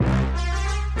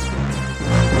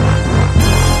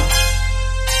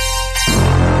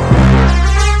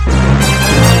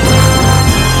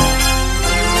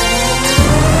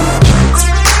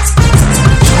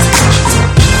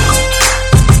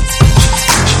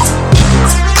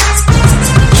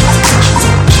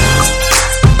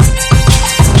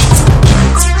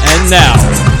now,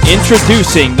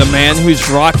 introducing the man who's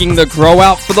rocking the grow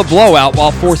out for the blowout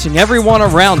while forcing everyone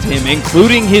around him,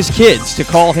 including his kids, to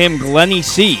call him Glenny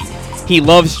C. He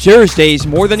loves Thursdays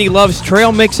more than he loves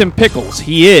trail mix and pickles.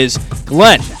 He is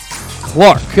Glenn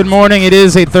Clark. Good morning. It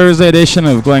is a Thursday edition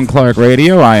of Glenn Clark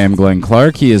Radio. I am Glenn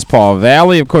Clark. He is Paul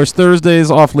Valley. Of course, Thursday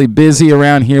is awfully busy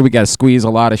around here. We got to squeeze a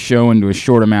lot of show into a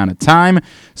short amount of time,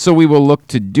 so we will look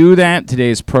to do that.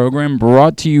 Today's program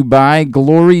brought to you by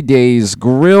Glory Days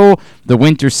Grill. The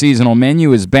winter seasonal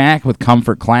menu is back with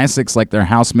comfort classics like their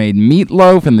house-made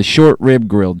meatloaf and the short rib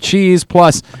grilled cheese,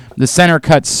 plus the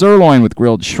center-cut sirloin with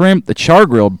grilled shrimp, the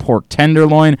char-grilled pork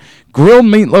tenderloin, grilled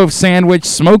meatloaf sandwich,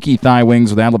 smoky thigh wings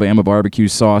with Alabama barbecue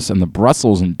sauce, and the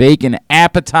Brussels and bacon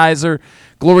appetizer.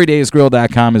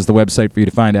 GloryDaysGrill.com is the website for you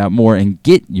to find out more and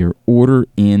get your order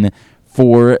in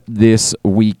for this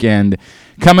weekend.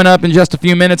 Coming up in just a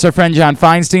few minutes, our friend John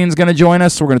Feinstein is going to join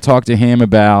us. We're going to talk to him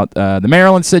about the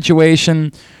Maryland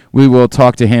situation. We will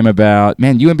talk to him about,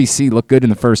 UMBC looked good in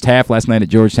the first half last night at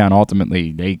Georgetown.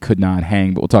 Ultimately, they could not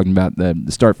hang, but we'll talk about the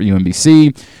start for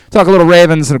UMBC. Talk a little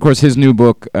Ravens, and, of course, his new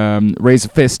book, Raise a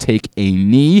Fist, Take a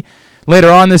Knee. Later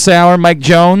on this hour, Mike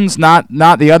Jones, not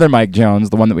the other Mike Jones,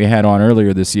 the one that we had on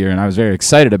earlier this year, and I was very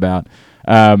excited about.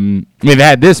 We've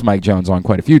had this Mike Jones on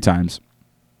quite a few times,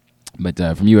 but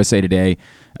from USA Today,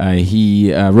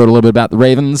 he wrote a little bit about the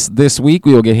Ravens this week.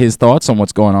 We will get his thoughts on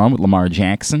what's going on with Lamar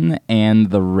Jackson and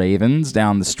the Ravens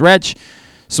down the stretch.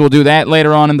 So we'll do that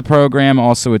later on in the program.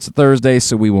 Also, it's a Thursday,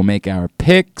 so we will make our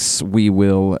picks. We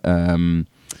will,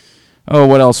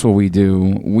 what else will we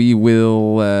do? We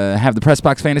will have the Press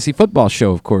Box Fantasy Football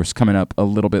Show, of course, coming up a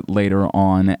little bit later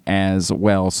on as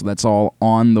well. So that's all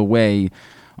on the way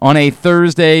on a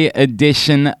Thursday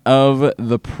edition of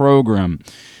the program.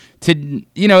 I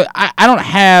don't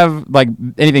have like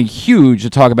anything huge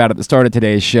to talk about at the start of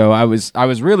today's show. I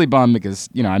was really bummed because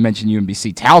I mentioned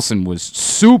UMBC. Towson was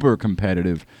super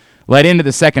competitive, led into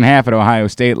the second half at Ohio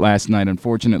State last night.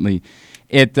 Unfortunately,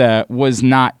 it was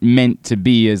not meant to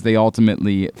be, as they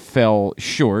ultimately fell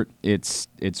short. It's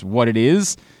what it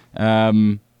is.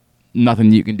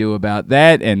 Nothing you can do about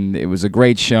that, and it was a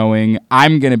great showing.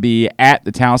 I'm going to be at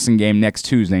the Towson game next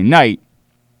Tuesday night,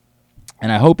 and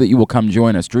I hope that you will come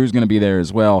join us. Drew's going to be there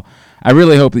as well. I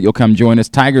really hope that you'll come join us.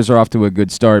 Tigers are off to a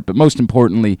good start, but most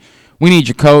importantly, we need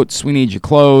your coats, we need your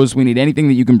clothes, we need anything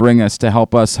that you can bring us to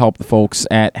help the folks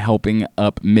at Helping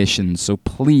Up Mission. So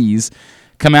please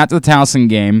come out to the Towson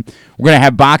game. We're going to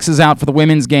have boxes out for the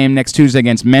women's game next Tuesday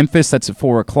against Memphis. That's at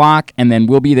 4 o'clock, and then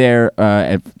we'll be there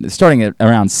starting at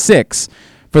around 6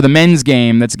 for the men's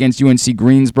game. That's against UNC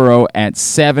Greensboro at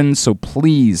 7. So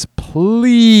please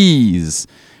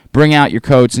bring out your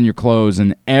coats and your clothes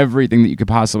and everything that you could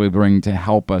possibly bring to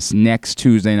help us next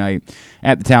Tuesday night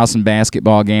at the Towson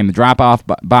basketball game. The drop-off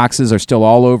boxes are still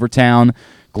all over town.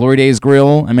 Glory Days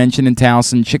Grill, I mentioned in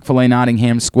Towson, Chick-fil-A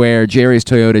Nottingham Square, Jerry's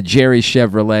Toyota, Jerry's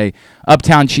Chevrolet,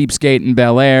 Uptown Cheapskate in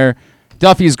Bel Air,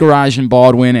 Duffy's Garage in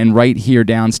Baldwin, and right here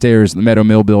downstairs in the Meadow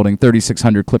Mill Building,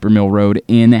 3600 Clipper Mill Road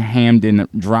in Hamden.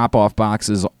 Drop-off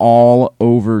boxes all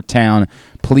over town.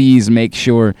 Please make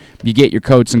sure you get your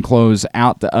coats and clothes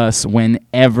out to us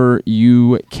whenever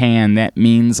you can. That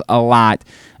means a lot.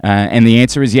 And the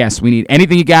answer is yes. We need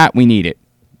anything you got, we need it.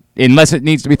 Unless it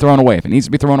needs to be thrown away. If it needs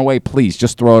to be thrown away, please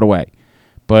just throw it away.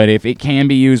 But if it can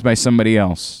be used by somebody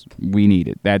else, we need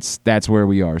it. That's where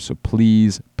we are. So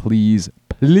please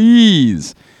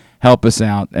help us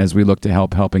out as we look to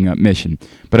Helping Up Mission.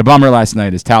 But a bummer last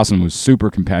night is Towson was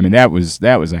super competitive. I mean,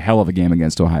 that was a hell of a game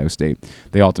against Ohio State.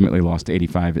 They ultimately lost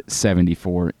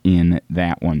 85-74 in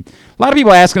that one. A lot of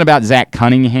people asking about Zach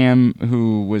Cunningham,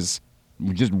 who was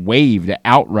just waived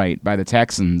outright by the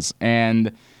Texans.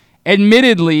 And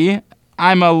admittedly,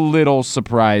 I'm a little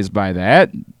surprised by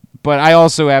that. But I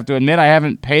also have to admit I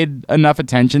haven't paid enough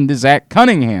attention to Zach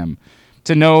Cunningham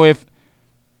to know if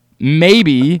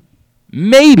maybe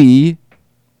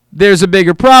there's a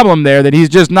bigger problem there, that he's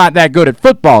just not that good at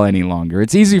football any longer.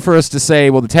 It's easy for us to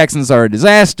say, well, the Texans are a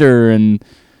disaster, and,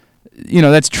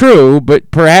 that's true,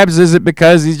 but perhaps is it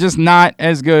because he's just not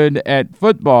as good at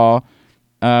football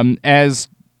as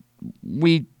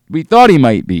we thought he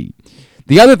might be?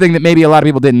 The other thing that maybe a lot of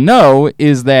people didn't know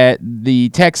is that the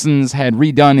Texans had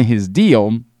redone his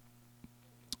deal,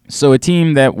 so a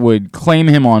team that would claim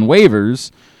him on waivers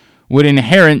would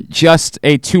inherit just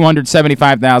a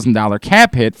 $275,000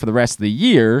 cap hit for the rest of the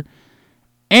year,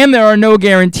 and there are no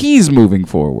guarantees moving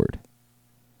forward.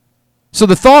 So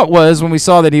the thought was, when we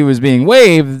saw that he was being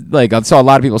waived, like I saw a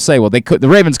lot of people say, well, the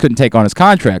Ravens couldn't take on his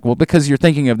contract. Well, because you're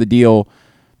thinking of the deal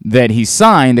that he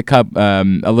signed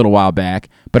a little while back,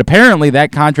 but apparently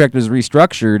that contract was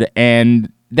restructured,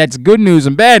 and that's good news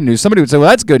and bad news. Somebody would say, well,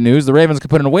 that's good news. The Ravens could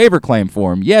put in a waiver claim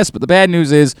for him. Yes, but the bad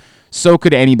news is so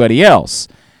could anybody else.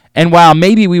 And while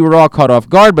maybe we were all caught off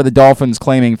guard by the Dolphins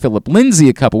claiming Philip Lindsay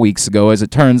a couple weeks ago, as it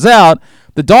turns out,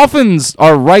 the Dolphins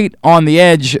are right on the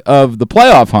edge of the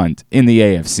playoff hunt in the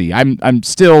AFC. I'm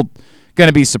still going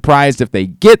to be surprised if they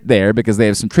get there because they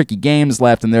have some tricky games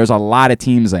left and there's a lot of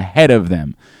teams ahead of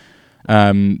them.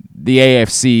 The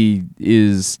AFC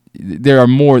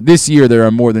this year there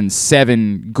are more than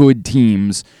 7 good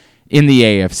teams in the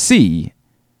AFC.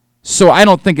 So I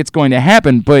don't think it's going to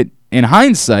happen, but in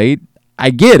hindsight, I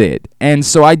get it. And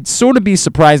so I'd sort of be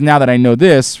surprised now that I know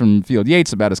this from Field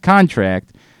Yates about his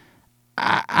contract.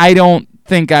 I don't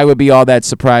think I would be all that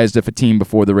surprised if a team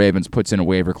before the Ravens puts in a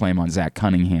waiver claim on Zach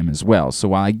Cunningham as well. So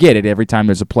while I get it, every time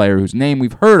there's a player whose name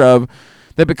we've heard of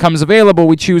that becomes available,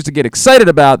 we choose to get excited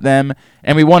about them,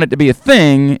 and we want it to be a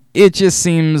thing. It just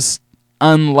seems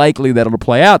unlikely that it'll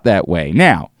play out that way.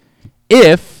 Now,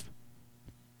 if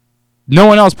no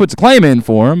one else puts a claim in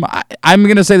for him, I'm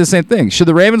going to say the same thing. Should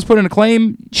the Ravens put in a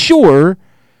claim? Sure.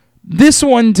 This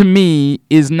one, to me,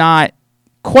 is not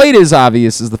quite as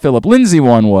obvious as the Philip Lindsay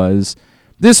one was.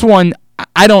 This one,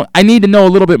 I need to know a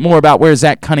little bit more about where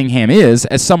Zach Cunningham is,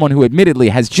 as someone who admittedly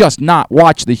has just not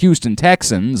watched the Houston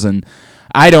Texans, and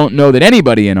I don't know that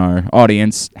anybody in our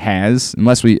audience has,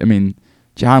 unless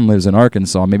John lives in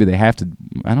Arkansas. Maybe they have to.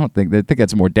 They think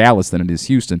that's more Dallas than it is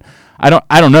Houston. I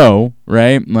don't know,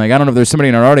 right? Like, I don't know if there's somebody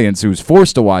in our audience who's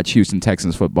forced to watch Houston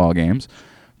Texans football games,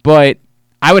 but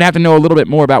I would have to know a little bit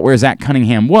more about where Zach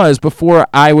Cunningham was before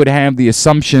I would have the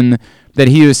assumption that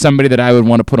he is somebody that I would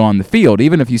want to put on the field.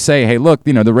 Even if you say, hey, look,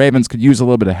 the Ravens could use a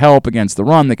little bit of help against the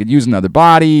run. They could use another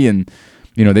body, and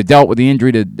they dealt with the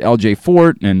injury to L.J.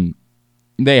 Fort, and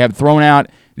they've thrown out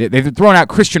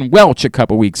Christian Welch a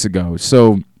couple weeks ago,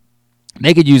 so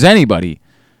they could use anybody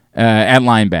at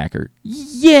linebacker.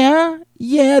 Yeah,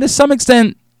 to some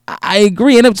extent, I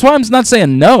agree, and that's why I'm not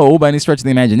saying no by any stretch of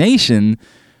the imagination,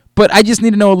 but I just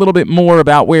need to know a little bit more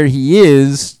about where he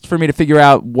is for me to figure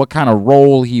out what kind of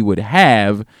role he would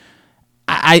have.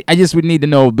 I just would need to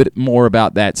know a bit more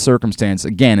about that circumstance.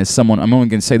 Again, as someone, I'm only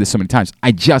going to say this so many times,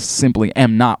 I just simply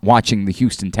am not watching the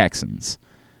Houston Texans.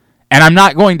 And I'm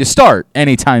not going to start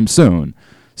anytime soon.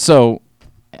 So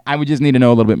I would just need to know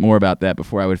a little bit more about that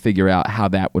before I would figure out how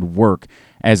that would work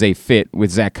as a fit with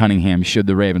Zach Cunningham should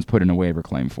the Ravens put in a waiver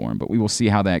claim for him. But we will see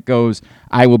how that goes.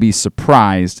 I will be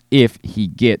surprised if he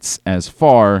gets as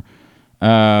far.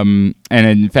 And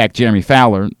in fact, Jeremy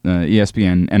Fowler,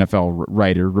 ESPN NFL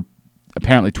writer,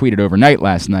 apparently tweeted overnight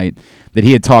last night that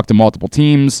he had talked to multiple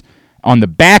teams on the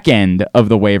back end of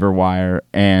the waiver wire,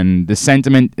 and the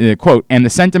sentiment, quote, and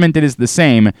the sentiment is the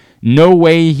same. No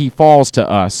way he falls to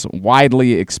us.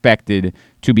 Widely expected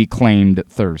to be claimed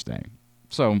Thursday.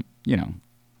 So,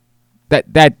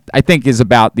 that I think is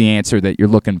about the answer that you're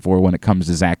looking for when it comes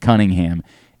to Zach Cunningham.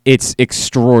 It's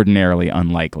extraordinarily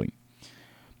unlikely.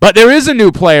 But there is a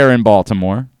new player in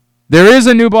Baltimore. There is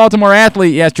a new Baltimore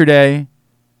athlete yesterday,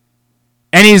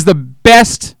 and he's the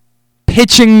best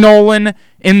pitching Nolan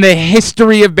in the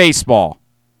history of baseball.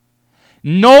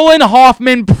 Nolan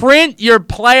Hoffman, print your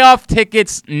playoff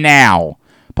tickets now.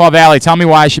 Paul Valley, tell me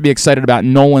why I should be excited about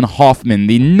Nolan Hoffman,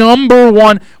 the number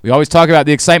one. We always talk about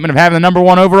the excitement of having the number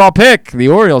 1 overall pick. The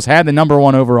Orioles had the number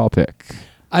 1 overall pick.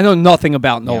 I know nothing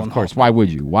about Nolan Hoffman. Of course, why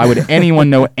would you? Why would anyone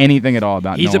know anything at all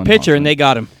about Nolan Hoffman? He's a pitcher, and they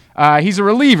got him. He's a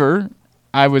reliever.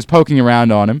 I was poking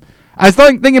around on him. I was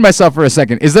thinking to myself for a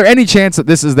second, is there any chance that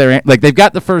this is their, like, they've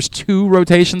got the first 2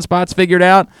 rotation spots figured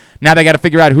out. Now they got to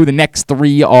figure out who the next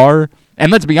 3 are.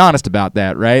 And let's be honest about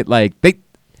that, right? Like,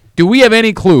 do we have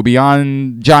any clue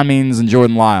beyond John Means and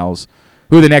Jordan Lyles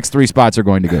who the next 3 spots are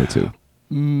going to go to?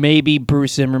 Maybe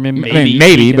Bruce Zimmerman,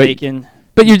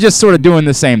 but you're just sort of doing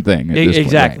the same thing at this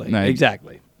exactly, point, right?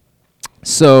 Exactly.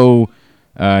 So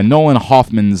Nolan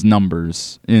Hoffman's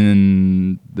numbers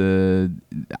in the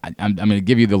I'm going to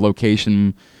give you the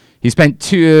location. He spent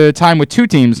time with 2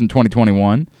 teams in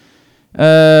 2021.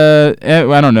 I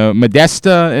don't know,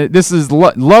 Modesta. This is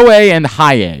low A and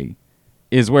high A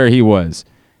is where he was.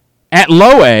 At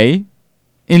low A,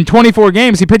 in 24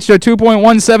 games, he pitched a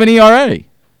 2.17 ERA,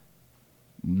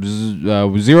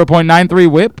 0.93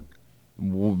 WHIP,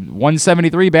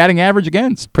 173 batting average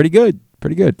against. Pretty good.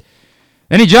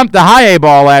 Then he jumped the high A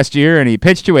ball last year, and he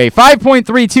pitched to a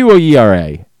 5.32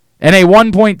 ERA and a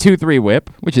 1.23 WHIP,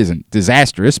 which isn't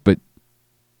disastrous, but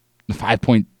the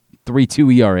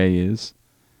 5.32 ERA is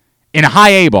in a high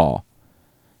A ball,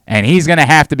 and he's going to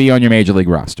have to be on your Major League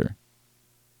roster.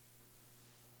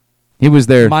 He was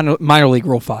there. Minor League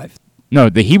Rule 5. No,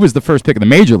 he was the first pick of the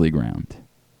Major League round.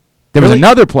 There was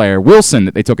another player, Wilson,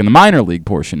 that they took in the minor league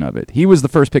portion of it. He was the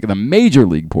first pick of the major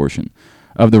league portion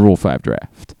of the Rule 5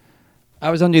 draft. I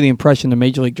was under the impression the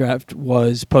major league draft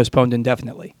was postponed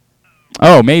indefinitely.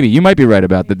 Oh, maybe. You might be right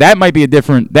about that. That might be a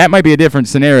different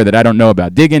scenario that I don't know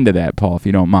about. Dig into that, Paul, if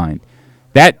you don't mind.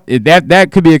 That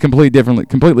could be a completely different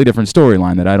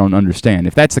storyline that I don't understand.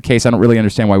 If that's the case, I don't really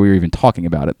understand why we were even talking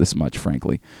about it this much,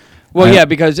 frankly. Well, yeah,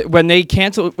 because when they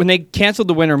canceled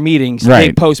the winter meetings, right.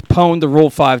 They postponed the Rule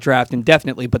 5 draft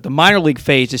indefinitely, but the minor league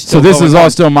phase is still so this going is on. all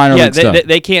still minor league stuff.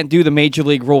 They can't do the major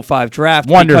league Rule 5 draft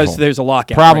Wonderful. because there's a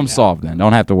lockout. Problem right now. solved then.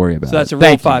 Don't have to worry about it. So that's a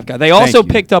Rule 5 guy. They also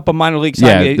picked up a minor league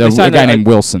signing. Yeah, a guy named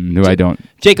Wilson, who I don't.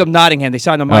 Jacob Nottingham. They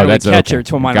signed a minor league catcher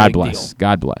to a minor league deal.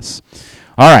 God bless.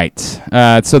 All right,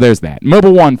 so there's that.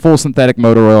 Mobil 1 full synthetic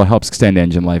motor oil helps extend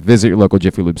engine life. Visit your local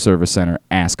Jiffy Lube service center.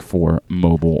 Ask for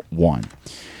Mobil 1.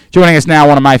 Joining us now,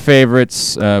 one of my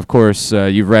favorites. Of course,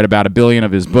 you've read about 1 billion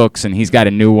of his books, and he's got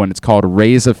a new one. It's called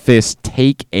Raise a Fist,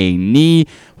 Take a Knee.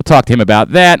 We'll talk to him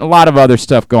about that and a lot of other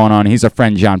stuff going on. He's our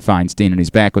friend John Feinstein, and he's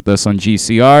back with us on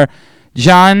GCR.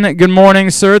 John, good morning,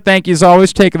 sir. Thank you, as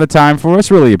always, for taking the time for us.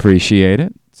 Really appreciate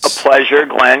it. A pleasure,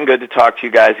 Glenn. Good to talk to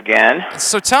you guys again.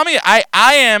 So tell me, I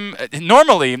am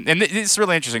normally, and this is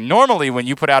really interesting, normally when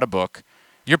you put out a book,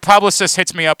 your publicist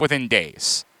hits me up within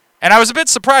days. And I was a bit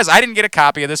surprised I didn't get a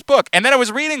copy of this book. And then I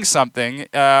was reading something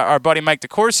our buddy Mike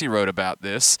DeCourcy wrote about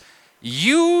this.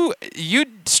 You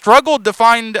struggled to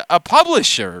find a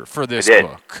publisher for this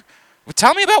book. Well,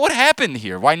 tell me about what happened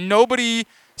here. Why nobody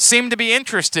seemed to be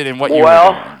interested in what you were doing.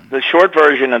 Well, the short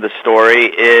version of the story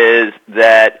is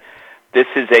that this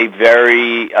is a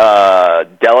very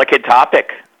delicate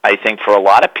topic, I think, for a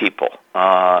lot of people.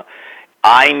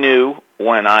 I knew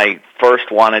when I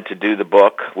first wanted to do the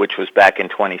book, which was back in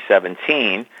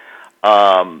 2017,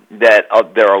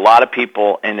 that there are a lot of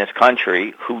people in this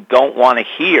country who don't want to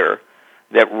hear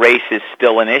that race is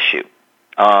still an issue.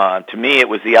 To me, it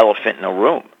was the elephant in the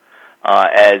room,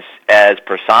 as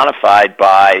personified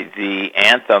by the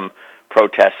anthem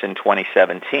protests in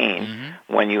 2017,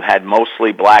 when you had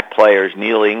mostly black players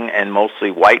kneeling and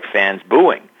mostly white fans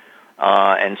booing.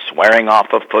 And swearing off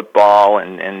of football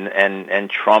and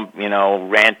Trump,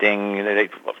 ranting, they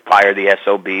fire the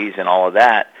SOBs and all of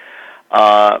that.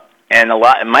 And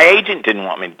my agent didn't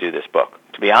want me to do this book,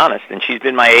 to be honest, and she's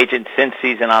been my agent since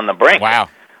Season on the Brink. Wow.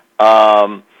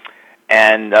 So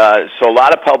a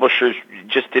lot of publishers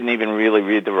just didn't even really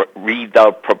read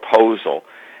the proposal.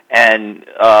 And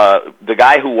the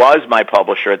guy who was my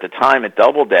publisher at the time at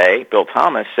Doubleday, Bill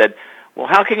Thomas, said, "Well,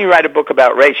 how can you write a book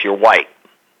about race? You're white."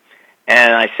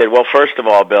 And I said, well, first of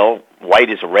all, Bill, white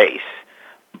is a race.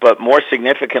 But more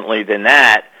significantly than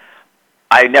that,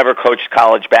 I never coached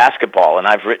college basketball, and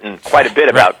I've written quite a bit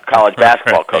about college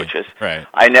basketball coaches. Right.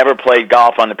 I never played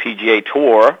golf on the PGA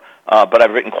Tour, but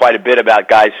I've written quite a bit about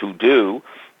guys who do.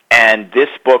 And this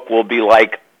book will be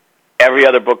like every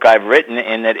other book I've written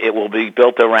in that it will be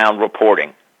built around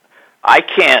reporting. I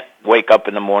can't wake up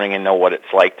in the morning and know what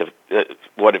it's like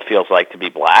what it feels like to be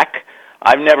black.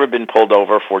 I've never been pulled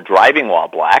over for driving while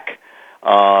black,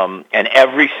 and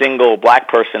every single black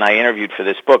person I interviewed for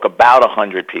this book, about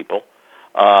 100 people,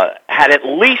 had at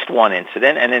least one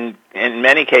incident, and in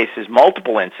many cases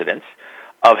multiple incidents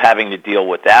of having to deal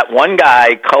with that. One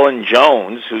guy, Cullen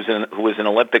Jones, who was an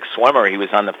Olympic swimmer, he was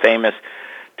on the famous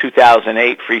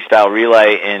 2008 freestyle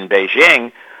relay in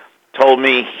Beijing, told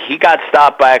me he got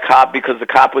stopped by a cop because the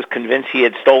cop was convinced he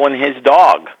had stolen his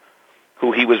dog,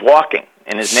 who he was walking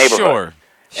in his neighborhood.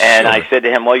 And I said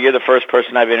to him, well, you're the first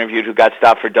person I've interviewed who got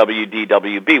stopped for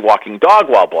WDWB, walking dog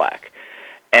while black.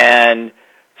 And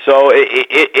so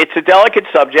it's a delicate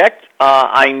subject.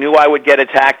 I knew I would get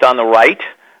attacked on the right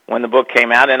when the book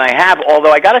came out, and I have,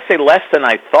 although I got to say less than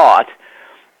I thought.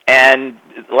 And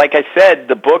like I said,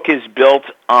 the book is built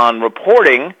on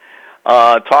reporting,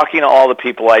 talking to all the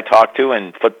people I talked to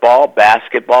in football,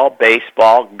 basketball,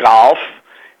 baseball, golf,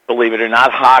 believe it or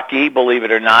not, hockey, believe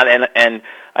it or not, and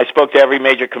I spoke to every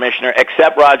major commissioner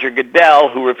except Roger Goodell,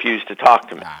 who refused to talk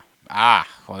to me.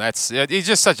 Well, he's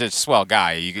just such a swell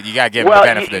guy. You got to give him the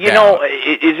benefit of the doubt. Well,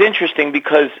 it's interesting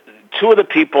because two of the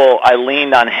people I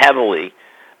leaned on heavily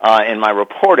in my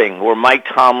reporting were Mike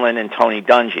Tomlin and Tony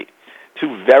Dungy,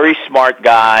 two very smart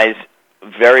guys,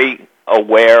 very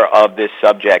aware of this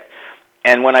subject.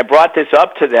 And when I brought this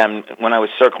up to them, when I was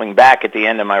circling back at the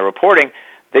end of my reporting,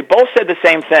 they both said the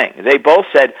same thing. They both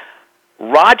said,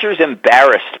 Roger's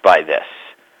embarrassed by this,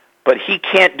 but he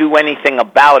can't do anything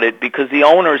about it because the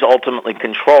owners ultimately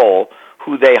control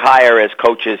who they hire as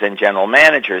coaches and general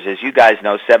managers. As you guys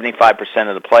know, 75%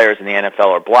 of the players in the NFL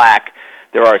are black.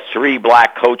 There are 3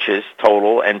 black coaches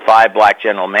total and 5 black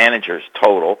general managers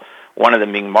total, one of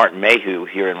them being Martin Mayhew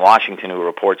here in Washington, who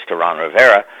reports to Ron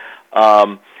Rivera.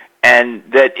 And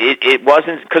that it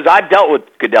wasn't, because I've dealt with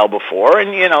Goodell before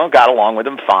and, got along with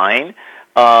him fine.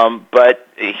 But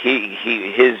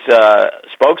his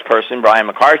spokesperson, Brian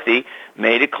McCarthy,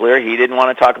 made it clear he didn't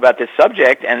want to talk about this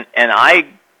subject. And I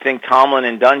think Tomlin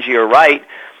and Dungy are right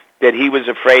that he was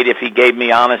afraid if he gave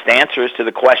me honest answers to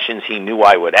the questions he knew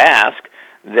I would ask,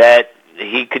 that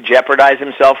he could jeopardize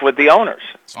himself with the owners.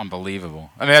 It's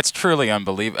unbelievable. I mean, that's truly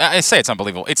unbelievable. I say it's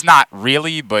unbelievable. It's not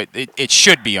really, but it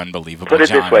should be unbelievable. Put it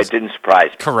this way, it didn't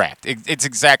surprise me. Correct. It's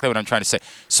exactly what I'm trying to say.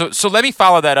 So let me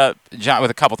follow that up, John,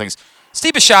 with a couple things.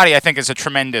 Steve Bisciotti, I think, is a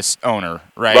tremendous owner,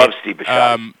 right? Love Steve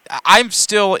Bisciotti. I'm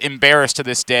still embarrassed to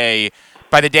this day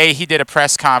by the day he did a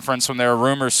press conference when there were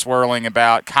rumors swirling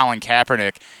about Colin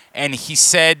Kaepernick, and he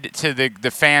said to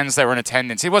the fans that were in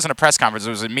attendance, it wasn't a press conference, it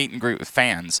was a meet and greet with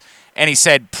fans, and he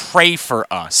said, pray for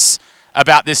us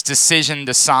about this decision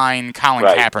to sign Colin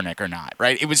Kaepernick or not,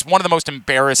 right? It was one of the most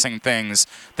embarrassing things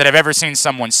that I've ever seen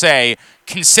someone say,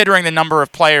 considering the number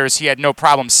of players he had no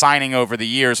problem signing over the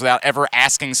years without ever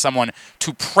asking someone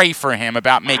to pray for him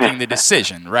about making the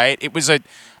decision, right? It was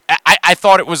I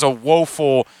thought it was a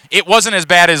woeful. It wasn't as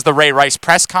bad as the Ray Rice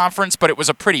press conference, but it was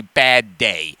a pretty bad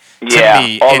day to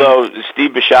me. Although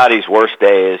Steve Bisciotti's worst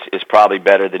day is probably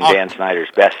better than Dan Snyder's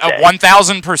best day.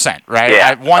 1,000%, right?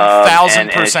 Yeah, 1,000%.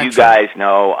 And as you guys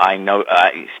know, I know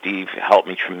Steve helped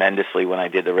me tremendously when I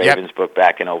did the Ravens book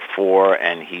back in 2004,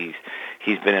 and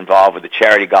he's been involved with the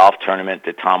charity golf tournament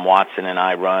that Tom Watson and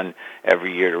I run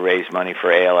every year to raise money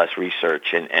for ALS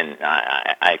research, and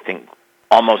I think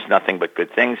almost nothing but good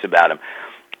things about him.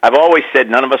 I've always said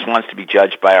none of us wants to be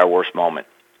judged by our worst moment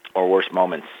or worst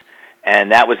moments,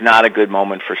 and that was not a good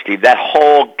moment for Steve. That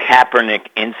whole Kaepernick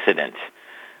incident,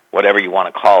 whatever you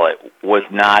want to call it, was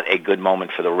not a good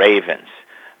moment for the Ravens.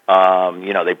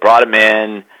 They brought him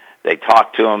in, they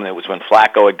talked to him. It was when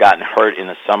Flacco had gotten hurt in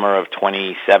the summer of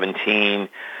 2017,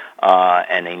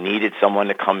 and they needed someone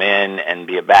to come in and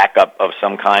be a backup of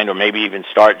some kind, or maybe even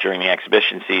start during the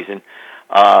exhibition season.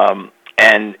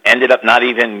 And ended up not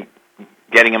even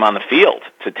getting him on the field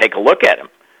to take a look at him.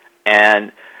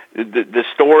 And the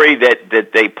story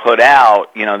that they put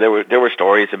out, there were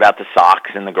stories about the socks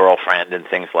and the girlfriend and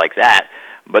things like that.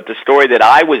 But the story that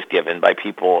I was given by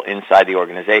people inside the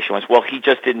organization was, well, he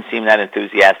just didn't seem that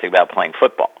enthusiastic about playing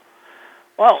football.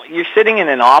 Well, you're sitting in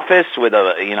an office with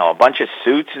a bunch of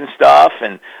suits and stuff,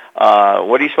 and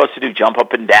what are you supposed to do? Jump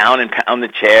up and down and pound the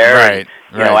chair, right?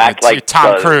 And, act it's like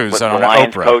Tom Cruise on the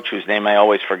Lions Oprah. Coach, whose name I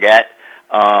always forget.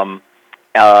 Get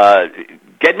me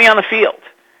on the field,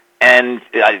 and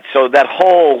so that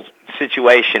whole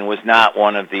situation was not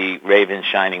one of the Ravens'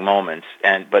 shining moments.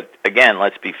 But again,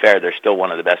 let's be fair; they're still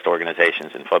one of the best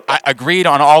organizations in football. Agreed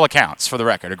on all accounts, for the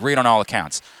record. Agreed on all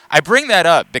accounts. I bring that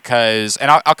up because,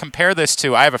 and I'll compare this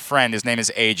to, I have a friend, his name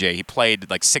is AJ. He played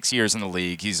like 6 years in the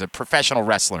league. He's a professional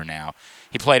wrestler now.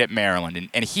 He played at Maryland,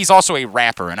 and he's also a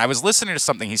rapper. And I was listening to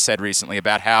something he said recently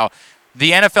about how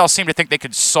the NFL seemed to think they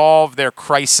could solve their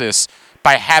crisis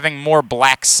by having more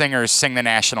black singers sing the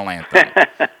national anthem,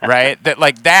 right?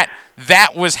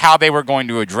 That was how they were going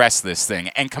to address this thing.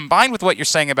 And combined with what you're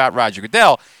saying about Roger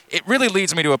Goodell, it really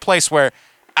leads me to a place where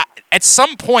at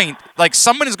some point, like,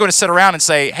 someone is going to sit around and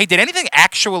say, hey, did anything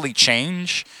actually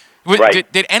change? Right.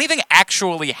 Did anything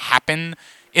actually happen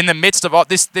in the midst of all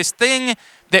this thing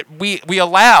that we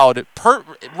allowed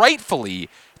rightfully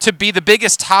to be the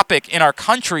biggest topic in our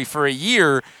country for a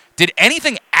year? Did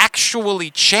anything actually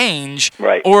change?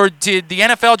 Right. Or did the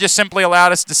NFL just simply allow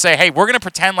us to say, hey, we're going to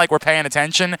pretend like we're paying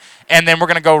attention, and then we're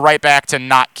going to go right back to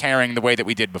not caring the way that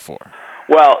we did before?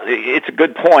 Well, it's a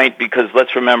good point, because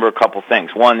let's remember a couple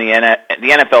things. One, the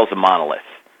NFL is a monolith.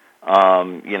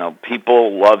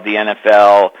 People love the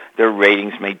NFL. Their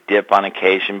ratings may dip on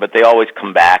occasion, but they always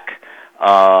come back.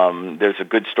 There's a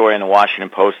good story in the Washington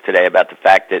Post today about the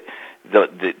fact that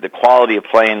the quality of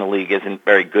play in the league isn't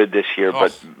very good this year,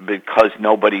 but because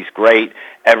nobody's great,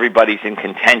 everybody's in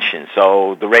contention.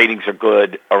 So the ratings are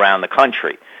good around the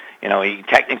country.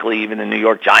 Technically, even the New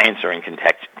York Giants are in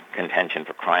contention,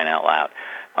 for crying out loud.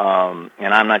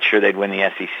 And I'm not sure they'd win the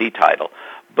SEC title.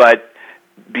 But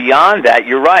beyond that,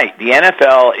 you're right. The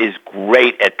NFL is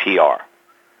great at PR.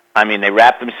 I mean, they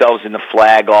wrap themselves in the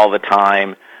flag all the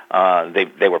time.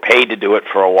 They were paid to do it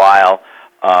for a while.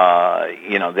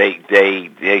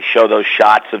 They show those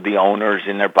shots of the owners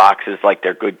in their boxes like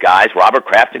they're good guys. Robert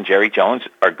Kraft and Jerry Jones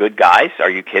are good guys. Are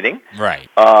you kidding? Right.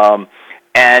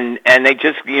 And they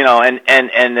just, and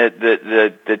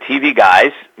the TV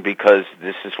guys, because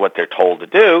this is what they're told to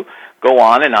do, go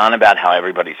on and on about how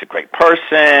everybody's a great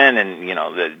person, and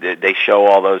they show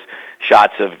all those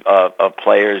shots of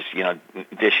players,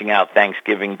 dishing out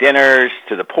Thanksgiving dinners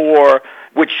to the poor,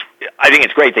 which I think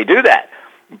it's great they do that.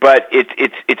 But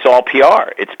it's all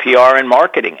PR. It's PR and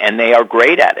marketing, and they are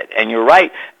great at it. And you're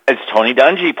right, as Tony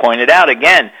Dungy pointed out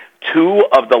again. 2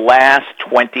 of the last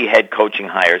 20 head coaching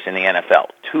hires in the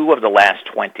NFL, 2 of the last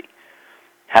 20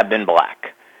 have been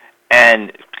black.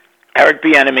 And Eric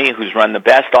Bieniemy, who's run the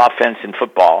best offense in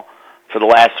football for the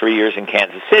last 3 years in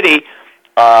Kansas City,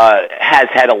 has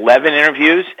had 11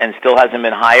 interviews and still hasn't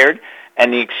been hired.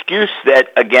 And the excuse that,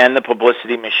 again, the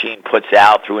publicity machine puts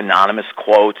out through anonymous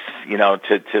quotes,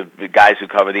 to the guys who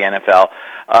cover the NFL,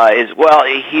 is, well,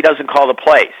 he doesn't call the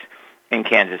plays in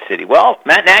Kansas City. Well,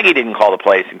 Matt Nagy didn't call the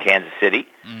plays in Kansas City.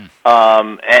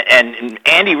 And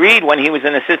Andy Reid, when he was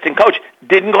an assistant coach,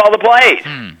 didn't call the plays.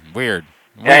 Weird.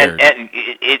 And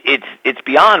it's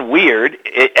beyond weird.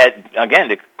 Again,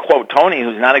 to quote Tony,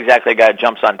 who's not exactly a guy who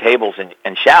jumps on tables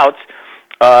and shouts,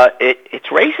 it's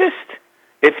racist.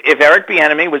 If Eric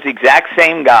Bieniemy was the exact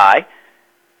same guy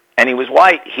and he was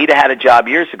white, he'd have had a job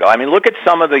years ago. I mean, look at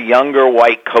some of the younger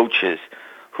white coaches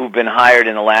who've been hired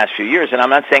in the last few years. And I'm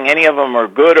not saying any of them are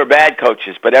good or bad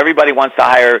coaches, but everybody wants to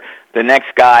hire the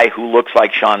next guy who looks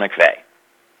like Sean McVay.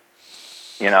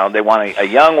 They want a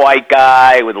young white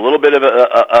guy with a little bit of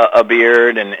a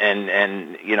beard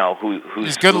and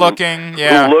who's good looking,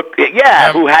 yeah.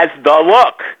 Who has the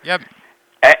look. Yep.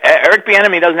 Eric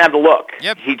Bieniemy doesn't have the look.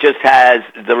 Yep. He just has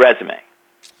the resume.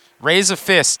 Raise a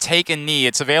fist, take a knee.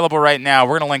 It's available right now.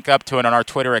 We're going to link up to it on our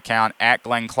Twitter account,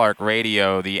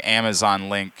 @GlennClarkRadio, the Amazon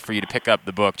link for you to pick up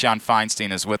the book. John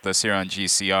Feinstein is with us here on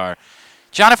GCR.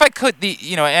 John, if I could,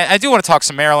 I do want to talk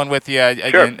some Maryland with you.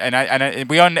 Sure. And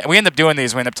we end up doing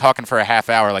these. We end up talking for a half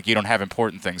hour like you don't have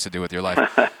important things to do with your life.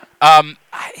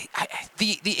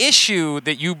 The issue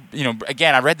that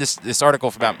again, I read this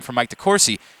article from Mike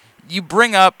DeCourcy. You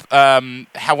bring up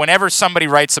how whenever somebody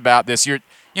writes about this, you're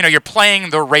playing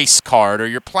the race card, or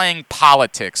you're playing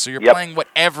politics, or you're playing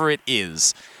whatever it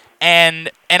is.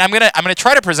 And I'm gonna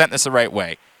try to present this the right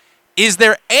way. Is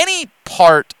there any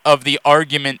part of the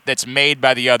argument that's made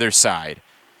by the other side?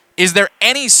 Is there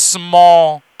any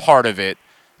small part of it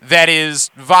that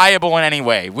is viable in any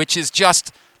way? Which is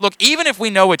just, look, even if we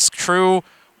know it's true,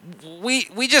 we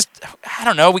just, I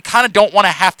don't know, we kind of don't want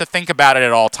to have to think about it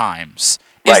at all times.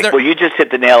 Well, you just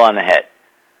hit the nail on the head.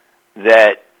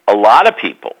 That a lot of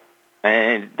people,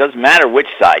 and it doesn't matter which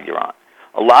side you're on,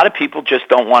 a lot of people just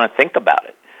don't want to think about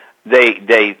it.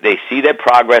 They see that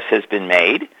progress has been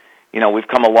made. We've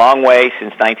come a long way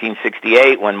since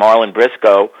 1968 when Marlon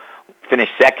Briscoe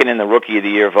finished second in the Rookie of the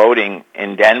Year voting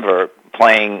in Denver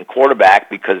playing quarterback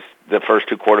because the first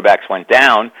 2 quarterbacks went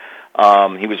down.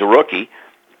 He was a rookie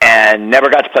and never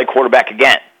got to play quarterback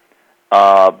again.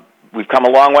 We've come a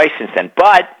long way since then.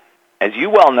 But, as you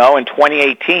well know, in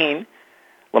 2018,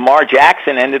 Lamar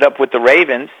Jackson ended up with the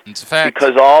Ravens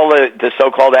because all the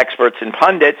so-called experts and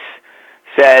pundits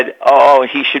said,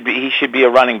 he should be a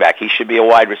running back. He should be a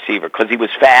wide receiver because he was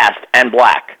fast and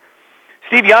black.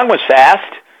 Steve Young was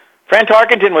fast. Fran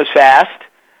Tarkenton was fast.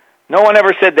 No one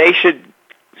ever said they should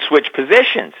switch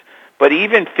positions. But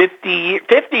even 50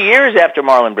 years after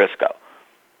Marlon Briscoe,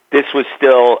 this was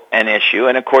still an issue.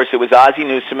 And, of course, it was Ozzie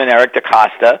Newsome and Eric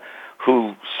DeCosta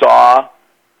who saw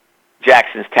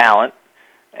Jackson's talent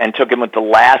and took him with the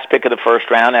last pick of the first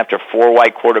round after 4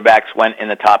 white quarterbacks went in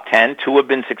the top 10. 2 have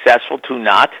been successful, 2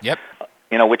 not. Yep.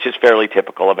 Which is fairly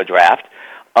typical of a draft.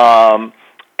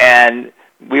 And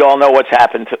we all know what's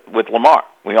happened with Lamar.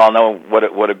 We all know he's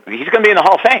going to be in the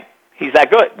Hall of Fame. He's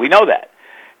that good. We know that.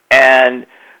 And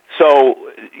so,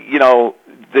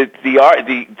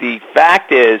 the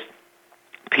fact is,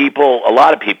 a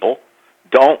lot of people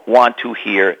don't want to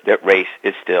hear that race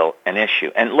is still an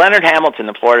issue. And Leonard Hamilton,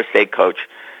 the Florida State coach,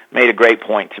 made a great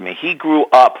point to me. He grew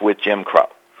up with Jim Crow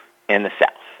in the South.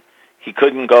 He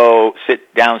couldn't go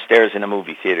sit downstairs in a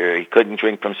movie theater. He couldn't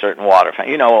drink from certain water.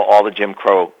 All the Jim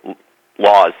Crow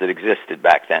laws that existed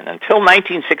back then, until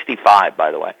 1965,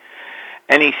 by the way.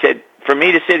 And he said, for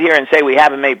me to sit here and say we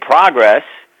haven't made progress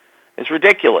is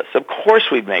ridiculous. Of course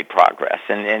we've made progress.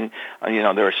 And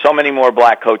there are so many more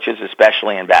black coaches,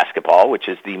 especially in basketball, which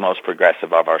is the most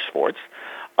progressive of our sports.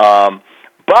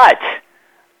 But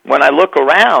when I look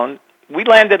around, we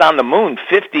landed on the moon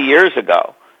 50 years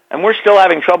ago, and we're still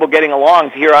having trouble getting along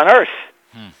here on Earth.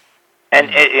 And,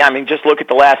 just look at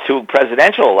the last 2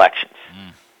 presidential elections.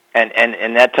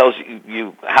 And that tells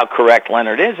you how correct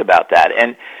Leonard is about that.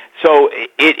 And So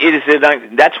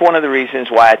that's one of the reasons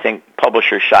why I think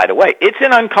publishers shied away. It's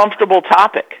an uncomfortable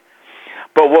topic.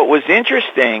 But what was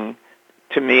interesting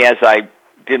to me as I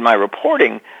did my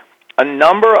reporting, a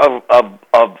number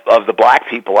of the black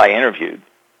people I interviewed,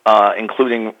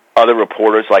 including other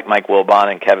reporters like Mike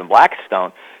Wilbon and Kevin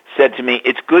Blackstone, said to me,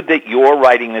 it's good that you're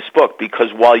writing this book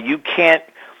because while you can't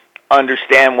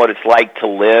understand what it's like to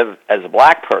live as a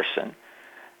black person,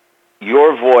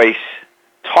 your voice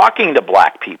talking to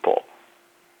black people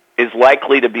is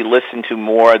likely to be listened to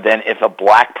more than if a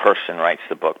black person writes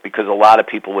the book, because a lot of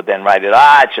people would then write it,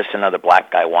 it's just another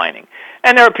black guy whining.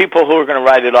 And there are people who are going to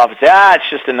write it off and say, it's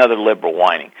just another liberal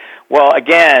whining. Well,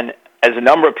 again, as a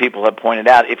number of people have pointed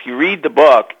out, if you read the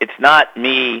book, it's not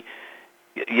me,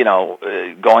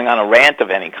 going on a rant of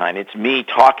any kind. It's me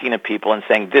talking to people and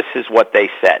saying, this is what they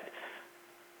said,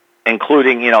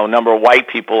 including, a number of white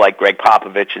people like Greg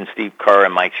Popovich and Steve Kerr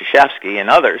and Mike Krzyzewski and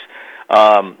others,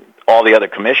 all the other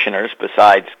commissioners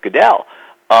besides Goodell.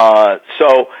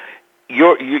 So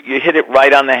you hit it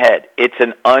right on the head. It's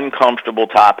an uncomfortable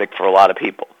topic for a lot of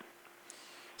people.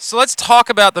 So let's talk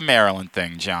about the Maryland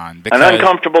thing, John. An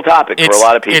uncomfortable topic for a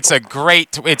lot of people. It's a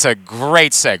great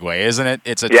segue, isn't it?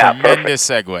 It's a tremendous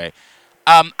segue.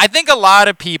 I think a lot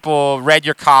of people read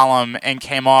your column and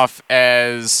came off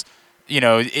as,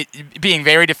 being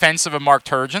very defensive of Mark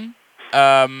Turgeon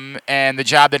and the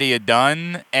job that he had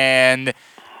done. And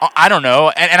I don't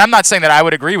know, and I'm not saying that I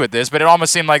would agree with this, but it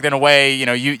almost seemed like in a way,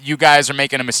 you guys are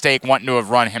making a mistake wanting to have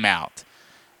run him out.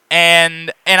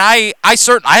 And I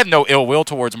have no ill will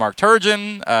towards Mark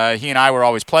Turgeon. He and I were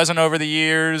always pleasant over the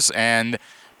years, and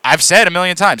I've said a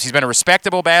million times he's been a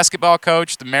respectable basketball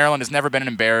coach. The Maryland has never been an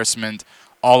embarrassment.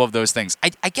 All of those things.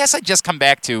 I guess I just come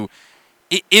back to,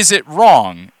 is it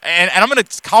wrong? And I'm going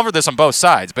to cover this on both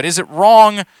sides, but is it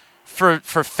wrong for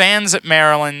fans at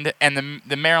Maryland and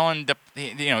the Maryland,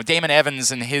 Damon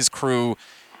Evans and his crew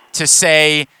to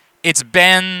say it's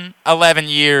been 11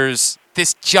 years?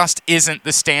 This just isn't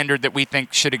the standard that we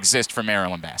think should exist for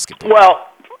Maryland basketball. Well,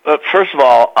 first of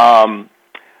all,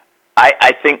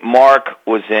 I think Mark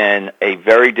was in a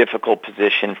very difficult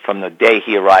position from the day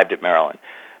he arrived at Maryland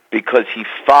because he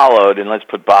followed, and let's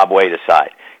put Bob Wade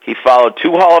aside, he followed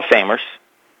two Hall of Famers,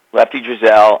 Lefty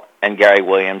Driesell and Gary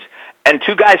Williams, and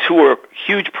two guys who were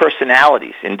huge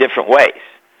personalities in different ways.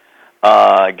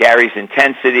 Gary's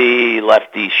intensity,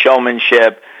 Lefty's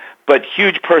showmanship, but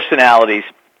huge personalities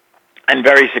and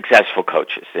very successful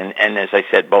coaches, and as I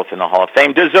said, both in the Hall of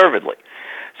Fame, deservedly.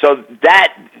 So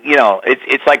that,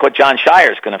 it's like what John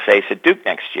Shire's going to face at Duke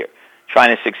next year,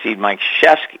 trying to succeed Mike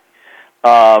Krzyzewski.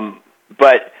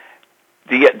 But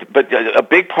a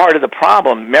big part of the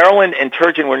problem, Maryland and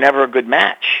Turgeon were never a good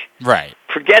match. Right.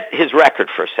 Forget his record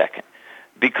for a second,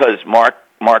 because Mark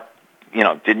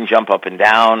didn't jump up and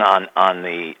down on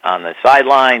the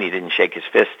sideline. He didn't shake his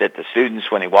fist at the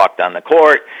students when he walked on the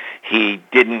court. He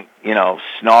didn't,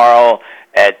 snarl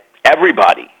at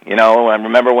everybody. And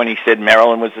remember when he said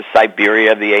Maryland was the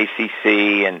Siberia of the ACC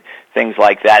and things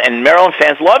like that. And Maryland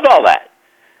fans loved all that.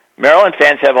 Maryland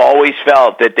fans have always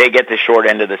felt that they get the short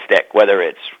end of the stick, whether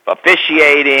it's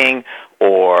officiating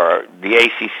or the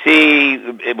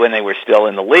ACC when they were still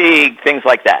in the league, things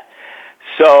like that.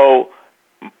 So,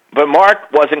 but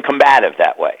Mark wasn't combative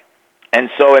that way. And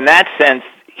so in that sense,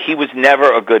 he was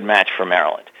never a good match for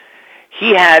Maryland.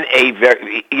 He had a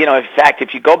very, in fact,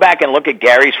 if you go back and look at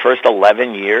Gary's first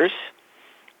 11 years,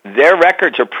 their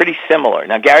records are pretty similar.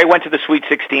 Now, Gary went to the Sweet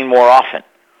 16 more often,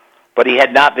 but he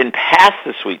had not been past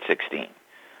the Sweet 16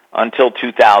 until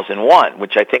 2001,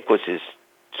 which I think was his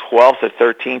 12th or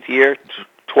 13th year,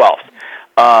 12th.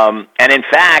 And in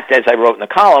fact, as I wrote in the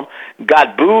column,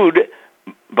 got booed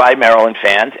by Maryland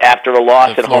fans after a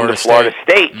loss at home to Florida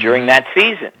State during that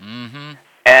season. Mm-hmm.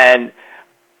 And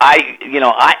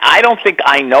I don't think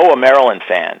I know a Maryland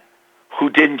fan who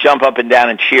didn't jump up and down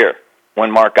and cheer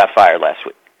when Mark got fired last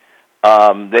week.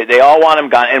 They all want him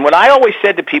gone. And what I always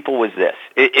said to people was this: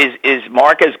 is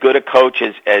Mark as good a coach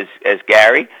as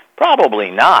Gary?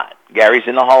 Probably not. Gary's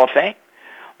in the Hall of Fame.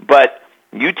 But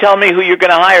you tell me who you're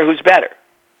going to hire who's better.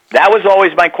 That was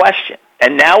always my question.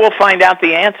 And now we'll find out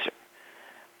the answer.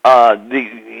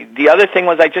 The other thing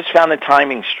was I just found the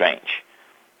timing strange.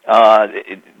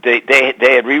 They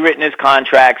had rewritten his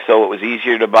contract, so it was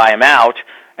easier to buy him out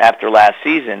after last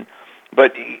season.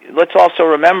 But let's also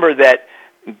remember that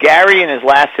Gary in his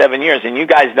last 7 years, and you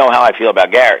guys know how I feel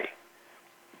about Gary,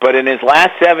 but in his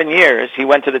last 7 years, he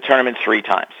went to the tournament 3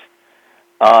 times.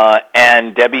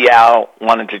 And Debbie Yow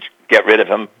wanted to get rid of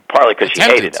him, partly because she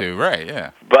hated him. Right,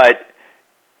 yeah. But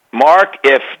Mark,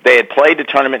 if they had played the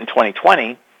tournament in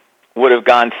 2020, would have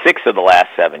gone 6 of the last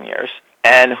 7 years,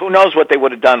 And who knows what they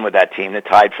would have done with that team that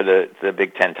tied for the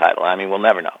Big Ten title. I mean, we'll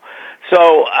never know.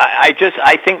 So I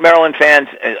think Maryland fans,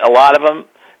 a lot of them,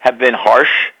 have been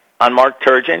harsh on Mark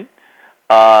Turgeon.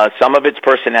 Some of it's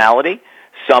personality.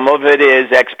 Some of it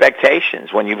is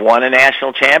expectations. When you've won a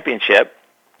national championship,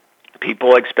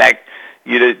 people expect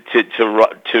you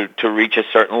to reach a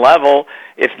certain level,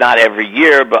 if not every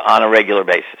year, but on a regular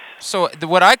basis. So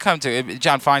what I come to,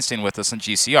 John Feinstein with us on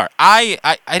GCR, I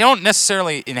don't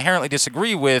necessarily inherently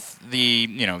disagree with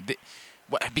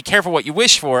be careful what you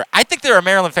wish for. I think there are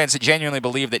Maryland fans that genuinely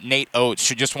believe that Nate Oates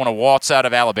should just want to waltz out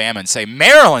of Alabama and say,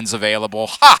 Maryland's available.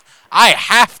 Ha! I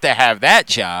have to have that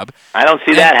job. I don't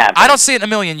see that happening. I don't see it in a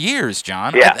million years,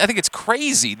 John. Yeah. I think it's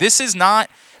crazy. This is not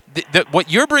what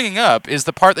you're bringing up is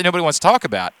the part that nobody wants to talk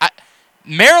about.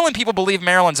 Maryland people believe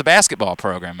Maryland's a basketball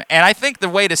program, and I think the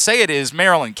way to say it is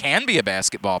Maryland can be a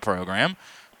basketball program,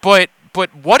 but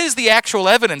what is the actual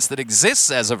evidence that exists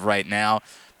as of right now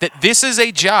that this is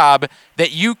a job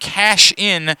that you cash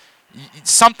in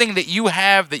something that you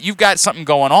have, that you've got something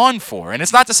going on for? And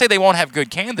it's not to say they won't have good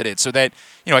candidates or that,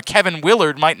 a Kevin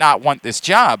Willard might not want this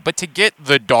job, but to get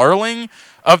the darling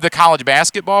of the college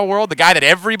basketball world, the guy that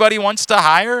everybody wants to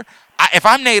hire, if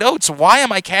I'm Nate Oates, why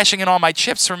am I cashing in all my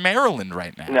chips for Maryland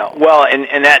right now? No, well,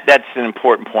 and that's an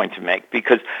important point to make,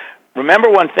 because remember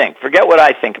one thing, forget what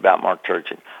I think about Mark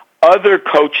Turgeon. Other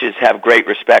coaches have great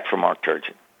respect for Mark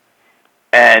Turgeon.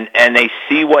 And they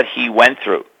see what he went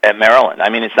through at Maryland. I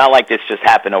mean, it's not like this just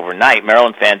happened overnight.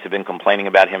 Maryland fans have been complaining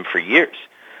about him for years.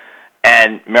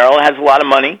 And Maryland has a lot of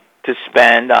money to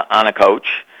spend on a coach.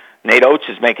 Nate Oates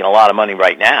is making a lot of money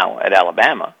right now at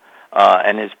Alabama,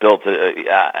 and has built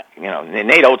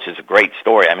Nate Oates is a great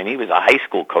story. I mean, he was a high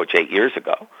school coach 8 years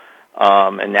ago,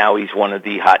 and now he's one of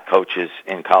the hot coaches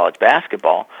in college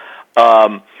basketball.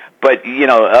 But,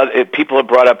 people have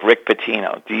brought up Rick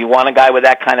Pitino. Do you want a guy with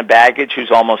that kind of baggage who's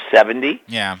almost 70?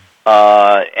 Yeah.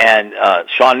 And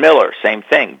Sean Miller, same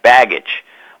thing, baggage.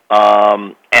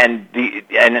 And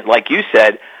like you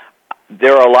said,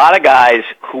 there are a lot of guys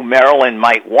who Maryland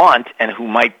might want and who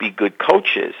might be good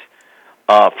coaches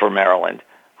for Maryland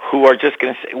who are just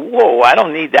going to say, whoa, I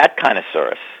don't need that kind of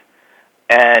service.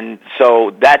 And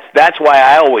so that's why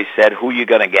I always said, who you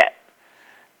going to get?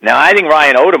 Now, I think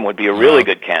Ryan Odom would be a really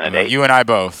good candidate. You and I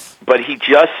both. But he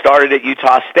just started at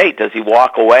Utah State. Does he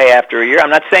walk away after a year?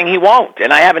 I'm not saying he won't,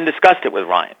 and I haven't discussed it with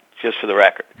Ryan, just for the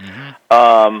record.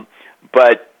 Mm-hmm.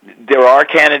 But there are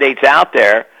candidates out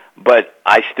there, but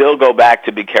I still go back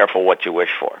to be careful what you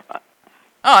wish for.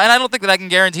 Oh, and I don't think that I can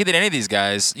guarantee that any of these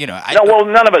guys, none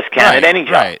of us can at any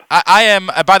job. Right. I am,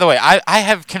 by the way, I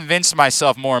have convinced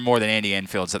myself more and more that Andy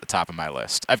Enfield's at the top of my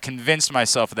list. I've convinced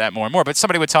myself of that more and more. But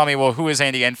somebody would tell me, well, who is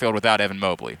Andy Enfield without Evan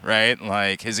Mobley, right?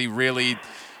 Like, has he really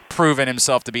proven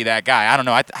himself to be that guy? I don't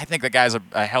know. I think the guy's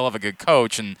a hell of a good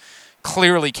coach and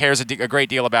clearly cares a great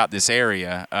deal about this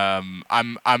area. I'm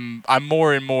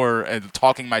more and more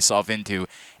talking myself into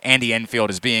Andy Enfield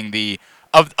as being the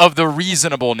of the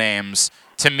reasonable names.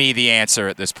 To me, the answer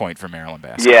at this point for Maryland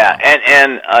basketball. Yeah,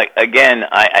 and again,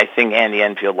 I think Andy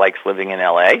Enfield likes living in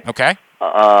L.A. Okay.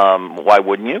 Why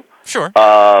wouldn't you? Sure.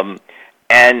 And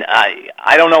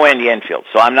I don't know Andy Enfield,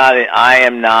 so I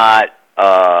am not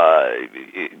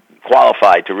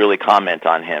qualified to really comment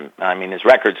on him. I mean, his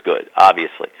record's good,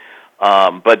 obviously.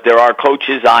 But there are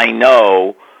coaches I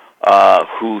know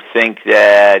who think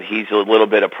that he's a little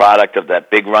bit a product of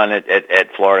that big run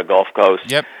at Florida Gulf Coast.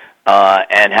 Yep.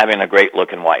 And having a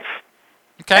great-looking wife.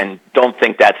 Okay. And don't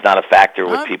think that's not a factor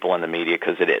with people in the media,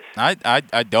 because it is.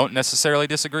 I don't necessarily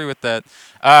disagree with that.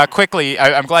 Quickly,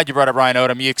 I'm glad you brought up Ryan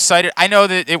Odom. You excited? I know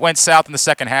that it went south in the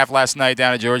second half last night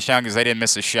down at Georgetown because they didn't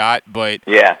miss a shot, but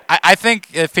yeah. I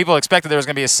think if people expected there was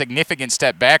going to be a significant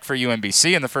step back for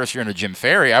UMBC in the first year under Jim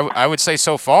Ferry, I would say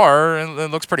so far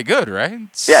it looks pretty good, right?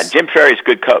 Yeah, Jim Ferry's a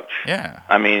good coach. Yeah.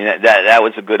 I mean, that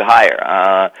was a good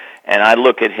hire. And I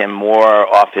look at him more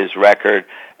off his record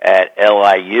at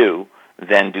LIU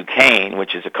than Duquesne,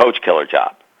 which is a coach killer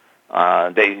job.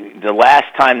 The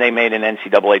last time they made an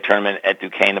NCAA tournament at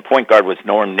Duquesne, the point guard was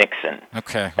Norm Nixon.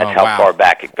 Okay. That's how far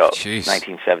back it goes. Jeez.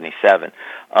 1977.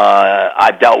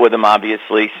 I've dealt with him,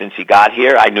 obviously, since he got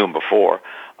here. I knew him before.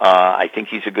 I think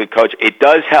he's a good coach. It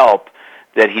does help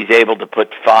that he's able to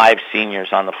put 5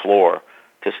 seniors on the floor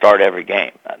to start every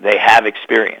game. They have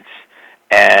experience.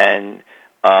 And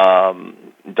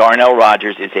Darnell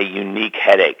Rogers is a unique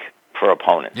headache for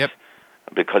opponents. Yep.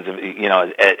 Because of,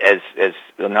 as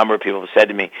a number of people have said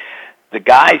to me, the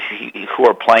guys who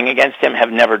are playing against him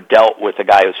have never dealt with a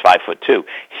guy who's 5'2".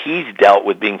 He's dealt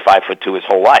with being 5'2" his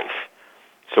whole life,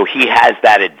 so he has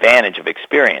that advantage of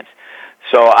experience.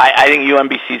 So I think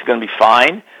UMBC is going to be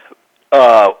fine.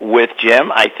 with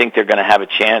Jim. I think they're going to have a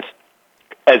chance,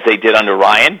 as they did under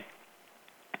Ryan,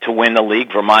 to win the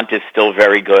league. Vermont is still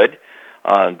very good.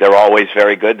 They're always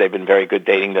very good. They've been very good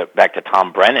dating back to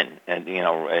Tom Brennan, and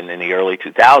in the early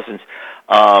 2000s.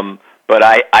 But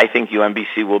I think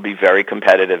UMBC will be very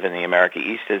competitive in the America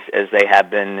East, as they have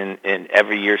been in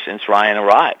every year since Ryan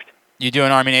arrived. You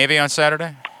doing Army-Navy on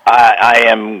Saturday? I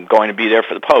am going to be there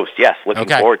for the Post, yes. Looking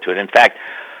forward to it. In fact,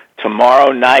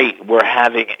 tomorrow night we're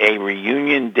having a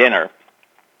reunion dinner,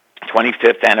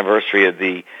 25th anniversary of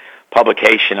the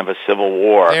publication of A Civil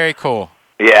War. Very cool.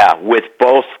 Yeah, with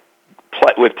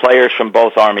players from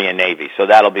both Army and Navy. So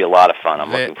that'll be a lot of fun.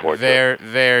 I'm looking forward to it.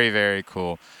 Very, very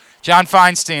cool. John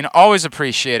Feinstein, always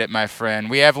appreciate it, my friend.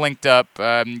 We have linked up.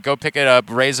 Go pick it up.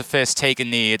 Raise a fist, take a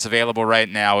knee. It's available right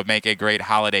now. It would make a great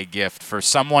holiday gift for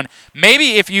someone.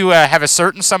 Maybe if you have a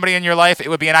certain somebody in your life, it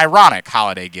would be an ironic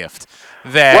holiday gift.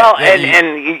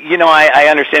 I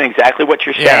understand exactly what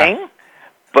you're saying,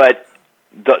 but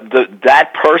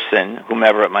that person,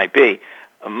 whomever it might be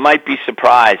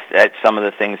surprised at some of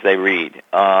the things they read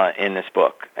in this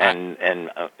book. And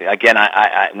again,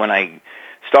 I when I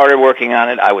started working on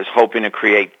it, I was hoping to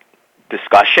create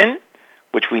discussion,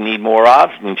 which we need more of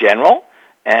in general,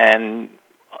 and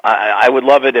I would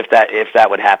love it if that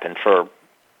would happen for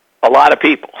a lot of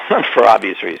people, for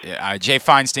obvious reasons. Yeah, Jay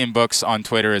Feinstein Books on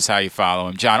Twitter is how you follow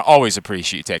him. John, always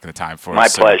appreciate you taking the time for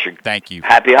us. My pleasure. Thank you.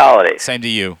 Happy holidays. Same to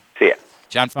you. See ya.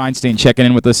 John Feinstein checking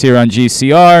in with us here on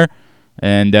GCR,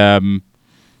 and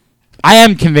I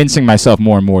am convincing myself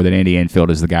more and more that Andy Enfield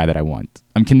is the guy that I want.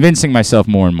 I'm convincing myself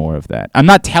more and more of that. I'm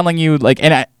not telling you,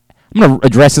 and I'm going to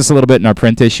address this a little bit in our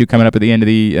print issue coming up at the end of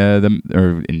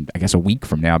or in, I guess, a week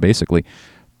from now, basically.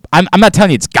 I'm not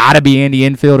telling you it's got to be Andy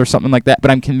Enfield or something like that, but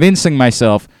I'm convincing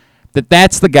myself that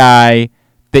that's the guy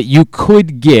that you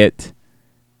could get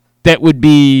that would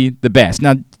be the best.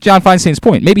 Now, John Feinstein's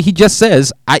point, maybe he just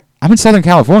says, I'm in Southern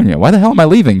California. Why the hell am I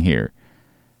leaving here?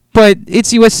 But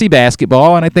it's USC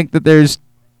basketball, and I think that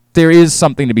there is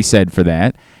something to be said for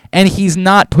that. And he's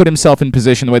not put himself in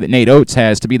position the way that Nate Oates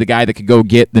has to be the guy that could go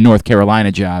get the North Carolina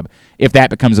job if that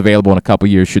becomes available in a couple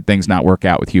years should things not work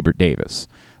out with Hubert Davis.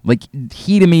 Like,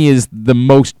 he to me is the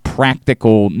most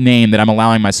practical name that I'm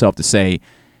allowing myself to say,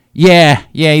 yeah,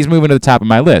 he's moving to the top of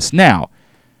my list. Now,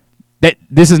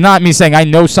 this is not me saying I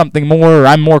know something more or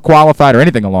I'm more qualified or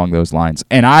anything along those lines.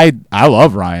 And I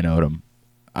love Ryan Odom.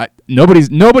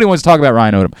 Nobody wants to talk about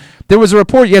Ryan Odom. There was a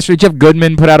report yesterday. Jeff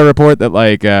Goodman put out a report that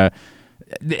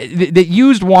that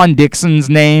used Juan Dixon's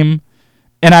name,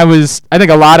 and I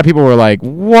think a lot of people were like,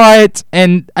 "What?"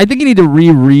 And I think you need to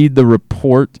reread the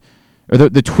report or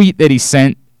the tweet that he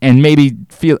sent, and maybe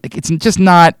feel like it's just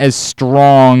not as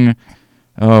strong.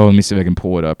 Oh, let me see if I can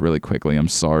pull it up really quickly. I'm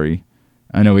sorry.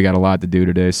 I know we got a lot to do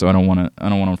today, so I don't want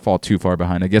to fall too far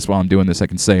behind. I guess while I'm doing this, I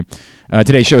can say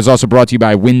today's show is also brought to you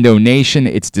by Window Nation.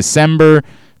 It's December.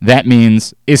 That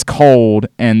means it's cold,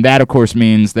 and that, of course,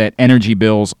 means that energy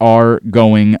bills are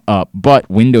going up. But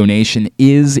Window Nation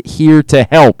is here to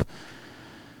help.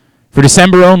 For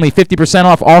December only, 50%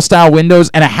 off all-style windows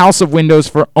and a house of windows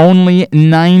for only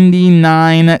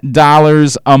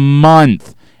 $99 a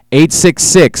month.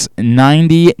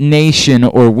 866-90-NATION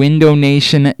or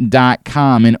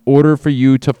windownation.com in order for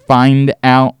you to find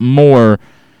out more.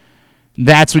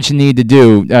 That's what you need to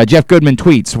do. Jeff Goodman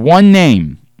tweets, one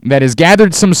name that has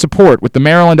gathered some support with the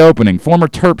Maryland opening, former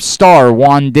Terps star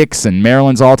Juan Dixon,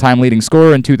 Maryland's all-time leading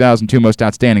scorer and 2002 most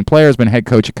outstanding player, has been head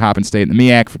coach at Coppin State and the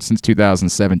MEAC since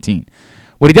 2017.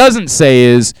 What he doesn't say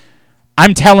is,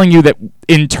 I'm telling you that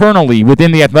internally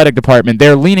within the athletic department,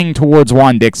 they're leaning towards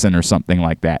Juan Dixon or something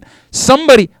like that.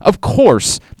 Somebody, of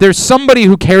course, there's somebody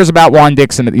who cares about Juan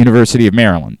Dixon at the University of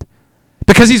Maryland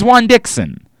because he's Juan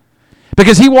Dixon.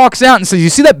 Because he walks out and says, you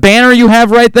see that banner you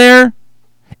have right there?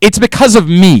 It's because of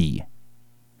me.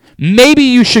 Maybe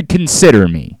you should consider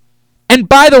me. And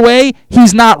by the way,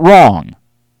 he's not wrong.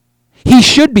 He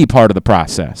should be part of the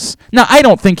process. Now, I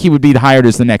don't think he would be hired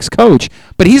as the next coach,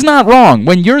 but he's not wrong.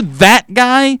 When you're that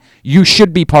guy, you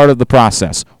should be part of the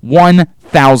process.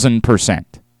 1,000%.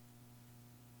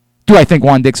 Do I think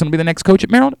Juan Dixon will be the next coach at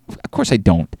Maryland? Of course I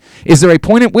don't. Is there a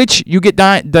point at which you get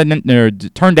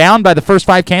turned down by the first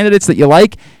 5 candidates that you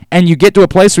like, and you get to a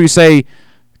place where you say,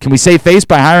 can we save face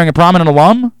by hiring a prominent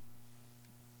alum?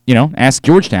 Ask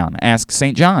Georgetown. Ask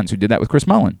St. John's, who did that with Chris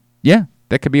Mullin. Yeah,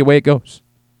 that could be a way it goes.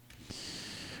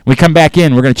 We come back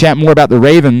in. We're going to chat more about the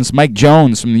Ravens. Mike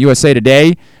Jones from the USA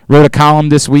Today wrote a column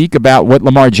this week about what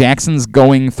Lamar Jackson's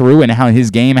going through and how his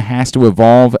game has to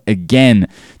evolve again.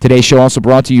 Today's show also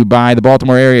brought to you by the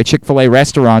Baltimore area Chick-fil-A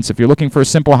restaurants. If you're looking for a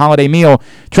simple holiday meal,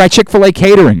 try Chick-fil-A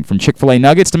catering. From Chick-fil-A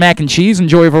nuggets to mac and cheese,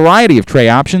 enjoy a variety of tray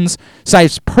options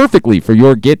sized perfectly for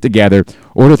your get-together.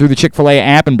 Order through the Chick-fil-A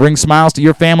app and bring smiles to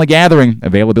your family gathering.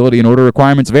 Availability and order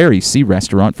requirements vary. See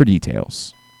restaurant for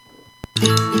details.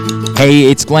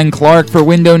 Hey, it's Glenn Clark for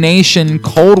Window Nation.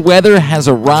 Cold weather has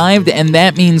arrived, and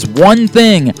that means one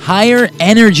thing: higher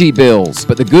energy bills.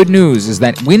 But the good news is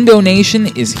that Window Nation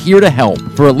is here to help.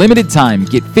 For a limited time,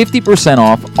 get 50%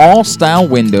 off all style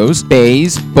windows,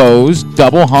 bays, bows,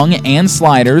 double hung, and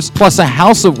sliders, plus a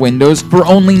house of windows for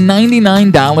only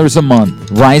 $99 a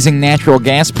month. Rising natural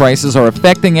gas prices are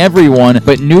affecting everyone,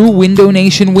 but new Window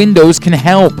Nation windows can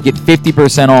help. Get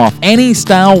 50% off any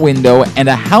style window and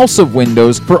a house of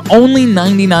windows for only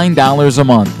 $99 a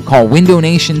month. Call Window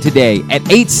Nation today at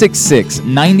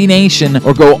 866-90NATION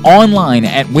or go online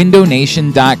at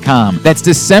windownation.com. That's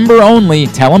December only.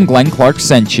 Tell them Glenn Clark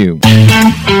sent you.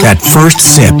 That first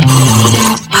sip.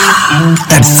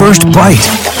 That first bite.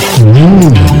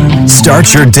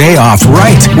 Start your day off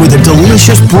right with a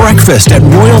delicious breakfast at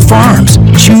Royal Farms.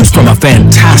 Choose from a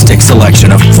fantastic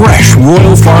selection of fresh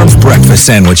Royal Farms breakfast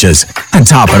sandwiches and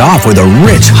top it off with a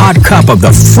rich hot cup of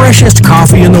the freshest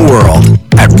coffee in the world.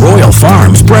 At Royal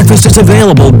Farms, breakfast is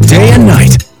available day and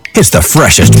night. It's the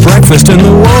freshest breakfast in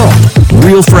the world.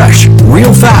 Real fresh,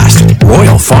 real fast.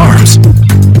 Royal Farms.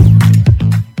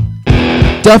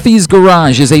 Duffy's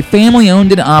Garage is a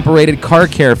family-owned and operated car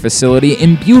care facility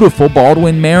in beautiful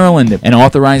Baldwin, Maryland. An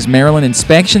authorized Maryland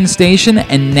inspection station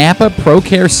and Napa Pro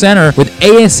Care Center with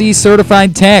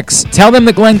ASE-certified techs. Tell them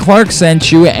that Glenn Clark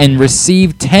sent you and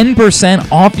receive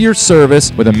 10% off your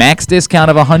service with a max discount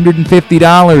of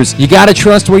 $150. You gotta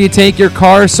trust where you take your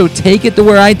car, so take it to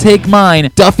where I take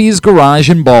mine. Duffy's Garage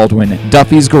in Baldwin.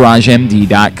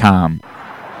 Duffy'sGarageMD.com.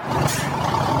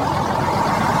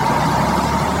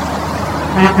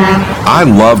 I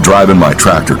love driving my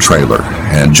tractor trailer,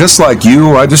 and just like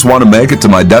you, I just want to make it to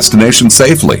my destination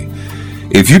safely.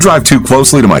 If you drive too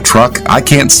closely to my truck, I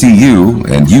can't see you,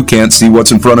 and you can't see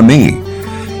what's in front of me.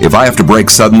 If I have to brake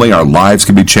suddenly, our lives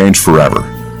can be changed forever.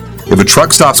 If a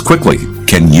truck stops quickly,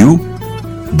 can you?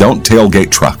 Don't tailgate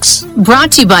trucks.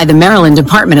 Brought to you by the Maryland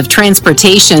Department of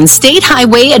Transportation State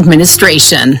Highway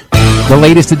Administration. The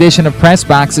latest edition of Press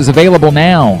Box is available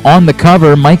now. On the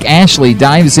cover, Mike Ashley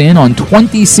dives in on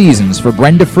 20 seasons for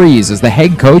Brenda Fries as the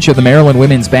head coach of the Maryland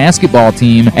women's basketball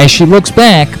team as she looks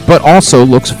back, but also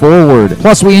looks forward.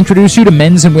 Plus, we introduce you to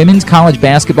men's and women's college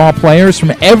basketball players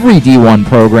from every D1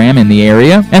 program in the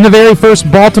area, and the very first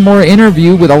Baltimore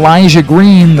interview with Elijah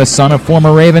Green, the son of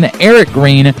former Raven Eric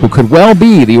Green, who could well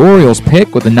be the Orioles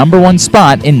pick with the #1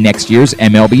 spot in next year's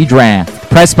MLB draft.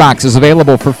 Pressbox is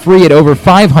available for free at over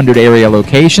 500 area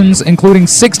locations, including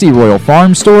 60 Royal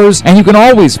Farm stores, and you can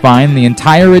always find the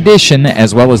entire edition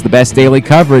as well as the best daily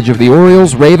coverage of the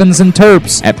Orioles, Ravens, and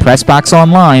Terps at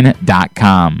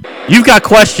PressBoxOnline.com. You've got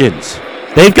questions.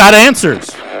 They've got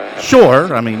answers.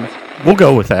 Sure, I mean, we'll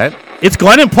go with that. It's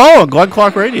Glenn and Paul on Glenn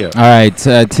Clark Radio. All right,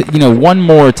 one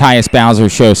more Tyus Bowser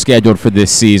show scheduled for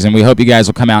this season. We hope you guys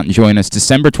will come out and join us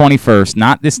December 21st,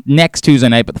 not this next Tuesday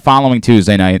night, but the following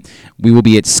Tuesday night. We will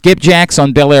be at Skipjack's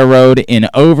on Bel Air Road in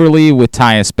Overly with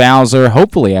Tyus Bowser,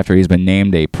 hopefully after he's been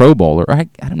named a Pro Bowler. I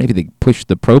don't know, maybe they pushed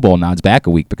the Pro Bowl nods back a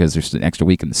week because there's an extra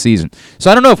week in the season. So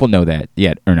I don't know if we'll know that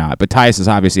yet or not, but Tyus has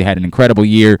obviously had an incredible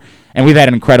year, and we've had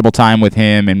an incredible time with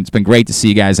him, and it's been great to see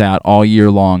you guys out all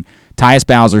year long. Tyus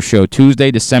Bowser Show,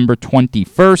 Tuesday, December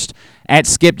 21st at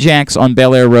Skipjack's on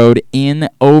Bel Air Road in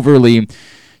Overly.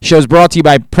 Show's brought to you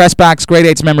by Pressbox, Great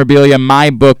 8's Memorabilia,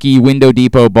 MyBookie, Window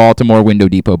Depot Baltimore,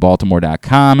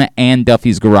 WindowDepotBaltimore.com, and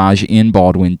Duffy's Garage in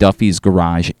Baldwin,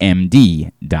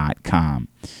 Duffy'sGarageMD.com.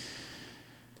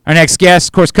 Our next guest,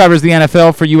 of course, covers the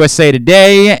NFL for USA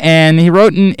Today, and he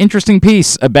wrote an interesting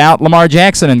piece about Lamar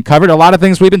Jackson and covered a lot of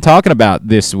things we've been talking about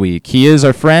this week. He is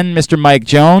our friend, Mr. Mike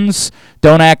Jones.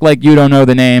 Don't act like you don't know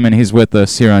the name, and he's with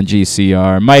us here on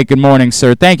GCR. Mike, good morning,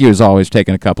 sir. Thank you, as always, for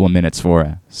taking a couple of minutes for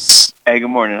us. Hey, good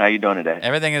morning. How you doing today?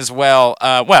 Everything is well.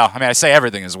 I say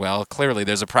everything is well. Clearly,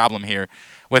 there's a problem here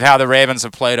with how the Ravens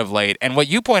have played of late. And what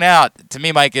you point out to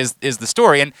me, Mike, is the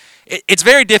story. And it's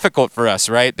very difficult for us,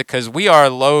 right? Because we are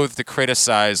loath to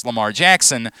criticize Lamar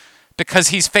Jackson because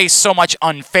he's faced so much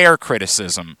unfair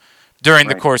criticism during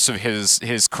the course of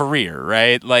his career,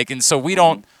 right? And so we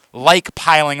don't like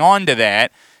piling on to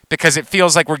that because it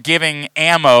feels like we're giving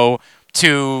ammo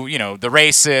to, the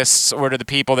racists or to the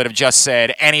people that have just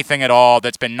said anything at all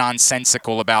that's been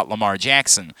nonsensical about Lamar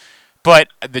Jackson. But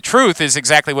the truth is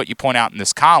exactly what you point out in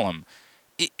this column.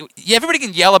 Everybody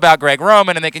can yell about Greg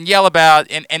Roman, and they can yell about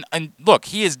and look,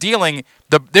 he is dealing.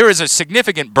 There is a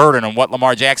significant burden on what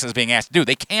Lamar Jackson is being asked to do.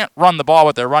 They can't run the ball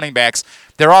with their running backs.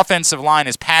 Their offensive line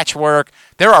is patchwork.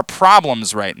 There are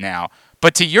problems right now.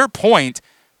 But to your point,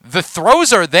 the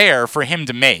throws are there for him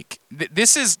to make.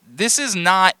 This is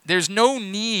not. There's no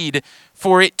need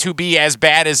for it to be as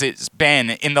bad as it's been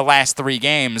in the last 3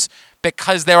 games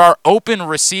because there are open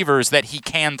receivers that he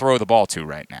can throw the ball to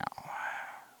right now.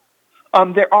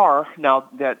 There are. Now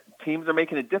that teams are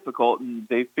making it difficult, and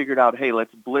they figured out, hey,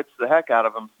 let's blitz the heck out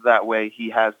of him so that way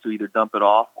he has to either dump it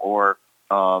off or,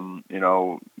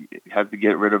 has to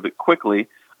get rid of it quickly.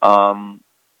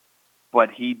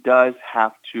 But he does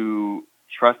have to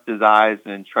trust his eyes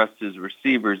and trust his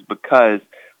receivers because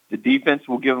the defense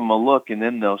will give him a look and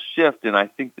then they'll shift. And I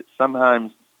think that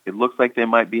sometimes it looks like they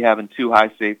might be having 2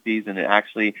 high safeties and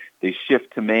they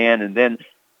shift to man and then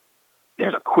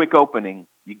there's a quick opening.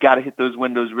 You got to hit those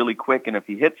windows really quick. And if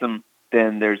he hits them,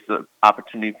 then there's the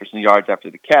opportunity for some yards after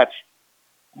the catch.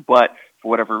 But for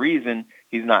whatever reason,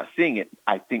 he's not seeing it.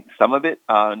 I think some of it,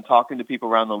 in talking to people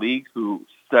around the league who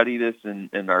study this and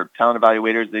are talent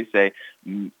evaluators, they say,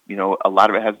 a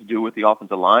lot of it has to do with the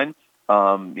offensive line.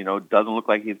 It doesn't look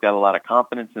like he's got a lot of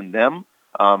confidence in them.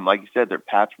 Like you said, they're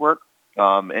patchwork.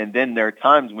 And then there are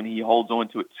times when he holds on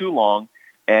to it too long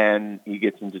and he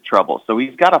gets into trouble. So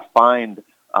he's got to find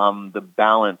the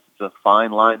balance. It's a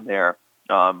fine line there,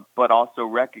 but also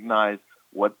recognize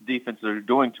what the defenses are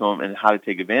doing to him and how to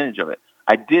take advantage of it.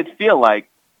 I did feel like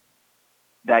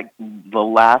that the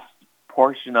last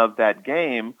portion of that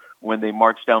game when they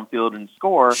marched downfield and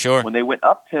score, when they went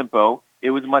up tempo,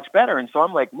 it was much better. And so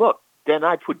I'm like, look, then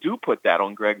I do put that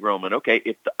on Greg Roman. Okay,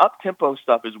 if the up tempo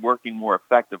stuff is working more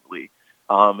effectively,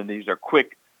 and these are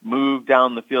quick move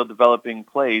down the field developing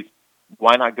plays,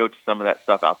 why not go to some of that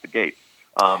stuff out the gate?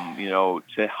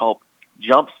 To help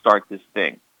jumpstart this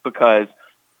thing, because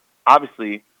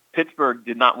obviously Pittsburgh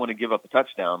did not want to give up a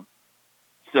touchdown.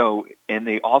 So, and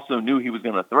they also knew he was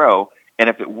going to throw. And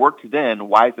if it worked then,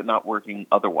 why is it not working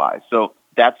otherwise? So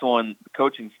that's on the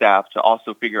coaching staff to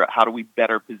also figure out how do we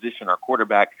better position our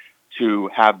quarterback to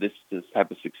have this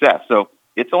type of success. So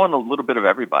it's on a little bit of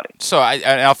everybody. So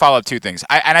I'll follow up 2 things.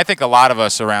 I think a lot of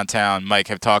us around town, Mike,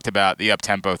 have talked about the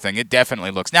up-tempo thing. It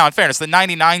definitely looks. Now, in fairness, the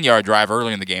 99-yard drive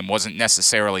early in the game wasn't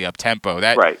necessarily up-tempo.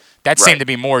 That seemed to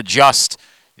be more just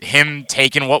him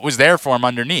taking what was there for him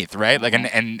underneath, right? Like,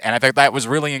 and I think that was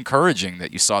really encouraging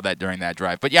that you saw that during that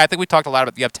drive. But yeah, I think we talked a lot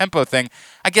about the up-tempo thing.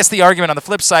 I guess the argument on the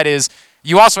flip side is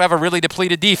you also have a really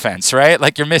depleted defense, right?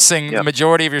 Like you're missing the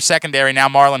majority of your secondary now,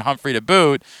 Marlon Humphrey to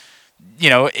boot.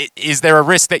 Is there a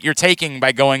risk that you're taking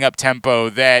by going up tempo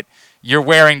that you're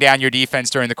wearing down your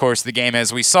defense during the course of the game?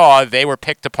 As we saw, they were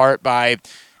picked apart by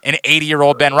an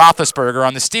 80-year-old Ben Roethlisberger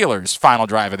on the Steelers' final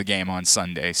drive of the game on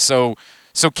Sunday. So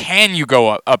can you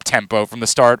go up tempo from the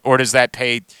start, or does that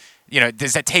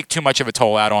does that take too much of a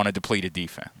toll out on a depleted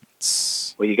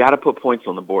defense? Well, you got to put points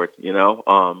on the board,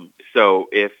 So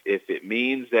if it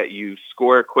means that you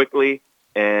score quickly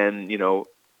and,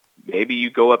 maybe you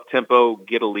go up tempo,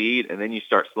 get a lead, and then you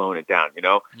start slowing it down,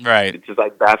 Right. It's just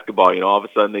like basketball, all of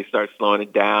a sudden they start slowing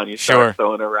it down. You start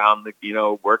throwing around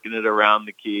working it around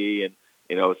the key and,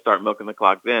 start milking the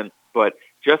clock then. But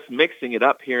just mixing it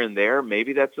up here and there,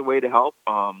 maybe that's a way to help.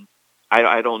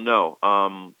 I don't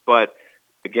know. But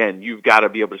again, you've got to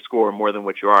be able to score more than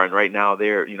what you are. And right now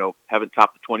they're, haven't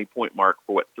topped the 20-point mark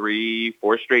for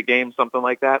 3-4 straight games, something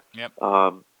like that. Yep.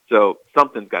 So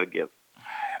something's got to give.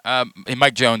 And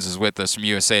Mike Jones is with us from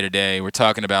USA Today. We're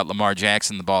talking about Lamar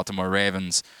Jackson, the Baltimore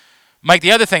Ravens. Mike,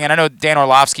 the other thing, and I know Dan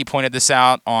Orlovsky pointed this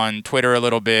out on Twitter a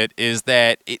little bit, is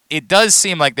that it does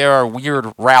seem like there are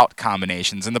weird route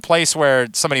combinations. And the place where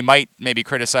somebody might maybe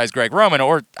criticize Greg Roman,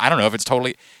 or I don't know if it's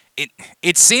totally –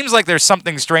 it seems like there's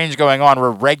something strange going on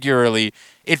where regularly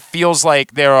it feels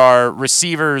like there are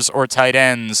receivers or tight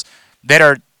ends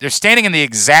that they're standing in the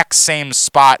exact same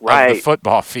spot of the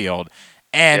football field.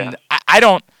 And I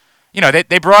don't –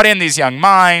 they brought in these young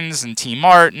minds and T.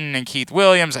 Martin and Keith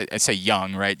Williams. I say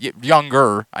young, right?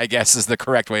 Younger, I guess, is the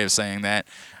correct way of saying that.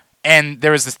 And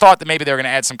there was this thought that maybe they were going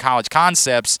to add some college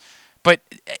concepts. But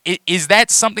is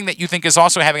that something that you think is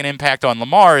also having an impact on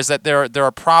Lamar, is that there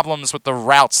are problems with the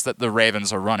routes that the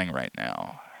Ravens are running right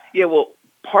now? Yeah, well,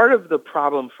 part of the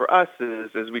problem for us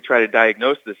is, as we try to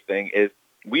diagnose this thing, is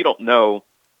we don't know,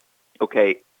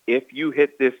 okay, if you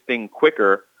hit this thing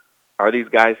quicker, are these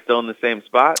guys still in the same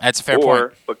spot? That's a fair point.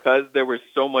 Or because there was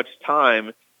so much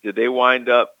time, did they wind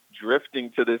up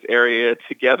drifting to this area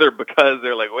together because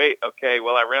they're like, wait, okay,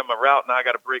 well, I ran my route, now I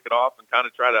got to break it off and kind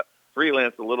of try to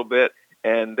freelance a little bit.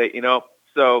 And they,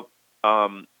 so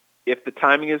if the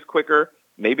timing is quicker,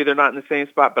 maybe they're not in the same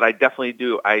spot, but I definitely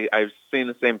do. I've seen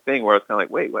the same thing where I was kind of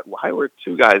like, wait, why were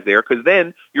two guys there? Because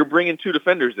then you're bringing two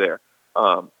defenders there.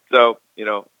 So,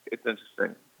 it's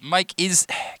interesting. Mike,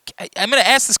 I'm going to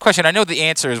ask this question. I know the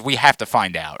answer is we have to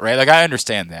find out, right? Like, I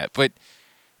understand that. But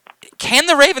can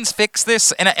the Ravens fix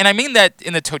this? And I mean that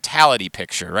in the totality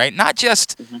picture, right? Not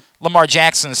just Lamar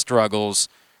Jackson's struggles,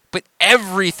 but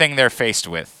everything they're faced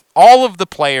with. All of the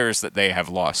players that they have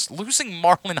lost. Losing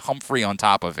Marlon Humphrey on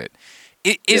top of it.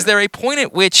 Is there a point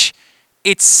at which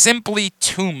it's simply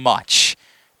too much?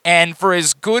 And for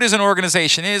as good as an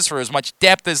organization is, for as much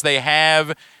depth as they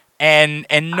have, and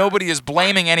nobody is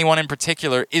blaming anyone in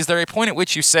particular, is there a point at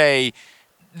which you say,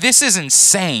 this is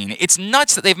insane? It's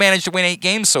nuts that they've managed to win 8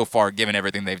 games so far, given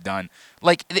everything they've done.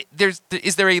 Like,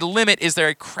 is there a limit? Is there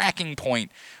a cracking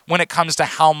point when it comes to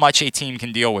how much a team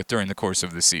can deal with during the course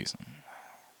of the season?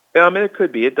 Yeah, I mean, it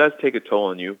could be. It does take a toll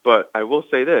on you. But I will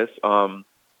say this.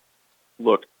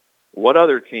 Look, what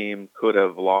other team could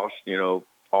have lost,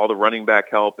 all the running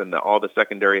back help and all the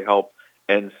secondary help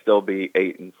and still be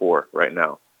 8-4 right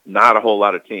now? Not a whole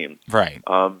lot of teams. Right.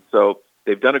 So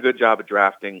they've done a good job of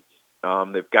drafting.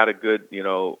 They've got a good,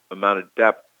 amount of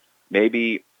depth.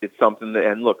 Maybe it's something that,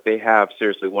 and look, they have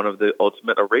seriously one of the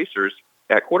ultimate erasers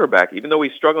at quarterback. Even though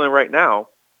he's struggling right now,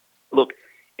 look,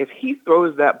 if he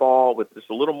throws that ball with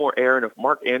just a little more air, and if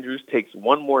Mark Andrews takes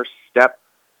one more step,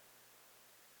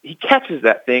 he catches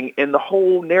that thing, and the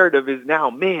whole narrative is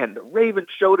now, man, the Ravens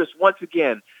showed us once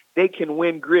again they can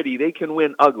win gritty, they can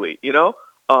win ugly,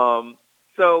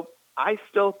 So I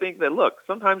still think that, look,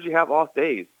 sometimes you have off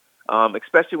days,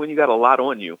 especially when you got a lot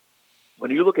on you.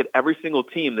 When you look at every single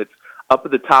team that's up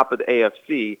at the top of the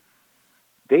AFC,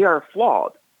 they are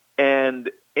flawed,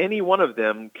 and any one of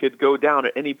them could go down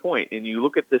at any point. And you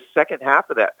look at the second half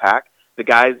of that pack, the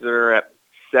guys that are at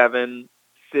 7,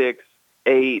 6,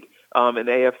 8, in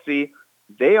the AFC,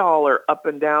 they all are up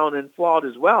and down and flawed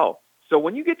as well. So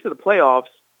when you get to the playoffs,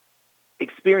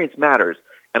 experience matters.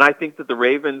 And I think that the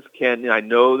Ravens can, I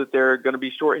know that they're going to be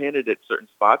shorthanded at certain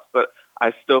spots, but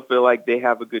I still feel like they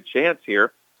have a good chance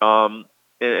here.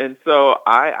 And so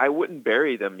I wouldn't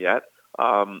bury them yet.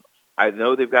 I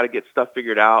know they've got to get stuff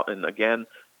figured out. And again,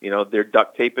 they're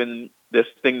duct taping this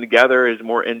thing together as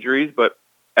more injuries, but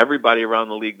everybody around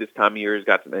the league this time of year has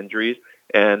got some injuries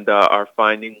and are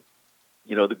finding,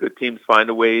 the good teams find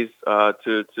a ways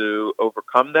to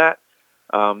overcome that.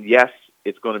 Yes,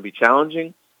 it's going to be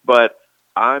challenging, but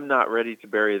I'm not ready to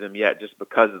bury them yet just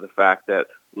because of the fact that,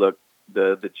 look,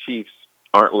 the Chiefs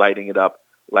aren't lighting it up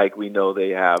like we know they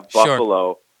have. Sure.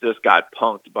 Buffalo just got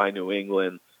punked by New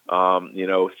England.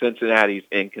 Cincinnati's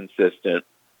inconsistent.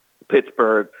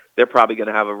 Pittsburgh, they're probably going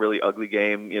to have a really ugly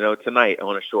game, tonight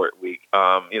on a short week.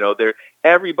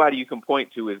 Everybody you can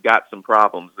point to has got some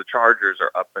problems. The Chargers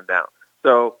are up and down.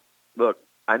 So, look,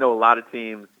 I know a lot of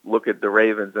teams look at the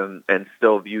Ravens and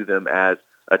still view them as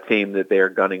a team that they are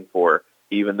gunning for,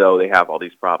 even though they have all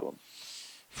these problems.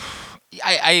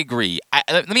 I agree.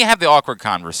 Let me have the awkward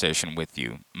conversation with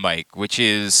you, Mike, which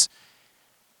is,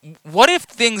 what if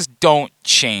things don't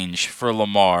change for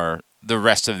Lamar the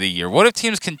rest of the year? What if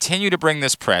teams continue to bring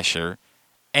this pressure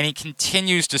and he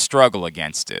continues to struggle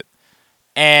against it?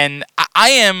 And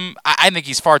I think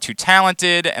he's far too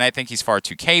talented, and I think he's far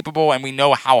too capable, and we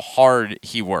know how hard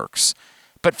he works.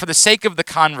 But for the sake of the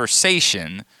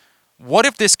conversation, what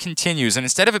if this continues, and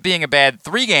instead of it being a bad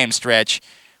 3-game stretch,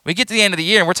 we get to the end of the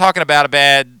year and we're talking about a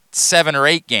bad 7 or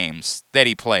 8 games that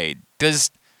he played?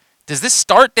 Does this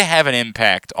start to have an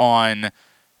impact on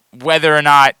whether or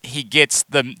not he gets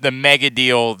the mega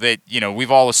deal that we've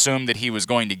all assumed that he was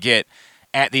going to get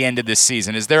at the end of this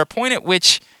season? Is there a point at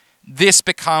which this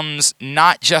becomes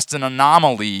not just an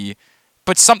anomaly,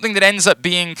 but something that ends up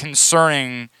being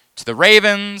concerning to the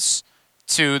Ravens,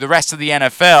 to the rest of the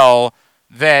NFL,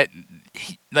 that,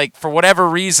 for whatever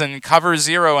reason, cover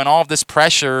zero and all of this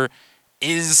pressure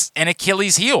is an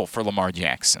Achilles heel for Lamar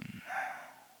Jackson?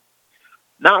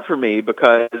 Not for me,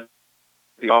 because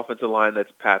the offensive line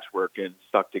that's patchwork and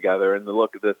stuck together, and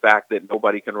the fact that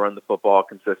nobody can run the football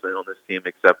consistently on this team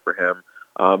except for him.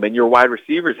 And your wide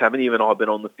receivers haven't even all been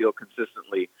on the field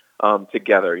consistently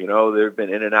together. They've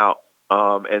been in and out.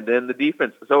 And then the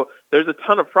defense. So there's a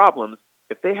ton of problems.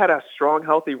 If they had a strong,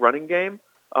 healthy running game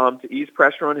to ease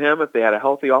pressure on him, if they had a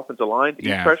healthy offensive line to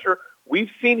ease pressure,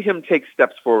 we've seen him take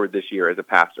steps forward this year as a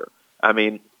passer. I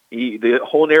mean, the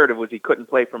whole narrative was he couldn't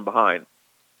play from behind.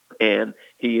 And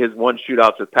he has won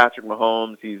shootouts with Patrick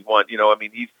Mahomes. He's won,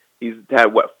 he's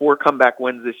had, 4 comeback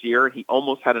wins this year, and he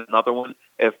almost had another one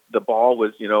if the ball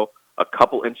was, a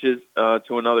couple inches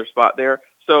to another spot there.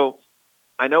 So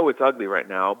I know it's ugly right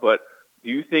now, but do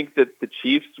you think that the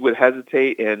Chiefs would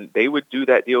hesitate and they would do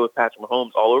that deal with Patrick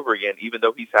Mahomes all over again, even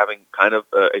though he's having kind of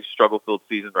a struggle-filled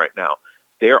season right now?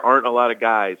 There aren't a lot of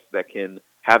guys that can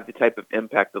have the type of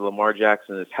impact that Lamar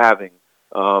Jackson is having.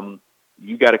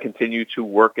 You got to continue to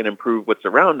work and improve what's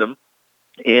around him.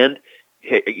 And,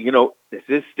 this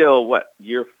is still,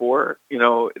 year 4?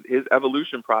 His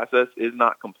evolution process is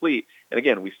not complete. And,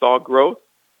 again, we saw growth,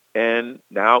 and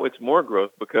now it's more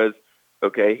growth because,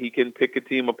 okay, he can pick a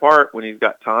team apart when he's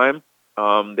got time.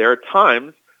 There are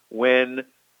times when,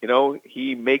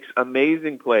 he makes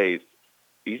amazing plays.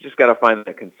 He's just got to find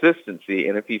that consistency.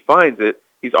 And if he finds it,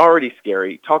 he's already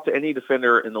scary. Talk to any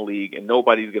defender in the league, and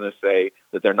nobody's going to say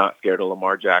that they're not scared of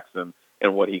Lamar Jackson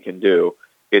and what he can do.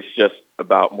 It's just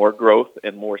about more growth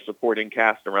and more supporting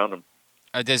cast around him.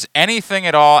 Does anything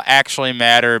at all actually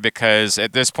matter? Because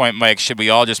at this point, Mike, should we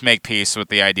all just make peace with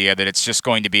the idea that it's just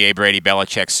going to be a Brady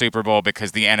Belichick Super Bowl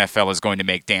because the NFL is going to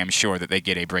make damn sure that they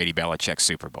get a Brady Belichick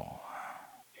Super Bowl?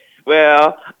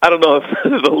 Well, I don't know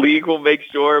if the league will make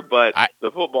sure, but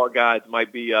the football guys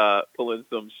might be pulling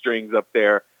some strings up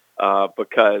there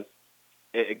because,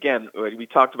 again, we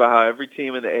talked about how every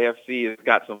team in the AFC has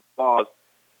got some flaws,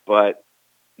 but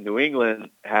New England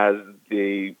has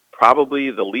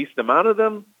probably the least amount of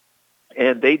them,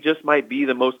 and they just might be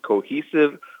the most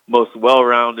cohesive, most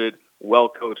well-rounded,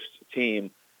 well-coached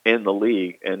team in the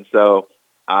league. And so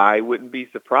I wouldn't be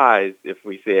surprised if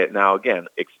we see it. Now, again,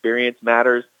 experience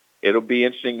matters. It'll be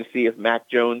interesting to see if Mac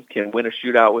Jones can win a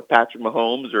shootout with Patrick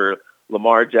Mahomes or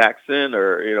Lamar Jackson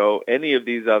or, any of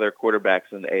these other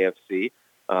quarterbacks in the AFC.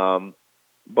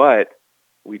 But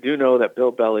we do know that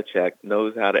Bill Belichick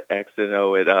knows how to X and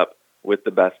O it up with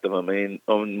the best of them. I mean,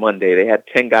 on Monday, they had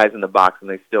 10 guys in the box, and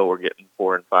they still were getting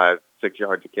 4 and 5, 6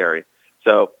 yards to carry.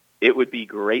 So it would be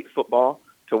great football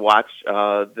to watch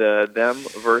them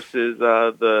versus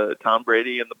the Tom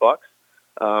Brady and the Bucs.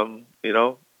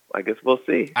 I guess we'll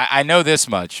see. I know this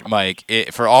much, Mike.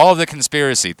 For all of the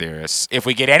conspiracy theorists, if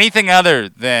we get anything other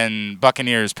than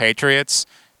Buccaneers-Patriots,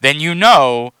 then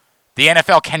the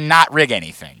NFL cannot rig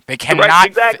anything. They cannot. Right,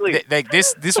 exactly.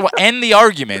 This will end the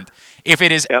argument if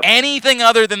it is anything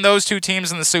other than those two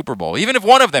teams in the Super Bowl. Even if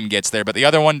one of them gets there, but the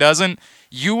other one doesn't,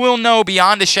 you will know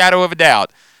beyond a shadow of a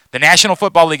doubt the National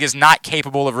Football League is not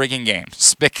capable of rigging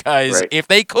games because if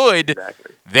they could,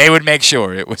 they would make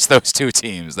sure it was those two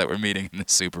teams that were meeting in the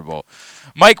Super Bowl.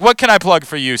 Mike, what can I plug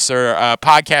for you, sir?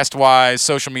 Podcast-wise,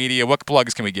 social media, what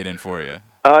plugs can we get in for you?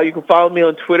 You can follow me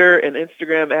on Twitter and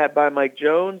Instagram at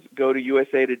 @ByMikeJones. Go to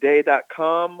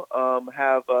usatoday.com.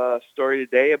 Have a story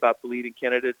today about the leading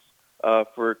candidates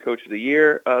for Coach of the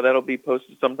Year. That'll be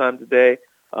posted sometime today.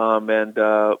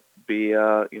 And be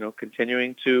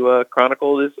continuing to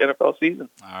chronicle this NFL season.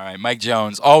 All right, Mike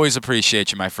Jones, always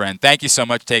appreciate you, my friend. Thank you so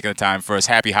much for taking the time for us.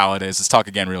 Happy holidays. Let's talk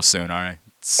again real soon, all right?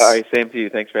 All right, same to you.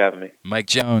 Thanks for having me. Mike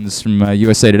Jones from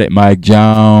USA Today. Mike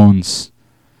Jones.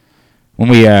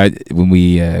 It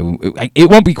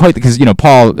won't be quite because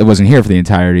Paul wasn't here for the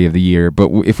entirety of the year,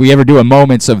 but if we ever do a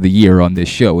Moments of the Year on this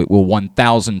show, it will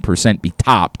 1,000% be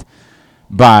topped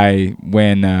by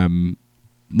when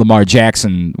Lamar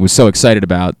Jackson was so excited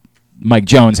about Mike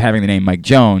Jones having the name Mike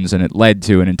Jones, and it led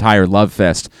to an entire love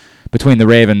fest between the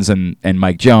Ravens and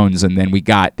Mike Jones, and then we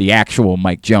got the actual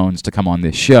Mike Jones to come on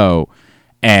this show,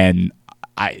 and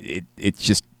I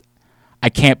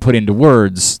can't put into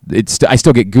words. I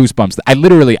still get goosebumps. I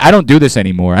don't do this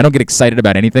anymore. I don't get excited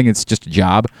about anything. It's just a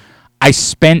job. I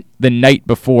spent the night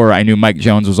before I knew Mike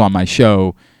Jones was on my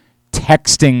show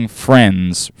texting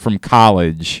friends from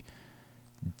college,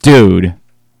 dude,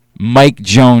 Mike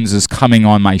Jones is coming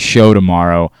on my show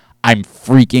tomorrow. I'm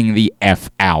freaking the F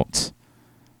out.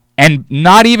 And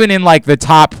not even in the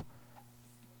top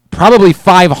probably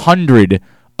 500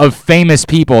 of famous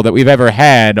people that we've ever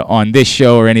had on this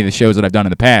show or any of the shows that I've done in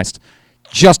the past,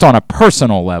 just on a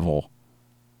personal level,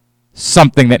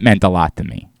 something that meant a lot to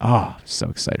me. Oh, so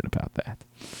excited about that.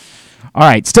 All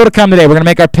right, still to come today, we're going to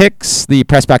make our picks. The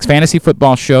Pressbox Fantasy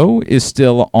Football Show is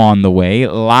still on the way.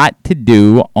 A lot to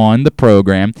do on the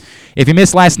program. If you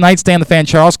missed last night, Stan the Fan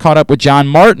Charles caught up with John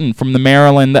Martin from the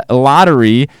Maryland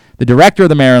Lottery, the director of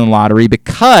the Maryland Lottery,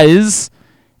 because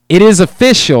it is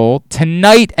official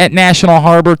tonight at National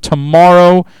Harbor,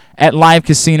 tomorrow at Live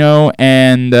Casino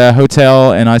and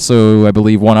Hotel, and also, I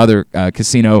believe, one other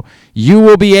casino. You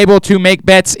will be able to make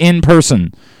bets in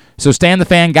person. So Stan the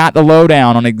Fan got the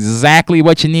lowdown on exactly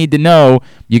what you need to know.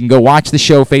 You can go watch the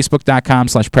show,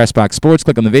 facebook.com/PressBoxSports.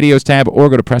 Click on the videos tab or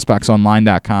go to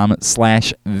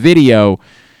PressBoxOnline.com/video.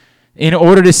 in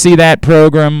order to see that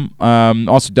program.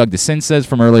 Also, Doug DeCin says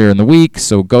from earlier in the week,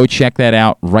 so go check that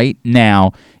out right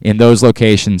now in those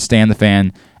locations. Stan the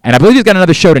Fan. And I believe he's got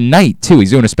another show tonight, too. He's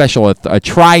doing a special, a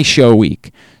tri-show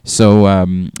week. So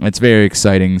it's very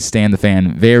exciting. Stan the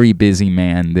Fan, very busy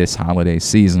man this holiday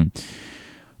season.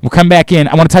 We'll come back in.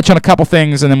 I want to touch on a couple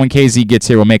things, and then when KZ gets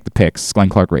here, we'll make the picks. Glenn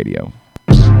Clark Radio.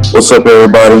 What's up,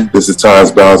 everybody? This is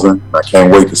Tyus Bowser. I can't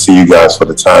wait to see you guys for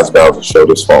the Tyus Bowser Show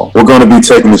this fall. We're going to be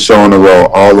taking the show on the road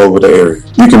all over the area.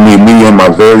 You can meet me and my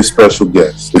very special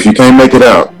guests. If you can't make it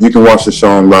out, you can watch the show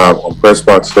on live on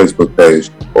PressBox Facebook page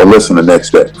or listen the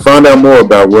next day. Find out more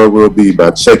about where we'll be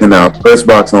by checking out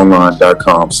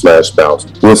PressBoxOnline.com/Bowser.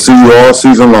 We'll see you all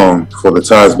season long for the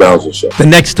Tyus Bowser Show. The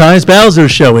next Tyus Bowser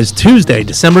Show is Tuesday,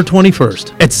 December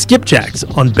 21st at Skipjack's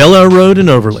on Bel Air Road in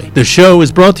Overley. The show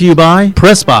is brought to you by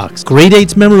PressBox, Grade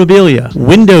 8's Memorabilia,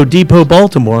 Window Depot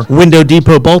Baltimore,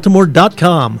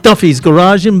 WindowDepotBaltimore.com, Duffy's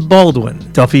Garage in Baldwin,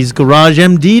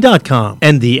 Duffy'sGarageMD.com,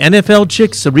 and the NFL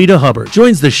chick Sarita Hubbard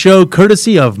joins the show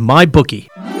courtesy of MyBookie.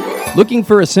 Looking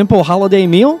for a simple holiday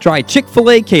meal? Try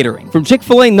Chick-fil-A Catering. From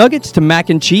Chick-fil-A nuggets to mac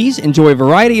and cheese, enjoy a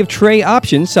variety of tray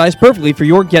options sized perfectly for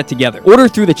your get-together. Order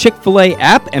through the Chick-fil-A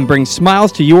app and bring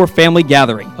smiles to your family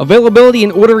gathering. Availability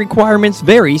and order requirements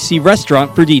vary. See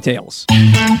restaurant for details.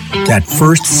 That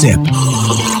first sip.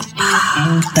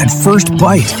 That first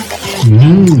bite.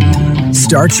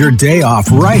 Start your day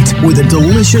off right with a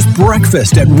delicious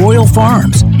breakfast at Royal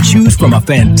Farms. Choose from a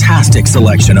fantastic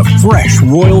selection of fresh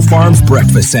Royal Farms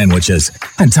breakfast sandwiches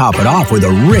and top it off with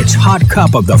a rich hot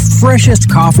cup of the freshest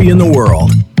coffee in the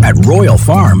world. At Royal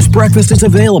Farms, breakfast is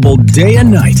available day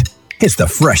and night. It's the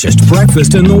freshest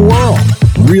breakfast in the world.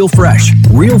 Real fresh,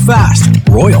 real fast.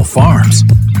 Royal Farms.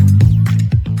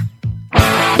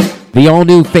 The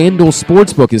all-new FanDuel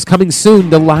Sportsbook is coming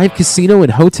soon to Live Casino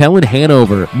and Hotel in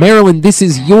Hanover. Maryland, this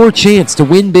is your chance to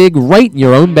win big right in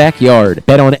your own backyard.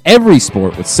 Bet on every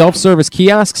sport with self-service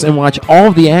kiosks and watch all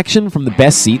of the action from the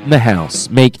best seat in the house.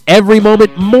 Make every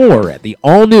moment more at the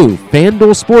all-new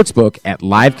FanDuel Sportsbook at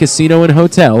Live Casino and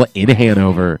Hotel in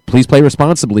Hanover. Please play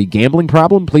responsibly. Gambling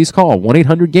problem? Please call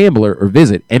 1-800-GAMBLER or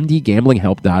visit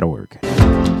mdgamblinghelp.org.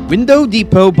 Window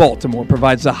Depot Baltimore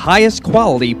provides the highest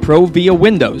quality Pro-Via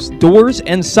windows, doors,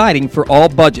 and siding for all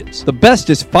budgets. The best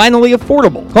is finally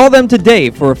affordable. Call them today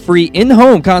for a free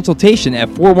in-home consultation at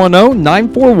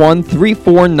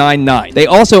 410-941-3499. They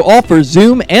also offer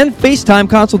Zoom and FaceTime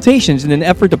consultations in an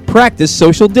effort to practice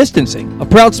social distancing. A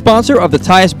proud sponsor of the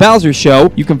Tyus Bowser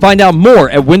Show, you can find out more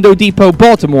at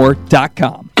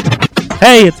WindowDepotBaltimore.com.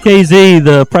 Hey, it's KZ.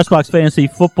 The PressBox Fantasy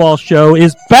Football Show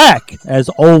is back, as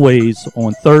always,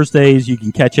 on Thursdays. You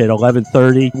can catch it at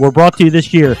 11:30. We're brought to you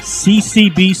this year,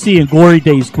 CCBC and Glory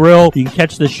Days Grill. You can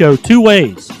catch the show two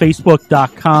ways,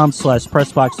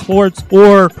 Facebook.com/PressBoxSports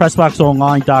or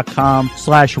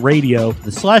PressBoxOnline.com/radio. The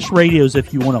 /radio is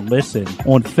if you want to listen.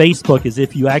 On Facebook is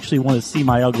if you actually want to see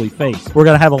my ugly face. We're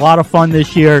going to have a lot of fun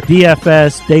this year.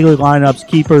 DFS, daily lineups,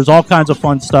 keepers, all kinds of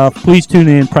fun stuff. Please tune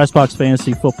in, PressBox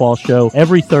Fantasy Football Show,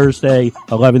 every Thursday,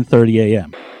 11:30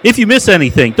 a.m. If you miss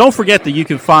anything, don't forget that you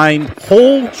can find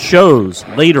whole shows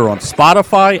later on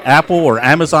Spotify, Apple, or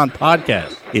Amazon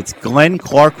Podcasts. It's Glenn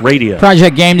Clark Radio.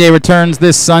 Project Game Day returns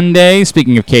this Sunday.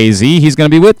 Speaking of KZ, he's going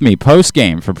to be with me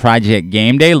post-game for Project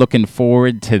Game Day. Looking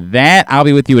forward to that. I'll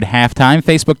be with you at halftime.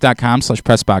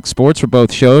 Facebook.com/PressBoxSports for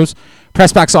both shows.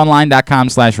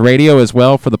 PressBoxOnline.com/radio as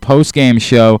well for the post-game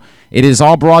show. It is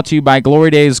all brought to you by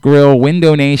Glory Days Grill,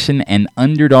 Window Nation, and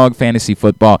Underdog Fantasy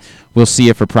Football. We'll see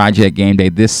you for Project Game Day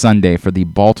this Sunday for the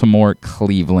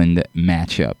Baltimore-Cleveland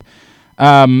matchup.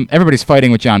 Everybody's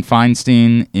fighting with John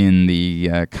Feinstein in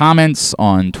the comments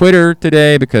on Twitter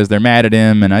today because they're mad at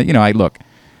him. And I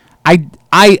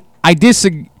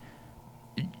disagree.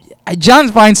 John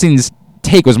Feinstein's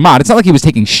take was mod. It's not like he was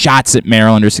taking shots at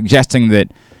Maryland or suggesting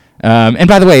that. And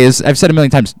by the way, as I've said a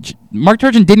million times, Mark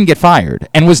Turgeon didn't get fired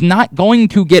and was not going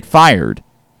to get fired.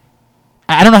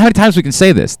 I don't know how many times we can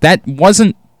say this. That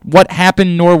wasn't what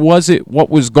happened, nor was it what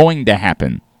was going to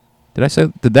happen.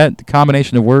 Did that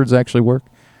combination of words actually work?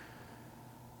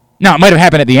 Now, it might have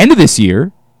happened at the end of this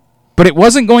year, but it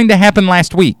wasn't going to happen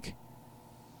last week.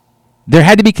 There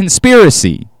had to be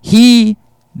conspiracy.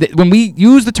 When we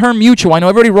use the term mutual, I know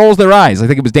everybody rolls their eyes. I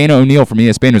think it was Dana O'Neill from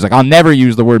ESPN who's like, I'll never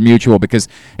use the word mutual because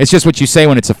it's just what you say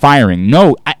when it's a firing.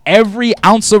 No, every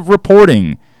ounce of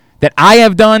reporting that I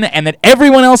have done and that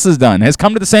everyone else has done has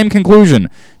come to the same conclusion.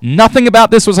 Nothing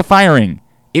about this was a firing.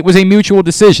 It was a mutual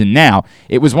decision. Now,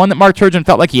 it was one that Mark Turgeon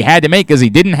felt like he had to make because he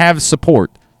didn't have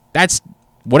support. That's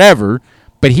whatever,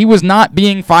 but he was not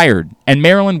being fired, and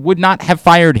Maryland would not have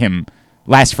fired him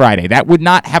last Friday. That would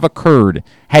not have occurred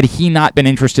had he not been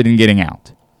interested in getting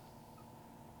out.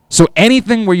 So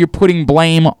anything where you're putting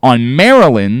blame on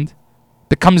Maryland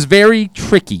becomes very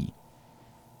tricky.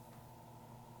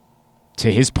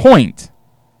 To his point,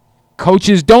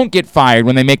 coaches don't get fired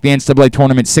when they make the NCAA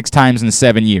tournament 6 times in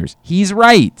 7 years. He's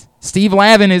right. Steve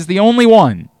Lavin is the only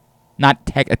one. I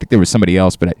think there was somebody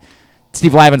else, but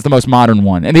Steve Lavin's the most modern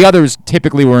one. And the others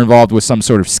typically were involved with some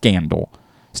sort of scandal.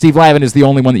 Steve Lavin is the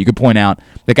only one that you could point out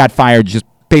that got fired just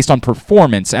based on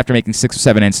performance after making 6 or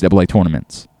 7 NCAA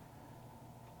tournaments.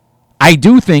 I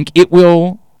do think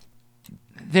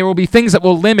there will be things that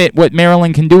will limit what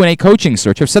Maryland can do in a coaching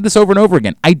search. I've said this over and over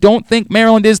again. I don't think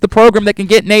Maryland is the program that can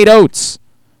get Nate Oates.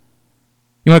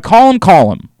 You want to call him?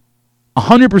 Call him.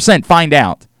 100% find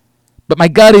out. But my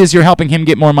gut is you're helping him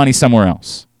get more money somewhere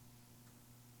else.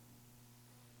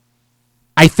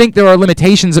 I think there are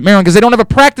limitations at Maryland because they don't have a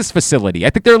practice facility.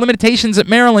 I think there are limitations at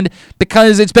Maryland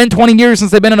because it's been 20 years since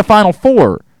they've been in a Final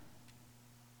Four.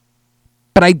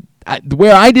 But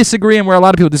where I disagree and where a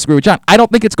lot of people disagree with John, I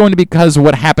don't think it's going to be because of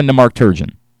what happened to Mark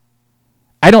Turgeon.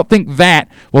 I don't think that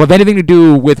will have anything to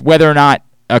do with whether or not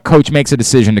a coach makes a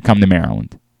decision to come to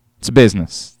Maryland. It's a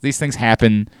business. These things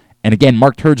happen. And again,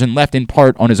 Mark Turgeon left in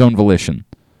part on his own volition.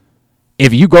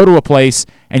 If you go to a place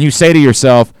and you say to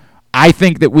yourself, I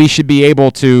think that we should be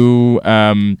able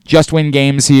to just win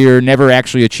games here, never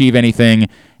actually achieve anything,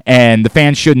 and the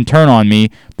fans shouldn't turn on me,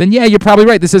 then yeah, you're probably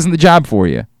right. This isn't the job for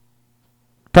you.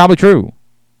 Probably true.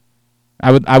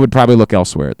 I would probably look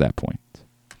elsewhere at that point.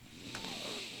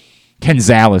 Ken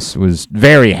Zales was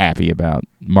very happy about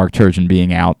Mark Turgeon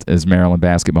being out as Maryland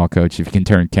basketball coach. If you can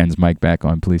turn Ken's mic back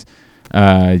on, please.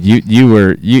 Here's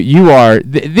the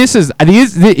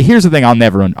thing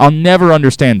I'll never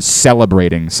understand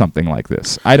celebrating something like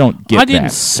this. I don't get that. I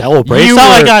didn't celebrate. It's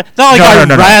not like I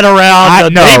ran around the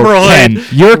neighborhood. Ken,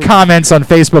 your comments on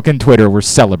Facebook and Twitter were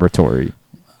celebratory.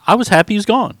 I was happy he was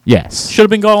gone. Yes. Should have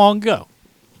been gone long ago.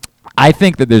 I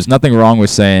think that there's nothing wrong with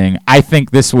saying, I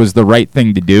think this was the right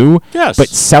thing to do. Yes. But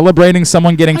celebrating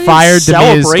someone getting fired to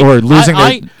me or losing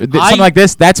something like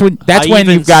this, that's when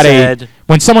you've got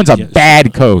when someone's a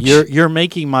bad coach. You're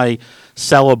making my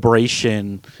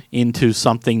celebration into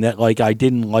something that I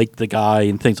didn't like the guy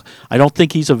and things. I don't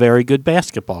think he's a very good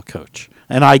basketball coach.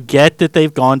 And I get that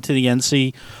they've gone to the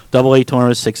NCAA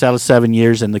tournament 6 out of 7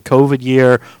 years, and the COVID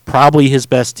year, probably his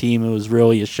best team. It was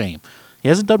really a shame. He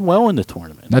hasn't done well in the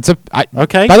tournament.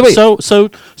 Okay. By the way, so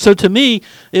to me,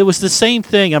 it was the same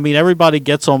thing. I mean, everybody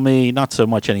gets on me, not so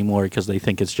much anymore because they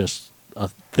think it's just a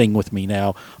thing with me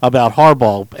now about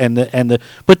Harbaugh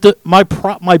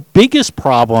my biggest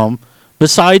problem,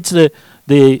 besides the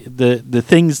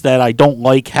things that I don't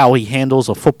like how he handles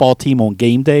a football team on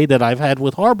game day that I've had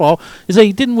with Harbaugh, is that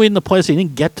he didn't win the playoffs. He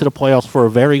didn't get to the playoffs for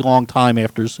a very long time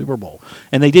after the Super Bowl,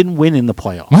 and they didn't win in the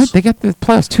playoffs. What? They got the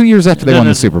playoffs 2 years after they won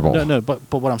the Super Bowl. No, but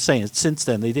what I'm saying is, since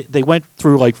then they went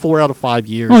through 4 out of 5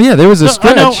 years. Oh yeah, there was a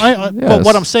stretch. Yes. But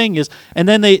what I'm saying is, and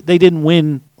then they didn't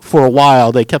win for a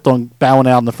while. They kept on bowing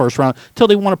out in the first round until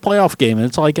they won a playoff game, and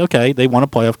it's okay, they won a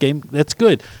playoff game. That's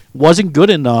good. Wasn't good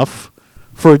enough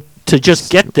to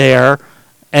just get there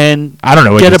and I don't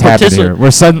know what just happened here. It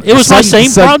was my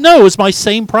same problem. No, it was my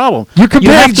same problem. You're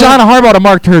comparing John Harbaugh to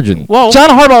Mark Turgeon. Well, John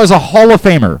Harbaugh is a Hall of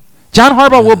Famer. John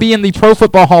Harbaugh will be in the Pro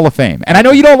Football Hall of Fame. And I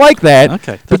know you don't like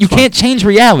that, but you can't change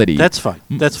reality. That's fine.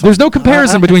 There's no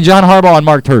comparison between John Harbaugh and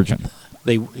Mark Turgeon.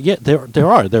 There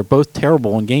are. They're both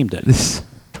terrible on game day.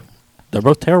 They're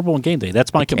both terrible on game day.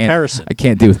 That's my comparison. I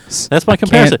can't do this. That's my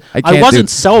comparison. I wasn't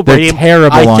celebrating. They're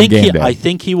terrible on game day. I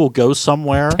think he will go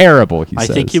somewhere. Terrible, he says.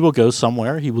 I think he will go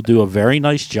somewhere. He will do a very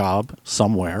nice job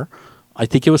somewhere. I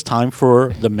think it was time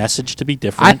for the message to be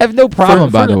different. I have no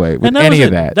problem, by the way, with any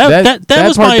of that. That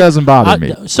part doesn't bother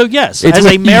me. So yes, as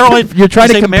a Maryland, you're trying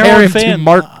to compare him to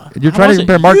Mark. You're trying to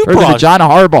compare Mark Turgeon to John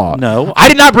Harbaugh. No, I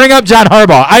did not bring up John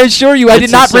Harbaugh. I assure you, I did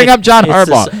not bring up John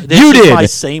Harbaugh. You did. My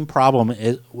same problem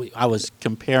is I was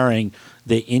comparing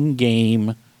the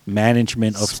in-game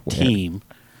management of team,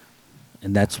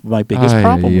 and that's my biggest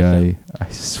problem. I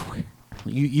swear.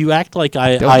 You act like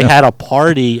I had a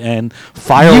party and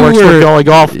fireworks were going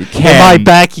off in my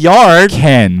backyard.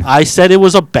 Ken, I said it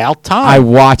was about time. I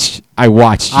watched you.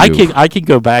 I could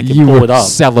go back and pull it up.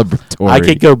 Celebratory. I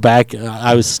could go back.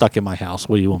 I was stuck in my house.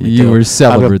 What do you want me to do? You were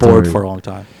celebratory. I've been bored for a long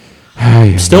time.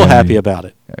 Still happy about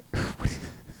it. All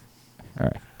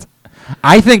right.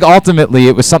 I think ultimately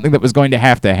it was something that was going to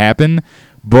have to happen.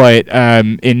 But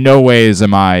in no ways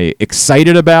am I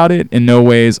excited about it. In no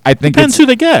ways, I think depends who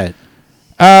they get.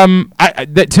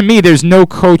 To me, there's no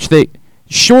coach that,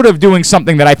 short of doing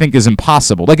something that I think is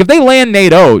impossible. Like if they land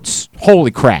Nate Oates, holy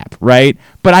crap, right?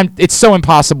 But it's so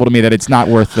impossible to me that it's not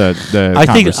worth the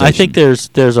conversation. I think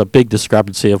there's a big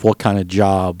discrepancy of what kind of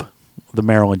job the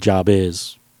Maryland job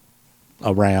is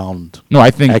around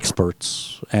I think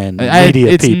experts and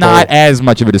media it's people. not as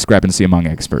much of a discrepancy among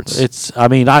experts. It's. I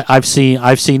mean, I've seen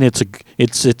it's a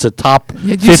top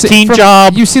You 15 see-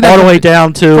 job. You see that all the from- way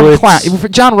down from to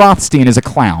John Rothstein is a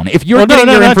clown. If you're Well, getting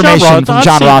your not information from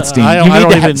John Rothstein, I you need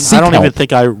to I don't even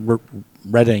think I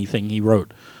read anything he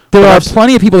wrote. There But are I've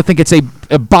plenty of people that think it's a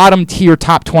bottom tier,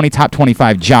 top 20, top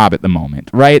 25 job at the moment,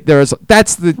 right? That's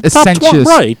the essential,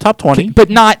 right? Top 20, but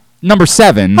not number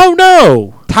 7. Oh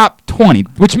no, top 20,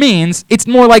 which means it's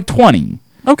more like 20.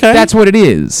 Okay, that's what it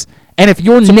is. And if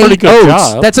you're It's a pretty Nate good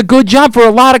Oates, job. that's a good job for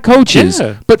a lot of coaches.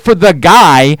 Yeah. But for the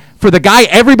guy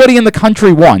everybody in the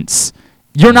country wants,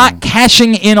 you're not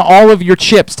cashing in all of your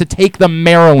chips to take the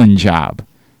Maryland job.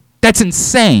 That's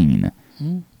insane.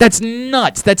 That's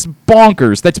nuts. That's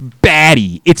bonkers. That's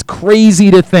batty. It's crazy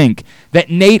to think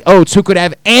that Nate Oates, who could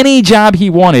have any job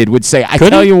he wanted, would say, I Could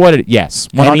tell he? you what, yes,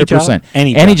 100%.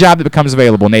 Any job that becomes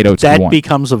available, Nate Oates that would want.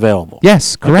 becomes available.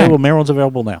 Yes, correct. Okay, well, Maryland's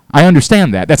available now. I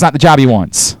understand that. That's not the job he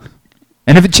wants.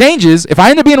 And if it changes, if I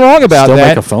end up being wrong about Still that,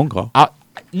 make a phone call.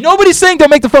 Nobody's saying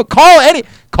don't make the phone. Call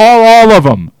all of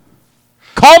them.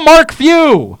 Call Mark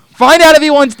Few. Find out if he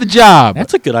wants the job.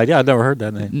 That's a good idea. I've never heard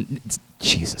that name.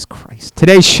 Jesus Christ.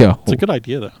 Today's show. It's a good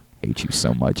idea, though. I hate you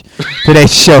so much.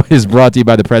 Today's show is brought to you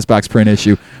by the Pressbox print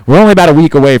issue. We're only about a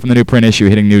week away from the new print issue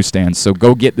hitting newsstands, so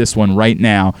go get this one right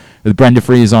now with Brenda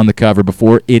Freeze on the cover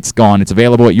before it's gone. It's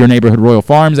available at your neighborhood Royal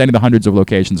Farms, any of the hundreds of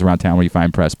locations around town where you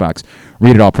find Pressbox.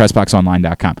 Read it all,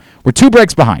 PressBoxOnline.com. We're 2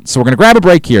 breaks behind, so we're going to grab a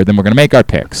break here, then we're going to make our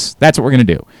picks. That's what we're going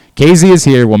to do. KZ is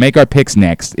here. We'll make our picks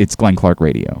next. It's Glenn Clark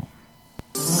Radio.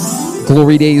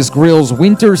 Glory Days Grill's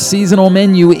winter seasonal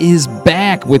menu is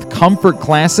back with comfort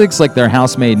classics like their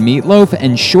house-made meatloaf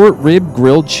and short rib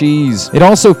grilled cheese. It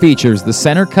also features the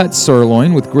center-cut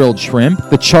sirloin with grilled shrimp,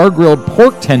 the char-grilled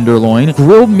pork tenderloin,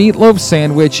 grilled meatloaf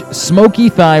sandwich, smoky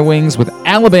thigh wings with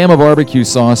Alabama barbecue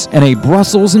sauce, and a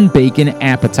Brussels and bacon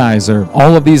appetizer.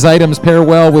 All of these items pair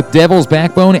well with Devil's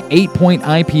Backbone 8-point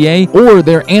IPA or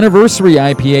their anniversary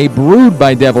IPA brewed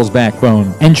by Devil's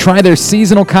Backbone. And try their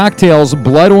seasonal cocktails,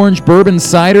 Blood Orange Bourbon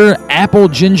Cider, Apple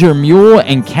Ginger Mule,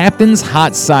 and Captain's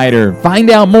Hot Cider. Find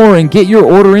out more and get your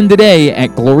order in today at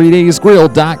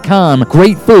glorydaysgrill.com.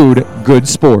 Great food, good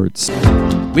sports.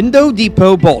 Window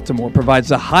Depot Baltimore provides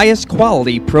the highest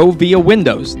quality Pro Via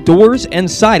windows, doors,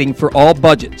 and siding for all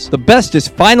budgets. The best is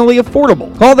finally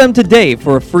affordable. Call them today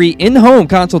for a free in-home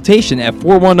consultation at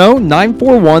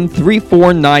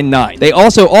 410-941-3499. They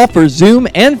also offer Zoom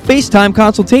and FaceTime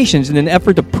consultations in an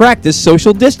effort to practice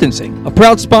social distancing. A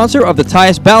proud sponsor of the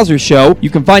Tyus Bowser Show, you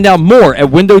can find out more at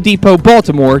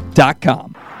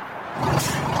WindowDepotBaltimore.com.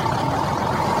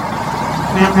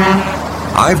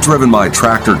 I've driven my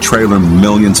tractor trailer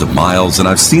millions of miles and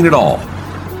I've seen it all.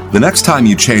 The next time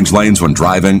you change lanes when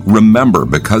driving, remember,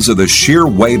 because of the sheer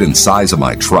weight and size of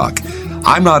my truck,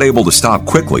 I'm not able to stop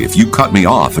quickly if you cut me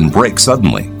off and brake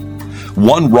suddenly.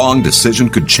 One wrong decision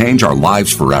could change our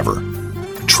lives forever.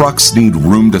 Trucks need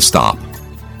room to stop.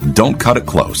 Don't cut it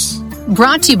close.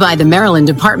 Brought to you by the Maryland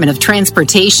Department of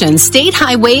Transportation State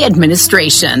Highway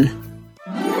Administration.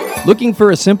 Looking for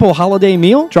a simple holiday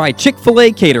meal? Try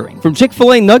Chick-fil-A Catering. From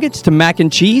Chick-fil-A nuggets to mac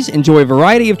and cheese, enjoy a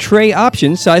variety of tray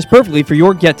options sized perfectly for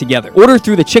your get-together. Order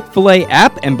through the Chick-fil-A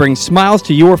app and bring smiles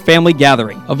to your family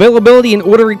gathering. Availability and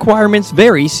order requirements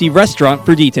vary. See restaurant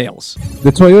for details.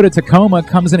 The Toyota Tacoma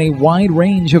comes in a wide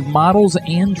range of models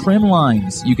and trim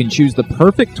lines. You can choose the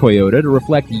perfect Toyota to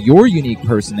reflect your unique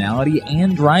personality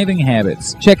and driving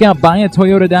habits. Check out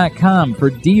buyatoyota.com for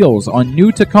deals on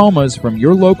new Tacomas from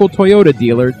your local Toyota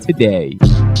dealer today.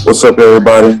 What's up,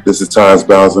 everybody? This is Tyus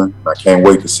Bowser. I can't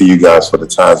wait to see you guys for the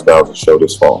Tyus Bowser Show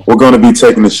this fall. We're going to be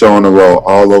taking the show on the road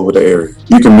all over the area.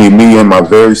 You can meet me and my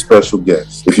very special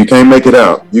guests. If you can't make it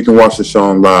out, you can watch the show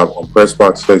on live on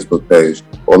Pressbox Facebook page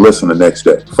or listen the next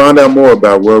day. Find out more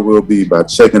about where we'll be by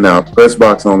checking out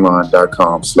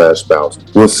PressBoxOnline.com/Bowser.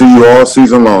 We'll see you all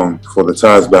season long for the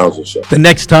Tyus Bowser Show. The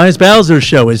next Tyus Bowser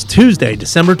Show is Tuesday,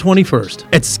 December 21st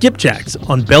at Skipjack's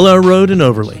on Bel Air Road in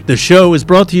Overley. The show is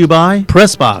brought to you by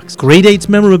Pressbox, Grade 8's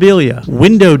Memorabilia,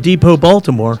 Window Depot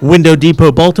Baltimore,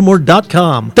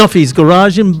 WindowDepotBaltimore.com, Duffy's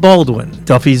Garage in Baldwin,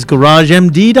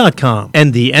 Duffy'sGarageMD.com,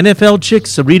 and the NFL chick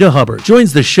Sarita Hubbard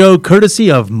joins the show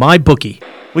courtesy of MyBookie.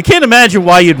 We can't imagine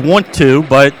why you'd want to,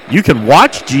 but you can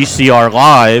watch GCR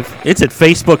live. It's at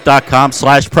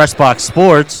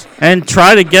facebook.com/PressBoxSports and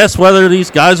try to guess whether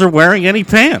these guys are wearing any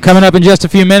pants. Coming up in just a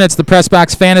few minutes, the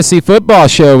Pressbox Fantasy Football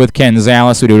Show with Ken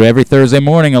Zales. We do it every Thursday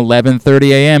morning,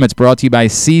 11:30 a.m. It's brought to you by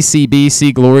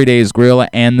CCBC Glory Days Grill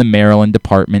and the Maryland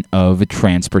Department of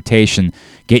Transportation.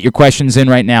 Get your questions in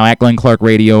right now at Glenn Clark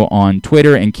Radio on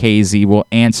Twitter, and KZ will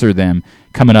answer them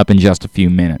coming up in just a few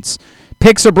minutes.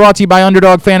 Picks are brought to you by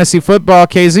Underdog Fantasy Football.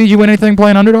 KZ, did you win anything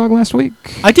playing Underdog last week?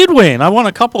 I did win. I won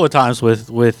a couple of times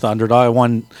with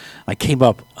Underdog. I came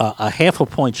up a half a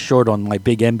point short on my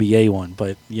big NBA one,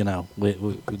 but, we do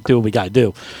what we got to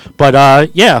do. But,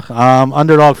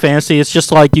 Underdog Fantasy, it's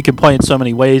just like you can play in so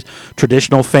many ways.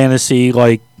 Traditional fantasy,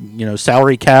 like,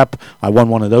 salary cap. I won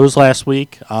one of those last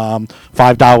week.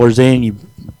 $5 in,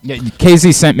 Yeah,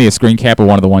 KZ sent me a screen cap of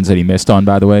one of the ones that he missed on,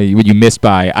 by the way. You missed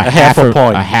by a half a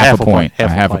point.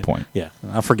 Yeah,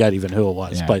 I forget even who it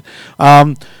was. Yeah.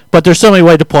 But there's so many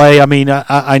ways to play. I mean,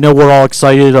 I know we're all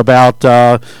excited about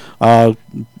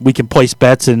we can place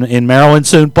bets in Maryland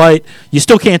soon, but you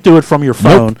still can't do it from your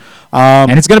phone. Nope.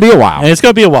 And it's going to be a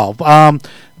while.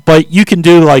 But you can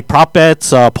do like prop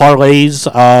bets, parlays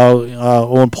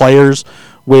on players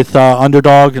with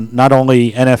Underdog, not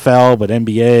only NFL, but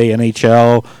NBA,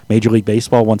 NHL, Major League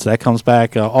Baseball once that comes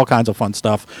back, all kinds of fun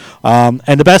stuff.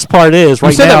 And the best part is,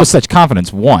 you said that with such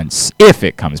confidence once. If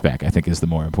it comes back, I think is the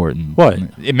more important. What?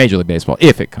 In Major League Baseball,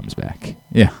 if it comes back.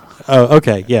 Yeah. Oh,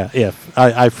 okay. Yeah, if.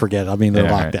 I forget. I mean, they're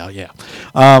locked out, yeah.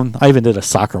 I even did a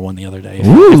soccer one the other day.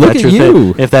 Ooh, look at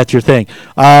you. If that's your thing.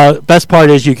 Best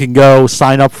part is you can go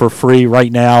sign up for free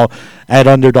right now at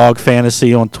Underdog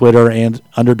Fantasy on Twitter and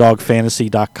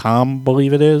UnderdogFantasy.com,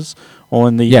 believe it is,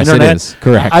 on the internet. Yes, it is.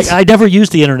 Correct. I never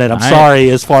used the internet. I'm sorry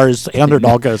as far as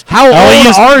Underdog goes. How old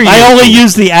are you? I only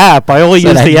use the app. I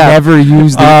never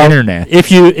use the internet.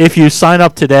 If you sign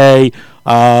up today,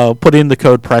 put in the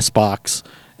code PRESSBOX,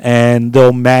 and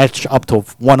they'll match up to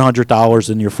 $100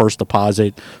 in your first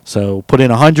deposit. So put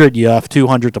in $100, you have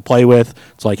 $200 to play with.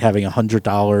 It's like having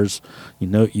 $100.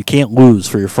 You can't lose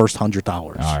for your first $100.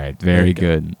 All right, very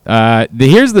good.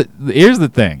 Here's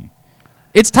the thing.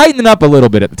 It's tightening up a little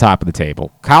bit at the top of the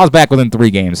table. Kyle's back within 3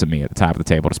 games of me at the top of the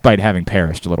table, despite having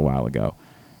perished a little while ago.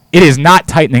 It is not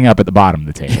tightening up at the bottom of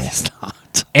the table. It's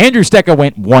not. Andrew Stecca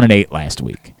went 1-8 last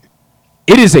week.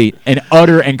 It is an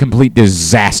utter and complete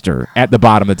disaster at the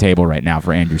bottom of the table right now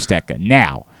for Andrew Stecca.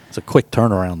 Now, it's a quick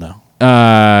turnaround, though.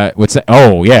 What's that?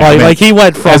 Oh, yeah. Like he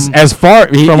went from as far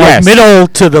from like middle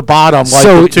to the bottom.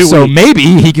 So like 2 weeks.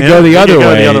 Maybe he could go the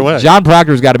other way. John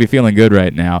Proctor's got to be feeling good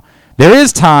right now. There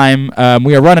is time.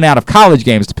 We are running out of college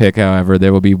games to pick, however.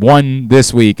 There will be one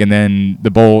this week, and then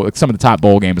some of the top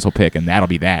bowl games we'll pick, and that'll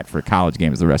be that for college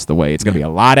games the rest of the way. It's going to be a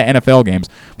lot of NFL games,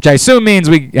 which I assume means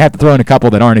we have to throw in a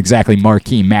couple that aren't exactly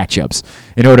marquee matchups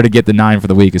in order to get the 9 for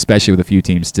the week, especially with a few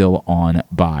teams still on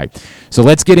bye. So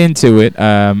let's get into it.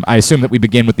 I assume that we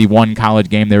begin with the one college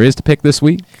game there is to pick this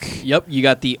week. Yep, you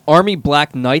got the Army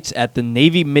Black Knights at the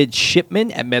Navy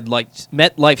Midshipmen at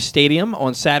MetLife Stadium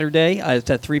on Saturday. It's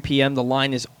at 3 p.m. The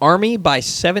line is Army by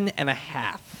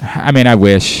 7.5. I mean, I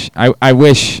wish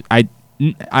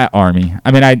Army.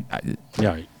 I mean, I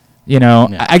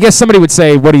guess somebody would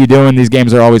say, "What are you doing? These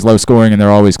games are always low scoring and they're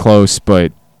always close."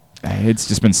 But it's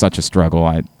just been such a struggle.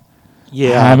 I'm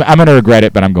going to regret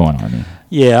it, but I'm going Army.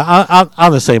 Yeah,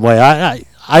 I'm the same way.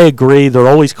 I agree. They're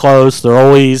always close. They're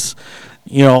always.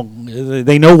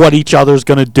 They know what each other's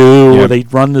going to do. Yep. Or they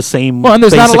run the same. Well, and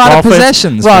there's not a lot of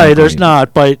possessions, right? Frankly. There's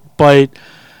not, but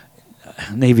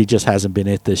Navy just hasn't been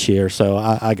it this year. So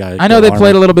I got. I know they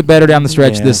played a little bit better down the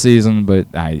stretch this season, but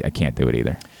I can't do it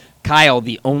either. Kyle,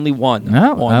 the only one.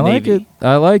 No, on I like Navy. it.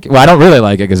 I like it. Well, I don't really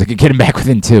like it because I could get him back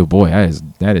within 2. Boy,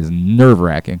 that is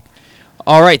nerve-wracking.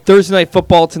 All right, Thursday Night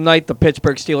Football tonight. The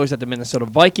Pittsburgh Steelers at the Minnesota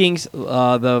Vikings.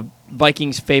 The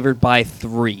Vikings favored by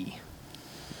 3.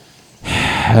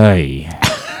 Hey.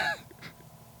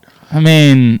 I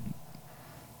mean,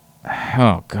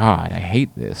 oh, God, I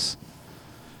hate this.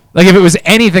 Like, if it was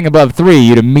anything above 3,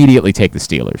 you'd immediately take the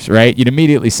Steelers, right? You'd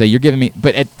immediately say, you're giving me...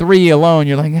 But at 3 alone,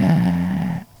 you're like,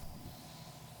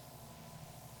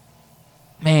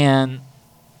 Man,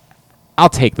 I'll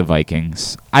take the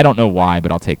Vikings. I don't know why,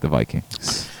 but I'll take the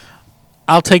Vikings.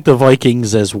 I'll take the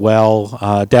Vikings as well.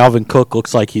 Dalvin Cook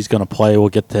looks like he's going to play. We'll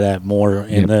get to that more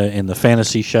in the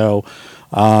fantasy show.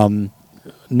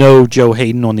 No Joe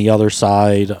Hayden on the other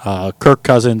side. Kirk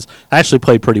Cousins actually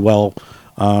played pretty well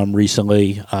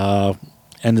recently.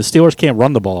 And the Steelers can't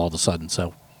run the ball all of a sudden.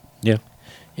 So, yeah.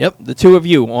 Yep, the two of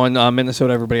you on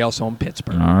Minnesota, everybody else on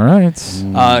Pittsburgh. All right.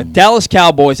 Dallas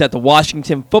Cowboys at the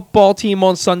Washington football team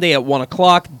on Sunday at 1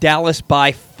 o'clock. Dallas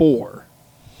by 4.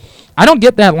 I don't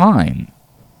get that line.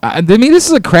 I mean, this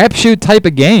is a crapshoot type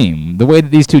of game, the way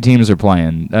that these two teams are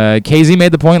playing. KZ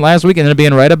made the point last week, and ended up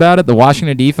being right about it. The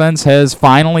Washington defense has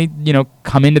finally,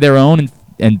 come into their own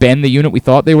and been the unit we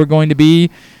thought they were going to be.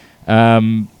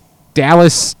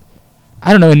 Dallas,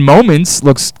 I don't know, in moments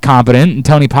looks competent, and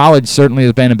Tony Pollard certainly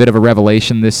has been a bit of a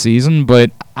revelation this season, but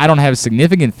I don't have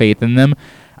significant faith in them.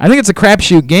 I think it's a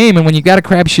crapshoot game, and when you got a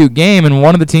crapshoot game and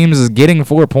one of the teams is getting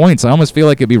 4 points, I almost feel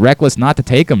like it'd be reckless not to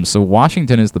take them. So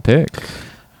Washington is the pick.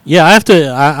 Yeah, I have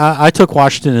to. I took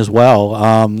Washington as well.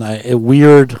 A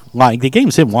weird, the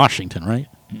game's in Washington, right?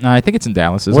 No, I think it's in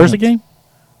Dallas. Where's the game?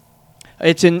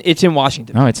 It's in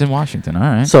Washington. Oh, it's in Washington. All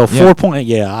right. So 4 point.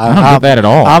 Yeah, I don't get that at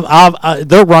all.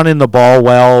 They're running the ball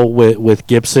well with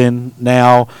Gibson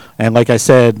now, and like I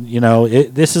said,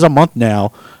 this is a month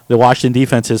now. The Washington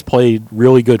defense has played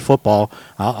really good football.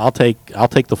 I'll take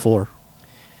the 4.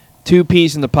 2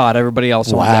 peas in the pot. Everybody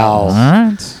else on Dallas. All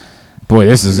right. Boy,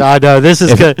 this is. I know this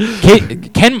is good.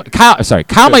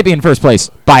 Kyle might be in first place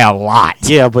by a lot.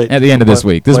 Yeah, but at the end of this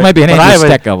week, this might be an Andrew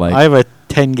Stecca like. I have a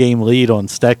 10-game lead on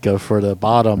Stecca for the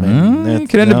bottom, and you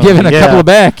could end up giving a couple of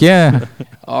back. Yeah.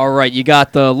 All right, you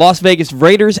got the Las Vegas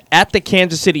Raiders at the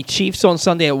Kansas City Chiefs on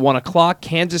Sunday at 1 o'clock.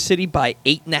 Kansas City by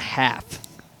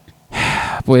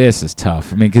 8.5. Boy, this is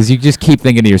tough. I mean, because you just keep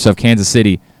thinking to yourself, Kansas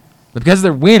City. But because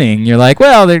they're winning, you're like,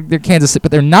 well, they're Kansas City,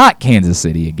 but they're not Kansas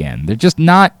City again. They're just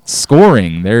not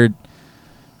scoring. They're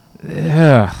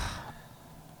they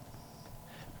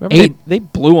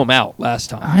blew them out last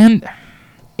time.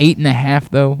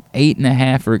 8.5 though.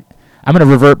 8.5. I'm going to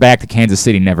revert back to Kansas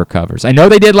City never covers. I know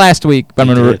they did last week, but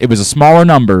it was a smaller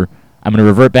number. I'm going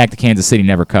to revert back to Kansas City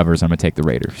never covers. I'm going to take the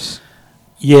Raiders.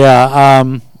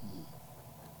 Yeah.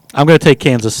 I'm going to take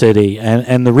Kansas City,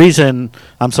 and the reason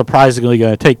I'm surprisingly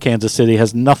going to take Kansas City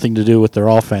has nothing to do with their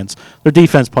offense. Their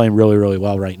defense playing really, really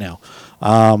well right now.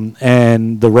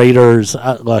 And the Raiders,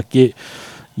 look, you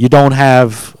don't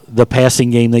have the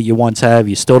passing game that you once have.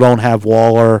 You still don't have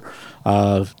Waller.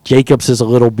 Jacobs is a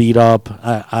little beat up.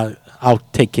 I'll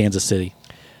take Kansas City.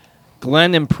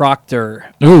 Glenn and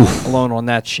Proctor alone on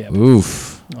that ship.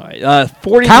 Oof. All right,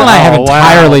 40. Kyle and I have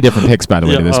entirely different picks, by the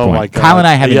way, to this point. My God. Kyle and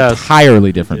I have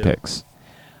entirely different picks.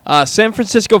 San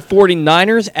Francisco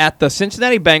 49ers at the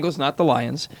Cincinnati Bengals, not the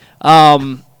Lions,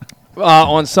 on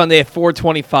Sunday at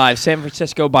 4:25. San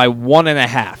Francisco by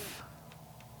 1.5.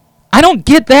 I don't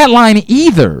get that line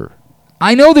either.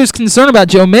 I know there's concern about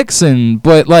Joe Mixon,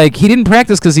 but he didn't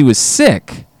practice because he was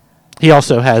sick. He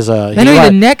also has a. I know he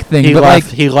had a neck thing, he but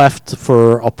left, he left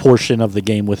for a portion of the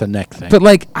game with a neck thing. But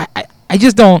I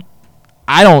just don't.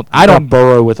 I don't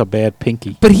Burrow with a bad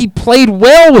pinky. But he played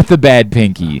well with the bad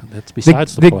pinky. That's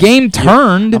besides the point. point. The game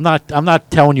turned. I'm not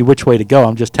telling you which way to go.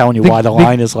 I'm just telling you why the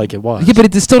line is like it was. Yeah,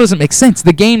 but it still doesn't make sense.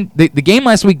 The game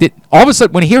last week did all of a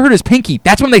sudden when he hurt his pinky,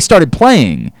 that's when they started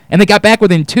playing, and they got back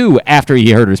within 2 after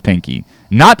he hurt his pinky.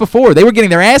 Not before. They were getting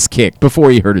their ass kicked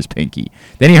before he hurt his pinky.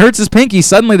 Then he hurts his pinky.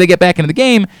 Suddenly they get back into the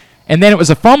game, and then it was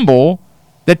a fumble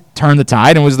that turned the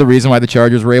tide and was the reason why the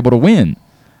Chargers were able to win.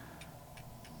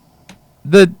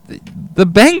 The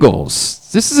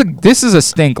Bengals. This is a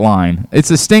stink line.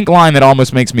 It's a stink line that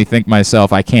almost makes me think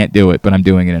myself I can't do it, but I'm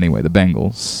doing it anyway. The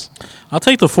Bengals. I'll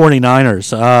take the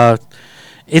 49ers.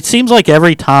 It seems like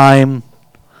every time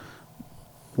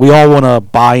we all want to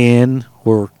buy in,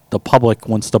 or the public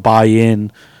wants to buy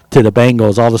in to the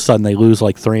Bengals, all of a sudden they lose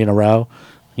 3 in a row.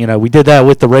 We did that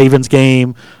with the Ravens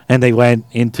game, and they went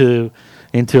into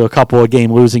a couple of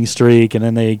game losing streak, and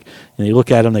then they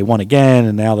look at them, they won again,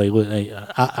 and now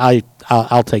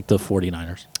I'll take the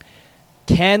 49ers.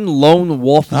 Ken Lone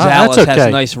Wolf Zallis has a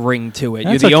nice ring to it.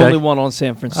 That's You're the only one on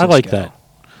San Francisco. I like that.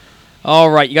 All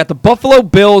right, you got the Buffalo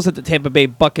Bills at the Tampa Bay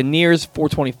Buccaneers,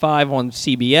 4:25 on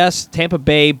CBS. Tampa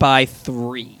Bay by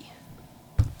 3.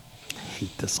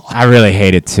 I really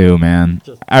hate it too, man.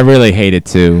 I really hate it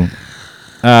too.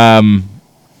 I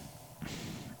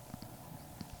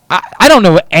don't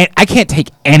know. I can't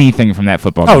take anything from that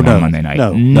football game on Monday night.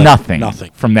 Nothing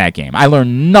from that game. I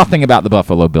learned nothing about the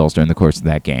Buffalo Bills during the course of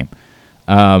that game.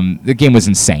 The game was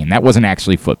insane. That wasn't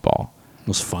actually football. It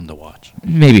was fun to watch.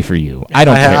 Maybe for you. I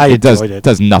don't care. It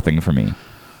does nothing for me.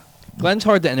 Glenn's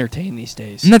hard to entertain these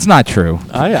days. And that's not true.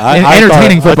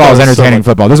 Entertaining football is entertaining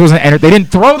football. This wasn't. They didn't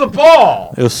throw the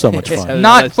ball. It was so much fun.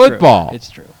 Not football. True.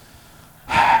 It's true.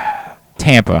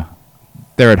 Tampa.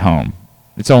 They're at home.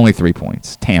 It's only 3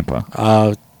 points. Tampa.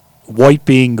 White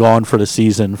being gone for the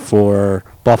season for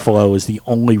Buffalo is the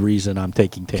only reason I'm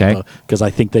taking Tampa, because I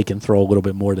think they can throw a little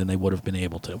bit more than they would have been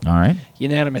able to. All right.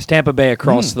 Unanimous Tampa Bay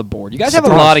across the board. You guys have a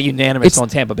lot of unanimous on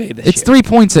Tampa Bay this year. It's 3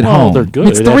 points at home. They're good.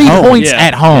 It's 3 points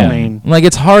at home. I mean, like,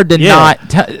 it's hard to not.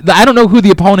 I don't know who the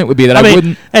opponent would be that I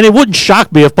wouldn't. And it wouldn't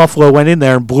shock me if Buffalo went in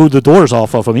there and blew the doors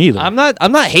off of them either. I'm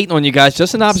not hating on you guys.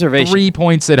 Just an observation. 3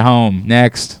 points at home.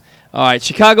 Next. All right,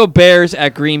 Chicago Bears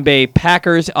at Green Bay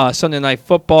Packers. Sunday Night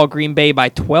Football, Green Bay by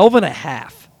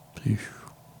 12.5.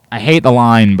 I hate the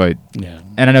line, but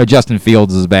and I know Justin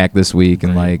Fields is back this week,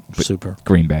 and super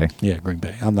Green Bay. Yeah, Green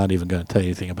Bay. I'm not even going to tell you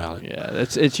anything about it. Yeah,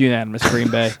 it's unanimous. Green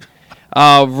Bay.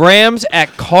 Rams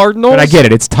at Cardinals. But I get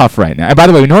it; it's tough right now. And by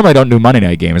the way, we normally don't do Monday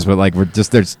night games, but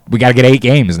we got to get 8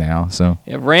 games now. So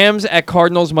yeah, Rams at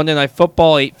Cardinals Monday Night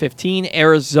Football 8:15.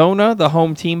 Arizona, the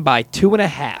home team, by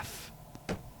 2.5.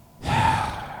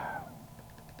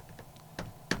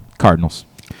 Cardinals.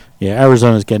 Yeah,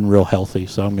 Arizona's getting real healthy,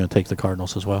 so I'm going to take the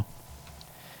Cardinals as well.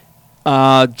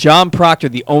 John Proctor,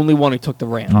 the only one who took the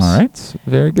Rams. All right,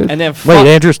 very good. And then wait,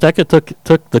 Andrew Stecca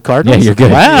took the Cardinals. Yeah, you're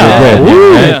good. Wow. You're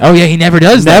good. Yeah. Oh yeah, he never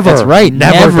does that. That's right.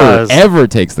 Never does. Ever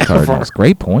takes the Cardinals.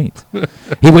 Great point.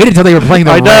 He waited until they were playing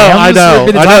the Rams. I know.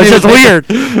 It's just weird,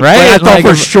 right? I thought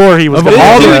for sure he was.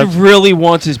 This dude really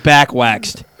wants his back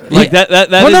waxed. Like that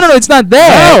well, no, it's not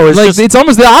that. No, it's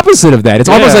almost the opposite of that. It's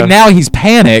almost like now he's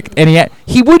panicked, and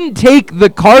he wouldn't take the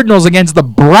Cardinals against the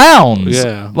Browns.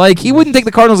 Yeah. Like, he wouldn't take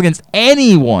the Cardinals against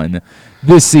anyone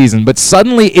this season. But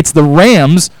suddenly it's the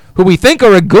Rams, who we think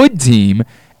are a good team,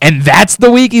 and that's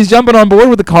the week he's jumping on board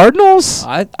with the Cardinals?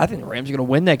 I think the Rams are going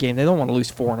to win that game. They don't want to lose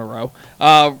 4 in a row.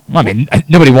 I mean,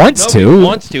 nobody wants to.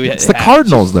 It's the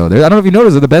Cardinals, though. I don't know if you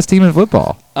noticed, they're the best team in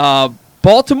football.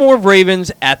 Baltimore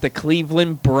Ravens at the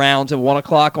Cleveland Browns at 1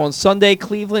 o'clock on Sunday.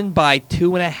 Cleveland by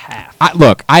 2.5.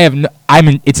 Look,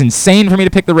 it's insane for me to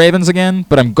pick the Ravens again,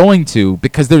 but I'm going to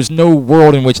because there's no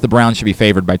world in which the Browns should be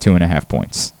favored by 2.5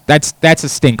 points. That's a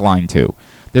stink line too.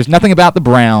 There's nothing about the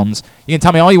Browns. You can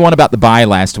tell me all you want about the bye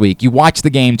last week. You watched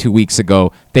the game 2 weeks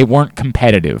ago. They weren't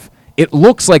competitive. It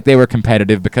looks like they were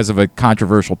competitive because of a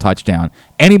controversial touchdown.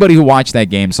 Anybody who watched that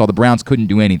game saw the Browns couldn't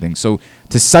do anything. So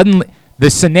the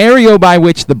scenario by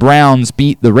which the Browns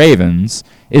beat the Ravens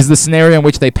is the scenario in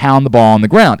which they pound the ball on the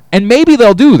ground. And maybe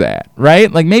they'll do that,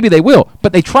 right? Like, maybe they will.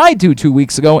 But they tried to 2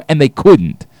 weeks ago, and they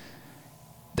couldn't.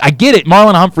 I get it.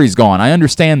 Marlon Humphrey's gone. I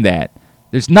understand that.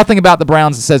 There's nothing about the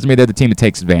Browns that says to me they're the team that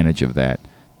takes advantage of that.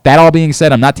 That all being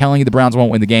said, I'm not telling you the Browns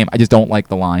won't win the game. I just don't like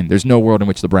the line. There's no world in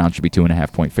which the Browns should be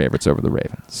 2.5-point favorites over the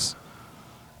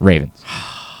Ravens.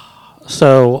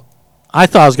 So I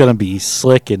thought I was going to be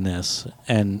slick in this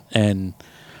and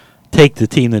take the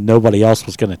team that nobody else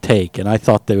was going to take, and I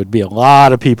thought there would be a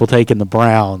lot of people taking the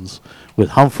Browns with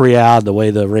Humphrey out, the way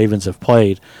the Ravens have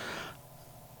played.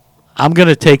 I'm going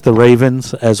to take the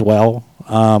Ravens as well.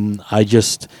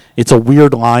 It's a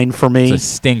weird line for me. It's a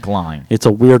stink line. It's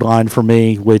a weird line for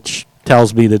me, which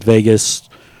tells me that Vegas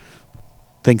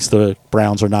thinks the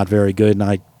Browns are not very good, and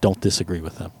I don't disagree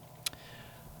with them.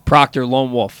 Proctor,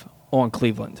 Lone Wolf on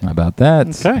Cleveland. How about that?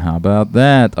 Okay. How about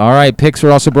that? All right, picks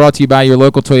are also brought to you by your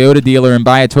local Toyota dealer and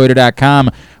buyatoyota.com.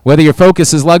 Whether your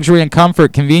focus is luxury and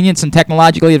comfort, convenience and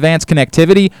technologically advanced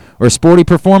connectivity, or sporty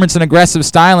performance and aggressive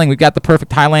styling, we've got the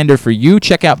perfect Highlander for you.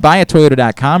 Check out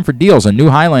buyatoyota.com for deals on new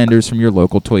Highlanders from your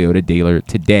local Toyota dealer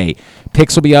today.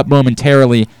 Picks will be up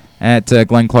momentarily at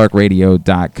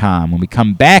glennclarkradio.com. When we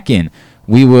come back in,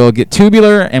 we will get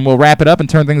tubular, and we'll wrap it up and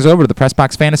turn things over to the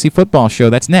Pressbox Fantasy Football Show.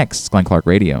 That's next. It's Glenn Clark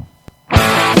Radio.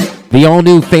 The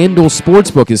all-new FanDuel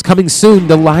Sportsbook is coming soon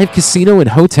to Live Casino and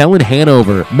Hotel in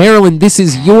Hanover. Maryland, this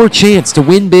is your chance to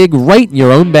win big right in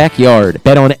your own backyard.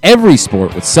 Bet on every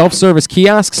sport with self-service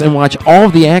kiosks and watch all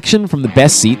of the action from the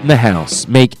best seat in the house.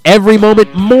 Make every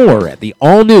moment more at the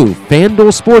all-new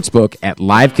FanDuel Sportsbook at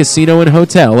Live Casino and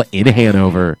Hotel in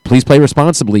Hanover. Please play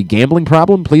responsibly. Gambling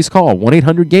problem? Please call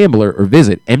 1-800-GAMBLER or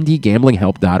visit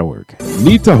mdgamblinghelp.org.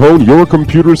 Need to hone your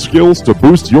computer skills to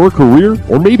boost your career?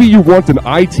 Or maybe you want an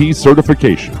IT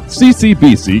certification.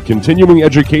 CCBC Continuing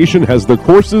Education has the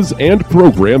courses and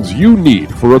programs you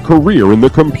need for a career in the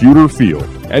computer field.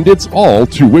 And it's all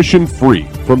tuition free.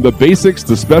 From the basics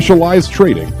to specialized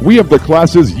training, we have the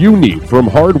classes you need, from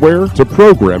hardware to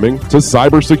programming to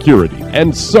cybersecurity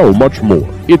and so much more.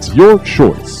 It's your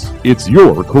choice. It's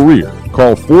your career.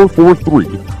 Call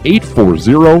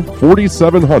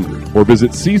 443-840-4700 or visit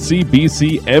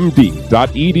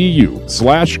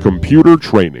ccbcmd.edu/computer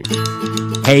training.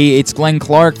 Hey, it's Glenn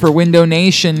Clark for Window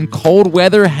Nation. Cold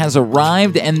weather has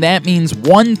arrived, and that means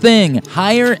one thing: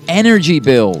 higher energy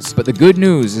bills. But the good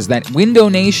news is that Window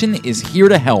Nation is here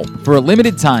to help. For a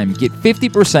limited time, get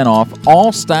 50% off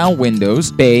all style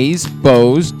windows, bays,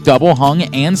 bows, double hung,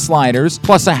 and sliders,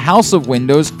 plus a house of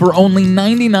windows for only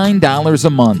 $99 a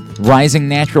month. Rising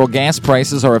natural gas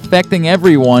prices are affecting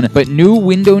everyone, but new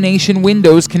Window Nation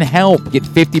windows can help. Get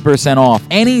 50% off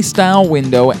any style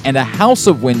window and a house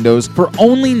of windows for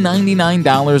only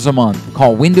 $99 a month.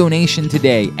 Call Window Nation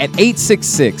today at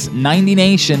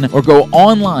 866-90-NATION or go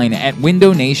online at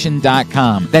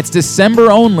windownation.com. That's December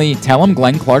only. Tell them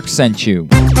Glenn Clark sent you.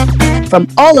 From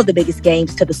all of the biggest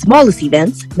games to the smallest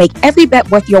events, make every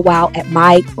bet worth your while at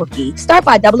MyBookie. Start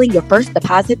by doubling your first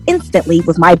deposit instantly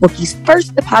with MyBookie's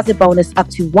first deposit bonus up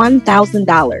to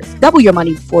 $1,000. Double your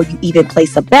money before you even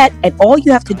place a bet, and all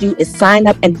you have to do is sign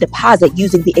up and deposit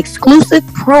using the exclusive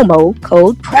promo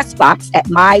code PRESSBOX at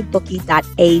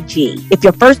mybookie.ag. If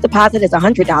your first deposit is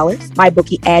 $100,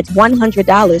 MyBookie adds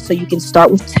 $100 so you can start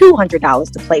with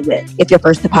 $200 to play with. If your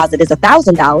first deposit is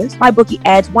 $1,000, MyBookie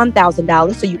adds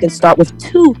 $1,000 so you can start with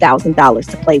 $2,000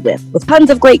 to play with. With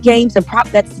tons of great games and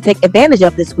prop bets to take advantage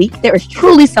of this week, there is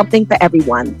truly something for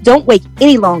everyone. Don't wait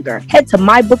any longer. Head to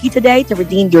MyBookie today to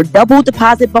redeem your double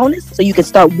deposit bonus so you can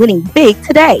start winning big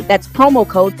today. That's promo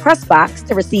code PRESSBOX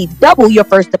to receive double your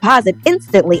first deposit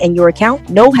instantly in your account.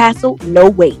 No hassle, no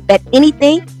wait. Bet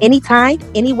anything, anytime,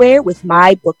 anywhere with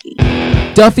MyBookie.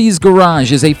 Duffy's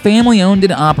Garage is a family-owned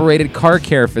and operated car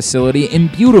care facility in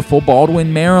beautiful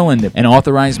Baldwin, Maryland. An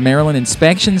authorized Maryland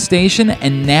inspection station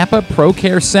and Napa Pro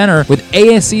Care Center with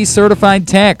ASE-certified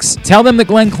techs. Tell them that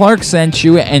Glenn Clark sent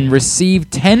you and receive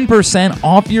 10%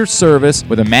 off your service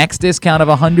with a max discount of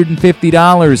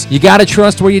 $150. You gotta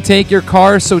trust where you take your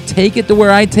car, so take it to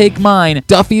where I take mine.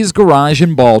 Duffy's Garage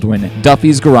in Baldwin.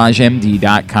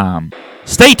 Duffy'sGarageMD.com.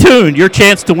 Stay tuned. Your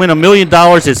chance to win $1 million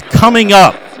is coming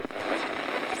up.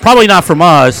 Probably not from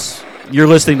us. You're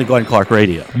listening to Glenn Clark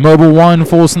Radio. Mobil 1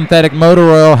 full synthetic motor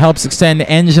oil helps extend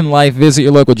engine life. Visit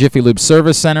your local Jiffy Lube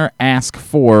service center. Ask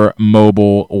for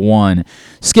Mobil 1.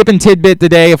 Skipping tidbit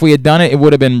today. If we had done it, it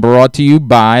would have been brought to you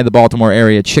by the Baltimore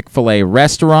area Chick-fil-A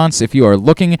restaurants. If you are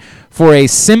looking for a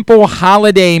simple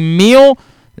holiday meal,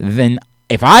 then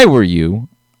if I were you,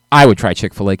 I would try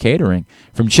Chick-fil-A catering.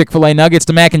 From Chick-fil-A nuggets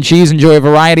to mac and cheese, enjoy a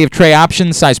variety of tray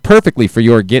options sized perfectly for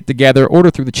your get-together. Order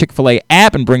through the Chick-fil-A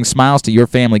app and bring smiles to your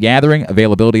family gathering.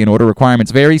 Availability and order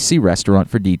requirements vary. See restaurant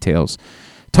for details.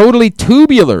 Totally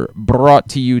Tubular, brought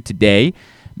to you today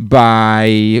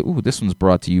by, this one's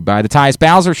brought to you by the Tyus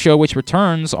Bowser Show, which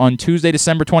returns on Tuesday,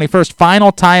 December 21st.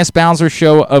 Final Tyus Bowser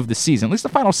Show of the season, at least the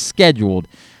final scheduled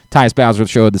Tyus Bowser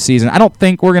Show of the season. I don't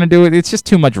think we're going to do it. It's just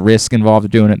too much risk involved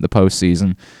in doing it in the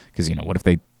postseason because, what if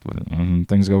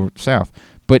things go south?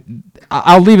 But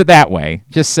I'll leave it that way.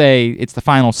 Just say it's the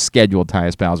final scheduled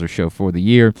Tyus Bowser Show for the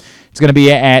year. It's going to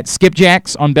be at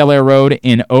Skipjack's on Bel Air Road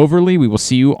in Overly. We will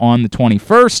see you on the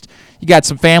 21st. You got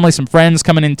some family, some friends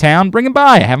coming in town. Bring them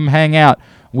by. Have them hang out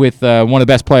with one of the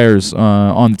best players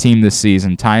on the team this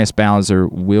season. Tyus Bowser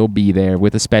will be there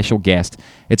with a special guest.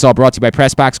 It's all brought to you by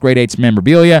PressBox, Grade 8's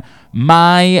Memorabilia,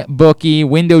 MyBookie,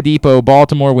 Window Depot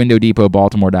Baltimore,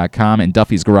 WindowDepotBaltimore.com, and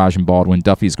Duffy's Garage in Baldwin,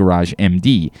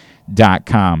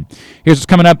 Duffy'sGarageMD.com. Here's what's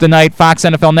coming up tonight. Fox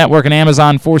NFL Network and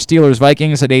Amazon for Steelers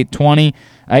Vikings at 8:20.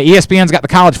 ESPN's got the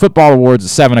College Football Awards at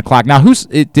 7 o'clock. Now,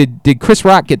 did Chris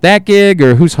Rock get that gig,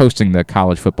 or who's hosting the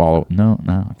College Football? No.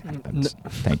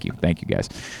 Thank you, guys.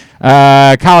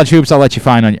 College hoops, I'll let you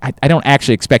find on. I don't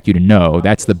actually expect you to know.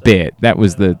 That's the bit. That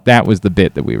was the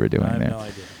bit that we were doing there. No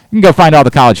idea. You can go find all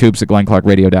the college hoops at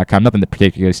glennclarkradio.com. Nothing that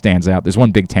particularly stands out. There's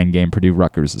one Big Ten game,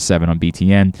 Purdue-Rutgers at 7 on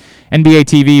BTN. NBA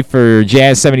TV for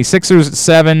Jazz 76ers at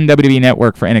 7. WWE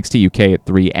Network for NXT UK at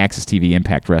 3. Access TV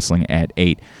Impact Wrestling at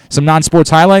 8. Some non-sports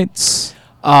highlights.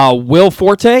 Will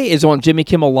Forte is on Jimmy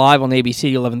Kimmel Live on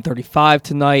ABC 11:35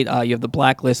 tonight. You have the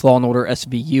Blacklist, Law & Order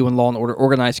SVU, and Law & Order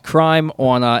Organized Crime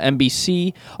on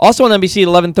NBC. Also on NBC at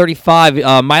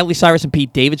 11:35, Miley Cyrus and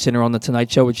Pete Davidson are on the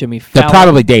Tonight Show with Jimmy Fallon. They're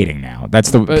probably dating now. That's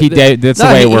the way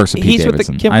it works with Pete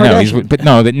Davidson. With Kim I know,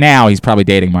 but now he's probably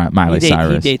dating Miley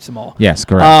Cyrus. He dates them all. Yes,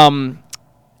 correct.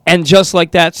 And just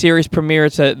like that series premiere,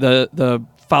 it's the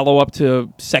follow-up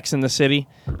to Sex and the City.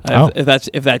 If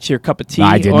that's your cup of tea.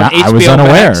 I did not. I was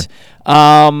unaware. Is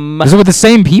it with the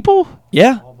same people?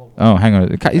 Yeah. Oh, hang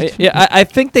on. Yeah, I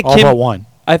think that All but one.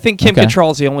 I think Kim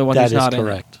Cattrall is the only one who's not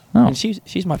correct. in it. And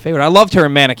she's my favorite. I loved her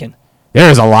in Mannequin.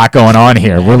 There's a lot going on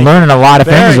here. We're learning a lot of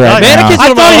things right now.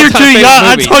 I thought you're too young.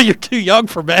 I thought you're too young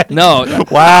for Mannequin. No.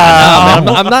 Wow.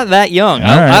 No, I'm not that young. All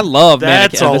right. I love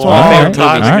That's Mannequin. a That's one of my long favorite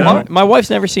time movies. ago. My wife's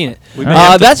never seen it. We may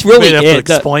have to- That's really we may have it.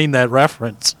 to explain that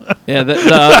reference. Yeah,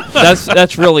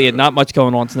 that's really it. Not much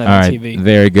going on tonight All on right, TV.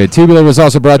 very good. Tubular was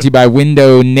also brought to you by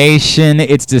Window Nation.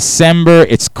 It's December.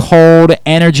 It's cold.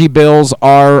 Energy bills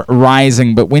are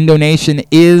rising, but Window Nation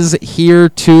is here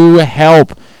to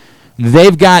help.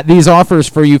 They've got these offers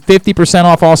for you, 50%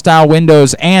 off all style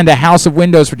windows and a house of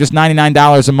windows for just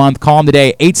 $99 a month. Call them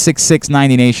today,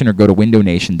 866-90Nation, or go to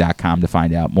windownation.com to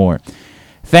find out more.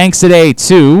 Thanks today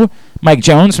to Mike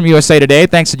Jones from USA Today.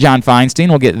 Thanks to John Feinstein.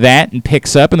 We'll get that and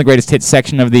picks up in the greatest hits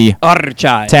section of the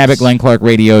Archives. tab at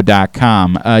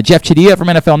GlennClarkRadio.com. Jeff Chidilla from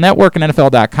NFL Network and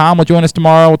NFL.com will join us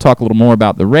tomorrow. We'll talk a little more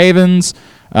about the Ravens.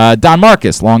 Don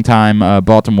Marcus, longtime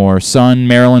Baltimore Sun,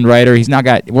 Maryland writer. He's now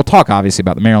got, we'll talk obviously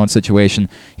about the Maryland situation.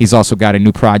 He's also got a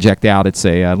new project out. It's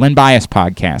a Len Bias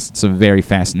podcast. It's a very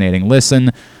fascinating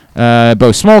listen.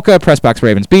 Bo Smolka, Pressbox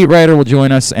Ravens beat writer, will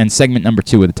join us, and segment number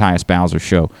 2 of the Tyus Bowser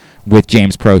Show with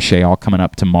James Prochet, all coming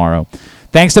up tomorrow.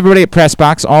 Thanks to everybody at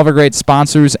Pressbox, all of our great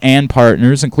sponsors and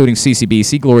partners, including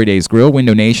CCBC, Glory Days Grill,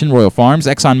 Window Nation, Royal Farms,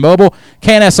 ExxonMobil,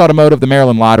 K&S Automotive, the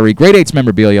Maryland Lottery, Grade 8's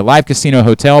Memorabilia, Live Casino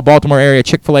Hotel, Baltimore area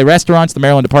Chick-fil-A restaurants, the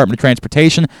Maryland Department of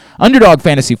Transportation, Underdog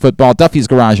Fantasy Football, Duffy's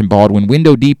Garage in Baldwin,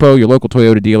 Window Depot, your local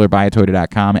Toyota dealer,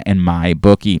 buyatoyota.com, and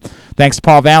MyBookie. Thanks to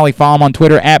Paul Valley. Follow him on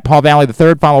Twitter at Paul Valley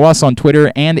III. Follow us on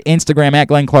Twitter and Instagram at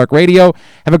Glenn Clark Radio.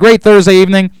 Have a great Thursday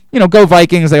evening. Go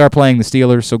Vikings. They are playing the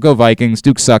Steelers, so go Vikings.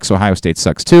 Duke sucks. Ohio State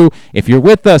sucks too. If you're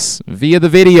with us via the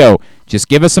video, just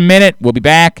give us a minute. We'll be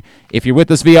back. If you're with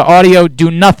us via audio,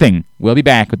 do nothing. We'll be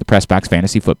back with the Pressbox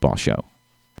Fantasy Football Show.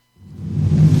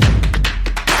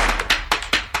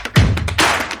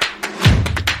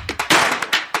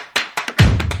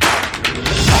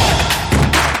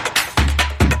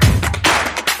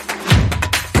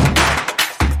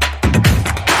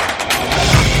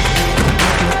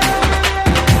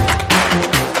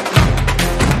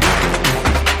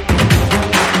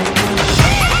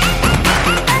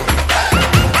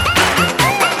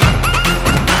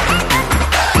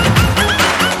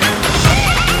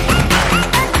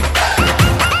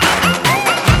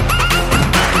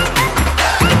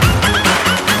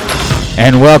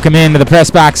 And welcome into the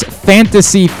Pressbox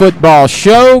Fantasy Football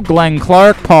Show. Glenn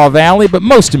Clark, Paul Valley, but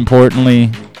most importantly,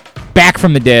 back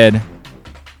from the dead,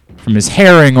 from his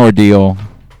herring ordeal,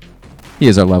 he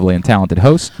is our lovely and talented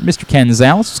host, Mr. Ken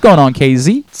Zales. What's going on,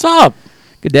 KZ? What's up?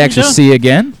 Good to actually see you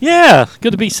again. Yeah,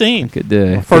 good to be seen. Good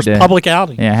to First public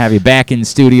outing. Yeah, have you back in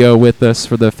studio with us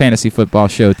for the Fantasy Football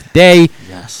Show today.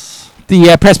 Yes. The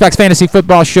Pressbox Fantasy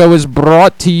Football Show is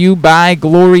brought to you by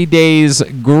Glory Days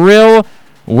Grill,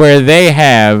 where they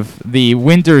have the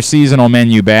winter seasonal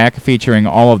menu back featuring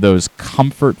all of those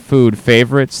comfort food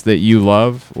favorites that you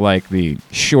love, like the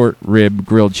short rib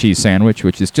grilled cheese sandwich,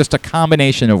 which is just a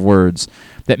combination of words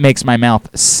that makes my mouth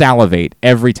salivate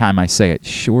every time I say it.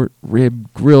 Short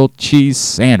rib grilled cheese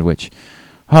sandwich.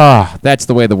 Ah, that's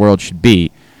the way the world should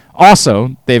be.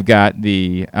 Also, they've got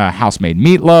the house-made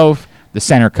meatloaf, the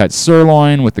center-cut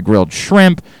sirloin with the grilled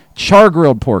shrimp,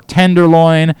 char-grilled pork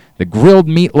tenderloin, the grilled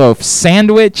meatloaf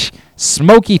sandwich,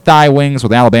 smoky thigh wings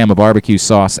with Alabama barbecue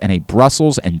sauce, and a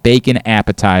Brussels and bacon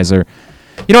appetizer.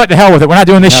 You know what? The hell with it. We're not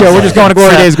doing this show. We're just going to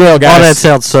Glory Days Grill, guys. Oh, that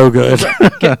sounds so good.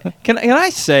 Can I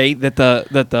say that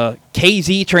the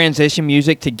KZ transition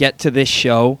music to get to this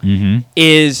show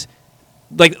is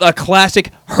like a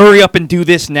classic "hurry up and do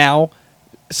this now"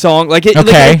 song? Like it,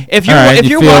 okay. Like if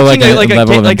you're feel watching like a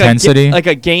level of intensity? like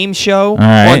a game show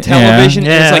right, on television,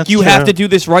 yeah. it's like you have to do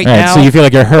this right All right, now. so you feel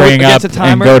like you're hurrying up against a and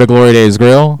timer. go to Glory Days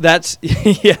Grill? That's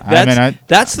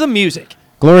that's the music.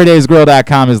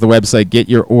 GloryDaysGrill.com is the website. Get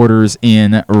your orders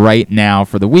in right now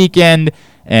for the weekend.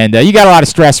 And you got a lot of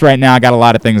stress right now. Got a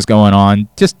lot of things going on.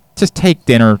 Just take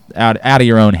dinner out of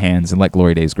your own hands and let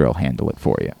Glory Days Grill handle it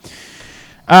for you.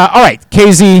 All right,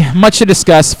 KZ, much to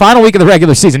discuss. Final week of the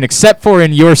regular season, except for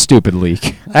in your stupid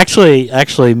league.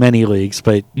 Actually, many leagues,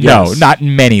 but No, yes. not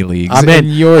many leagues. I'm in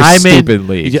your stupid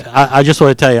league. I just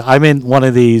want to tell you, I'm in one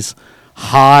of these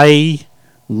high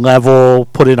level,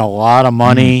 put in a lot of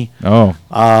money. Oh,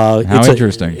 how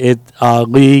interesting!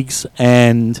 Leagues,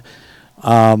 and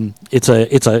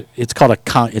it's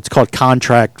called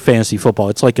contract fantasy football.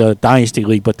 It's like a dynasty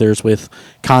league, but there's with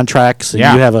contracts, and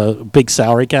you have a big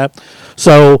salary cap.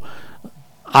 So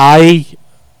I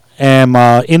am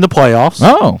in the playoffs.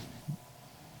 Oh,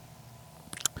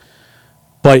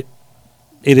 but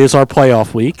it is our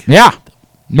playoff week. Yeah,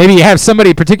 maybe you have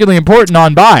somebody particularly important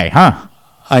on bye, huh?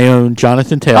 I own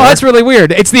Jonathan Taylor. Oh, that's really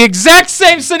weird. It's the exact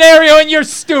same scenario in your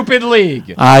stupid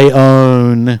league. I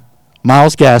own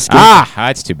Myles Gaskin.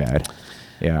 That's too bad.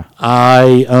 Yeah.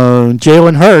 I own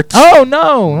Jalen Hurts. Oh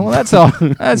no, well, that's all.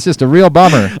 That's just a real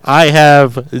bummer. I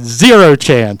have zero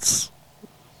chance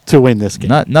to win this game.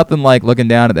 Nothing like looking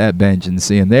down at that bench and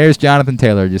seeing there's Jonathan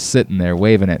Taylor just sitting there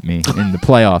waving at me in the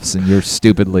playoffs in your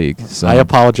stupid league. So I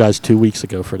apologized 2 weeks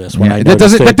ago for this. When I that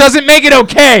doesn't make it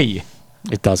okay.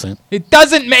 It doesn't. It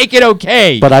doesn't make it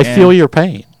okay. But I feel your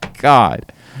pain.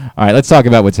 God. All right, let's talk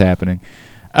about what's happening.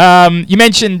 You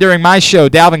mentioned during my show,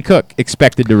 Dalvin Cook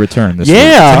expected to return this week.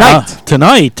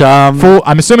 Tonight.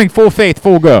 I'm assuming full faith,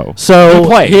 full go. So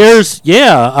here's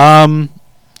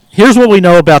what we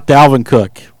know about Dalvin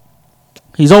Cook.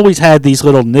 He's always had these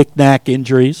little knick-knack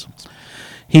injuries.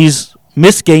 He's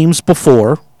missed games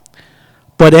before,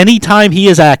 but anytime he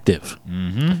is active,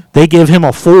 they give him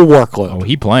a full workload. Oh,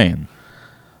 he playing.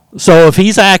 So if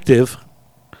he's active,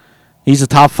 he's a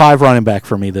top 5 running back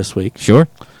for me this week. Sure.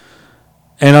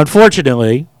 And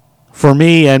unfortunately, for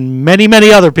me and many,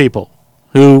 many other people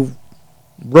who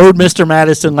rode Mr.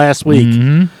 Madison last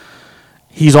week,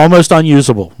 he's almost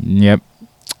unusable. Yep.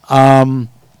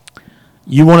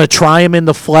 You want to try him in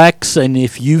the flex, and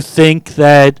if you think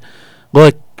that,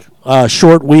 look,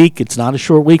 short week, it's not a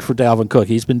short week for Dalvin Cook.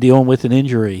 He's been dealing with an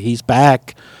injury. He's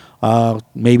back.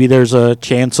 Maybe there's a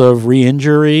chance of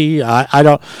re-injury. I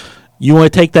don't. You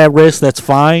want to take that risk? That's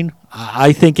fine.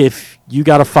 I think if you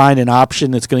got to find an option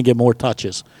that's going to get more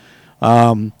touches.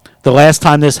 The last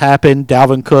time this happened,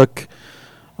 Dalvin Cook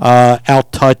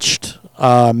out-touched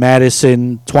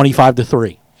Madison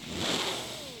 25-3.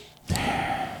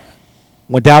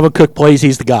 When Dalvin Cook plays,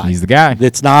 he's the guy. He's the guy.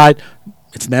 It's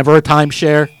never a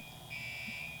timeshare.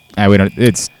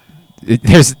 There's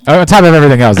on top of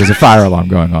everything else, there's a fire alarm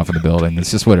going off in the building.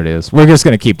 It's just what it is. We're just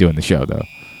going to keep doing the show, though.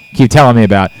 Keep telling me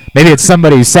about. Maybe it's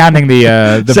somebody who's sounding the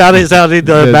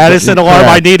Madison alarm.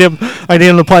 I need him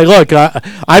to play. Look,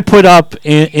 I put up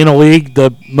in a league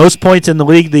the most points in the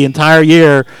league the entire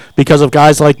year because of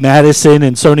guys like Madison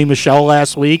and Sony Michel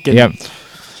last week. And,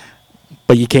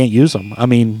 but you can't use them. I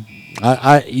mean,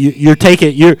 you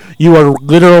are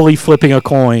literally flipping a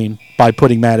coin by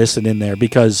putting Madison in there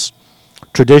because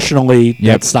traditionally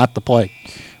that's not the play.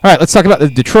 All right, let's talk about the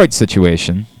Detroit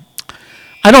situation.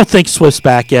 I don't think Swift's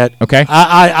back yet. Okay.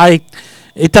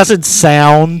 It doesn't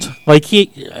sound like he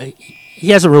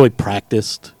hasn't really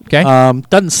practiced. Okay.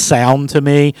 Doesn't sound to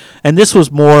me. And this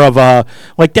was more of a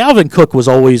like Dalvin Cook was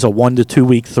always a 1 to 2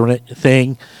 week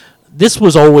thing. This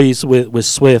was always with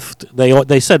Swift.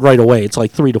 They said right away it's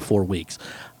like 3 to 4 weeks.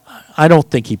 I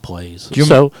don't think he plays.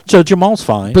 So Jamal's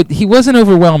fine. But he wasn't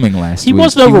overwhelming last week. He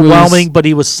wasn't overwhelming, but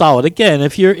he was solid. Again,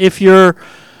 if you're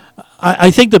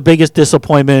I think the biggest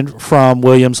disappointment from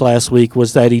Williams last week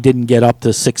was that he didn't get up to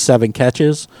 6-7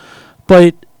 catches,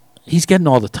 but he's getting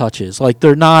all the touches. Like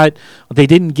they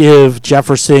didn't give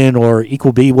Jefferson or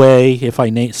Equibwe, if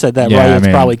I said that right. It's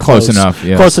probably close enough.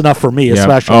 Yes. Close enough for me,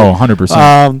 especially. Oh,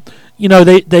 100%.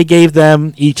 They gave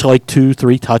them each like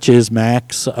 2-3 touches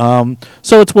max.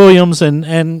 So it's Williams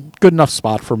and good enough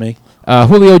spot for me.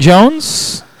 Julio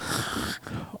Jones.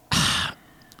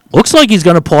 Looks like he's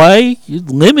going to play.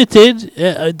 Limited.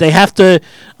 They have to.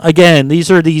 Again, these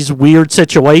are these weird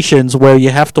situations where you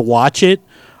have to watch it.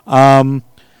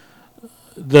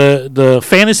 The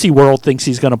fantasy world thinks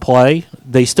he's going to play.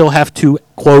 They still have to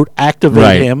quote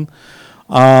activate him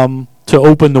to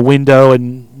open the window,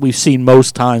 and we've seen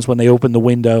most times when they open the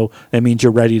window, that means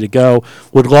you're ready to go.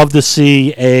 Would love to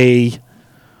see a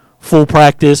full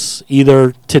practice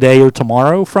either today or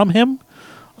tomorrow from him.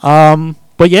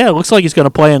 But yeah, it looks like he's going to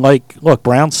play. And look,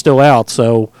 Brown's still out,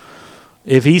 so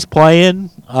if he's playing,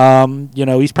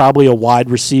 he's probably a wide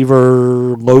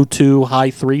receiver, low 2, high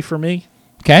 3 for me.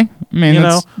 Okay, I mean,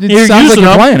 it sounds like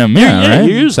you're playing him. Yeah,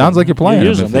 right. Sounds like you're playing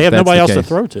him. They have nobody else to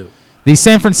throw to. The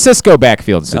San Francisco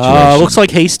backfield situation looks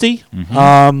like Hasty.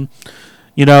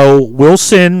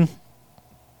 Wilson.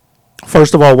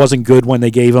 First of all, wasn't good when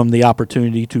they gave him the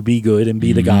opportunity to be good and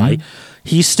be the guy.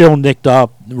 He's still nicked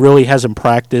up, really hasn't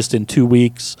practiced in 2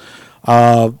 weeks.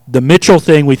 The Mitchell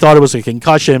thing, we thought it was a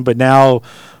concussion, but now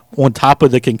on top of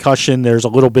the concussion, there's a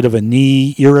little bit of a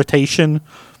knee irritation,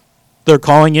 they're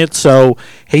calling it. So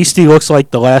Hasty looks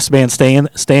like the last man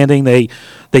standing. They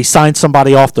signed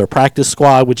somebody off their practice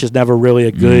squad, which is never really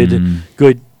a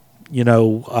good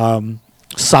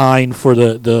sign for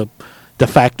the de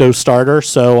facto starter.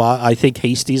 So I think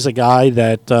Hasty's a guy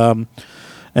that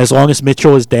as long as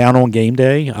Mitchell is down on game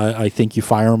day, I think you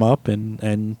fire him up,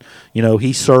 and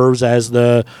he serves as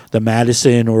the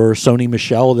Madison or Sony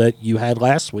Michel that you had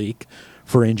last week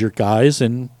for injured guys.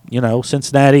 And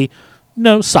Cincinnati,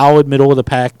 solid middle of the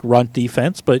pack run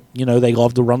defense, but they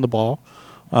love to run the ball.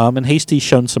 And Hasty's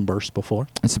shown some bursts before.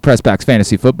 It's the Pressbox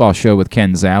Fantasy Football Show with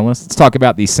Ken Zales. Let's talk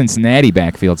about the Cincinnati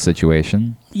backfield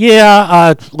situation.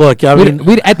 Yeah, look, I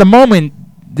mean, at the moment,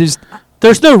 there's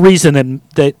no reason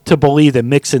to believe that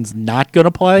Mixon's not going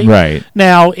to play. Right.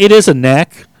 Now, it is a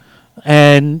neck,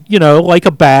 and, like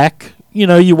a back,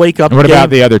 you wake up. What about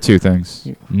the other two things?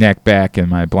 Neck, back, and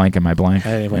my blank and my blank.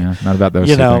 Anyway, not about those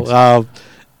two things.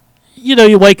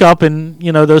 You wake up and,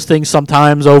 those things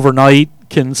sometimes overnight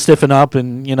can stiffen up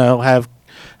and,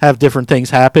 have different things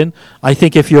happen. I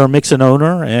think if you're a Mixon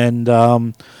owner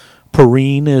and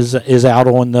Perrine is out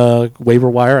on the waiver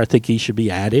wire, I think he should be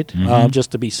added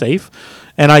just to be safe.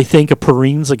 And I think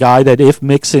Perrine's a guy that if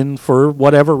Mixon, for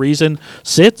whatever reason,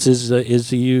 sits,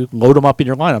 is you load him up in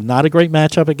your lineup. Not a great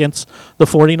matchup against the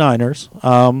 49ers.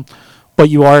 But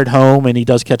you are at home, and he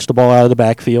does catch the ball out of the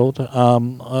backfield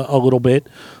a little bit.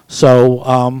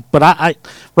 So, but I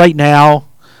right now,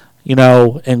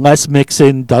 unless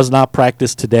Mixon does not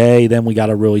practice today, then we got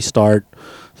to really start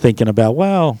thinking about,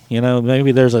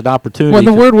 maybe there's an opportunity. Well,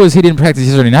 the word was he didn't practice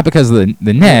yesterday, not because of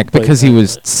the neck, because he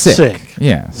was sick.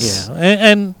 Yes. Yeah,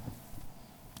 and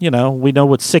we know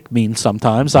what sick means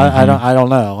sometimes. I don't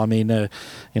know. I mean,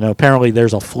 apparently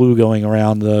there's a flu going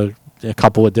around a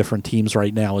couple of different teams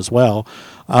right now as well.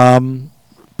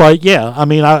 But yeah, I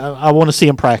mean, I want to see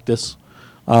him practice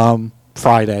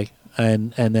Friday.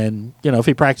 And then if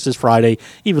he practices Friday,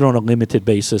 even on a limited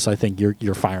basis, I think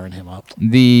you're firing him up.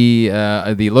 The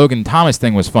Logan Thomas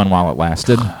thing was fun while it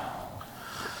lasted.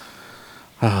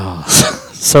 Oh,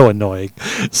 so annoying,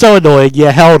 so annoying. You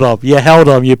held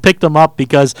him. You picked him up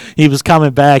because he was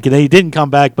coming back, and then he didn't come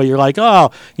back. But you're like,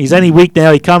 oh, he's any week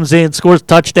now. He comes in, scores a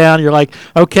touchdown. You're like,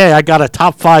 okay, I got a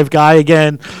top 5 guy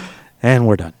again, and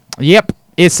we're done. Yep.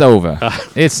 It's over.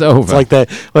 It's over.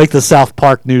 It's like the South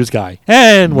Park news guy.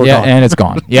 And we're gone. And it's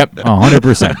gone. Yep,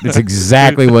 100%. It's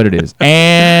exactly what it is.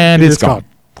 And it's gone.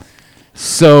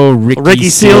 So Ricky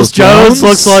Seals-Jones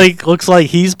looks like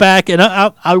he's back. And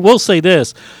I will say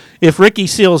this. If Ricky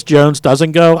Seals-Jones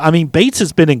doesn't go, I mean, Bates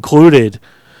has been included.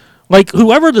 Like,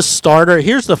 whoever the starter,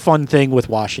 here's the fun thing with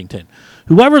Washington.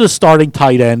 Whoever the starting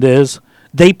tight end is,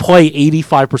 they play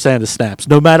 85% of the snaps,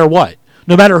 no matter what.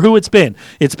 No matter who it's been.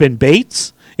 It's been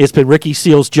Bates. It's been Ricky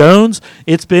Seals-Jones.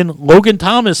 It's been Logan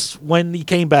Thomas when he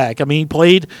came back. I mean, he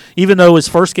played, even though his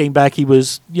first game back, he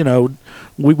was,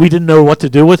 we didn't know what to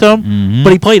do with him.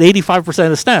 But he played 85% of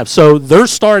the snaps. So their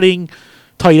starting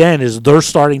tight end is their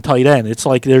starting tight end. It's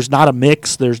like there's not a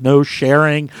mix. There's no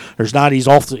sharing. He's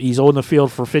on the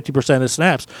field for 50% of the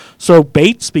snaps. So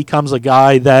Bates becomes a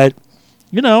guy that,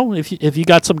 if you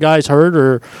got some guys hurt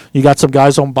or you got some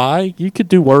guys on bye, you could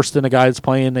do worse than a guy that's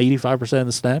playing 85% of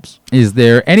the snaps. Is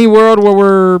there any world where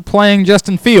we're playing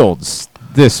Justin Fields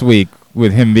this week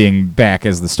with him being back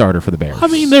as the starter for the Bears? I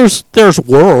mean, there's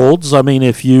worlds. I mean,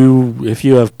 if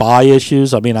you have bye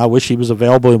issues, I mean, I wish he was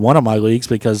available in one of my leagues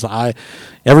because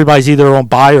everybody's either on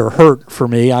bye or hurt for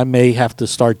me. I may have to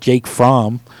start Jake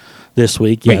Fromm this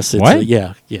week. Wait, yes, what?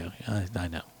 I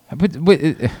know.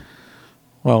 But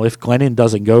well, if Glennon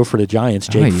doesn't go for the Giants,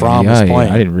 Jake Fromm is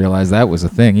playing. I didn't realize that was a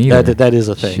thing either. That is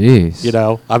a thing.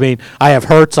 Jeez. I mean, I have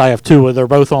Hurts. I have Tua. They're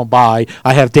both on bye.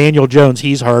 I have Daniel Jones.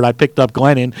 He's hurt. I picked up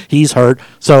Glennon. He's hurt.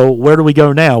 So where do we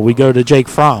go now? We go to Jake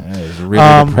Fromm. That is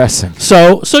really depressing.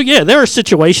 So yeah, there are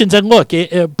situations. And look,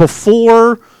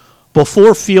 before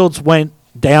Fields went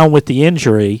down with the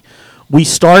injury, we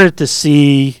started to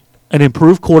see an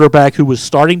improved quarterback who was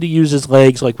starting to use his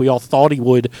legs like we all thought he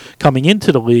would coming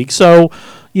into the league. So,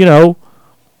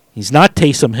 he's not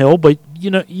Taysom Hill, but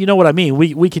you know what I mean.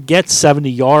 We could get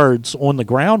 70 yards on the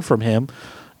ground from him.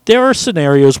 There are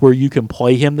scenarios where you can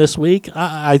play him this week.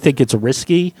 I think it's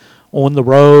risky on the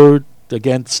road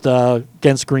against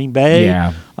Green Bay.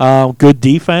 Yeah. Good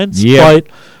defense. Yeah.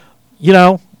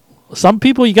 But, some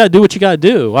people you got to do what you got to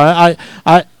do.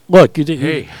 Look,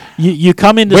 you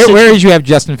come into where did you have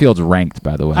Justin Fields ranked,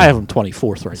 by the way? I have him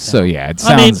 24th right now. So yeah, it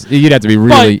sounds you'd have to be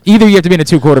really either you have to be in a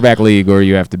 2-quarterback league or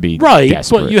you have to be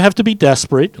desperate. But you have to be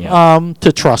desperate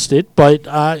to trust it. But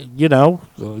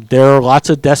there are lots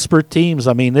of desperate teams.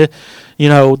 I mean,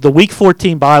 the Week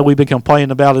 14 bye, we've been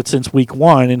complaining about it since Week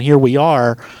 1, and here we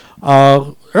are.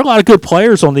 There are a lot of good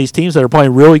players on these teams that are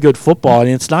playing really good football, and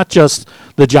it's not just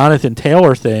the Jonathan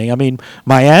Taylor thing. I mean,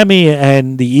 Miami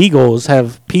and the Eagles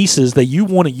have pieces that you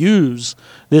want to use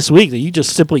this week that you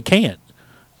just simply can't.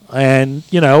 And,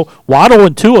 Waddle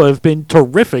and Tua have been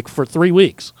terrific for 3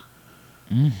 weeks.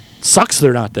 Sucks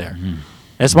they're not there.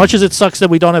 As much as it sucks that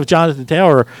we don't have Jonathan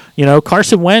Taylor,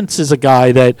 Carson Wentz is a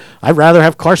guy that I'd rather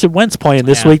have Carson Wentz playing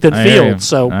this week than Fields.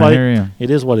 So, but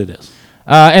it is what it is.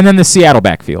 And then the Seattle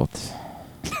backfield.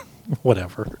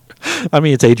 Whatever. I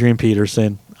mean, it's Adrian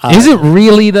Peterson. Is it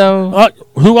really though?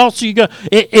 Who else you got?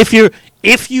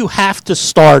 If you have to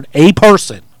start a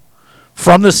person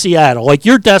from the Seattle, like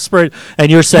you're desperate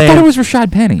and you're saying, I thought it was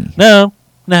Rashad Penny. No.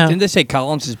 Didn't they say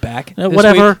Collins is back?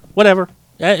 Whatever.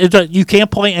 You can't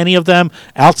play any of them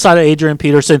outside of Adrian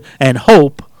Peterson and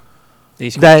hope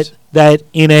that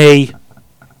in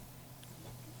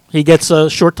he gets a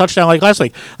short touchdown like last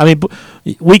week. I mean,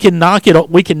 we can knock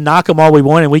him all we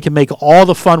want, and we can make all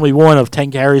the fun we want of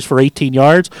 10 carries for 18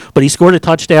 yards. But he scored a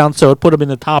touchdown, so it put him in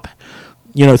the top,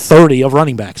 30 of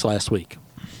running backs last week.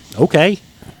 Okay,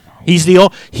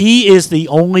 he is the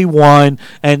only one,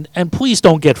 and please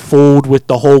don't get fooled with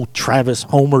the whole Travis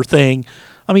Homer thing.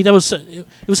 I mean, it was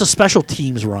a special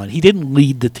teams run. He didn't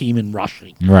lead the team in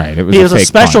rushing. Right. It was he a was fake a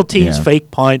special punt, teams yeah. fake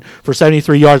punt for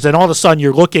 73 yards. And all of a sudden,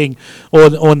 you're looking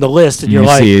on the list, and you're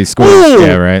like, see he scored. ooh,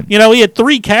 Yeah, right. he had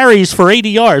 3 carries for 80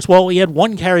 yards. Well, he had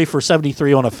 1 carry for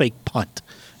 73 on a fake punt,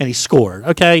 and he scored.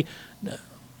 Okay?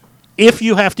 If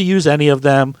you have to use any of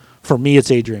them, for me,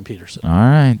 it's Adrian Peterson. All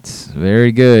right.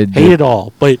 Very good. Hate it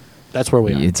all, but that's where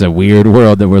we are. It's a weird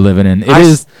world that we're living in.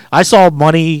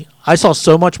 I saw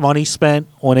so much money spent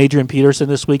on Adrian Peterson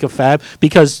this week of Fab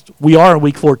because we are in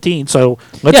week 14. So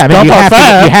let's you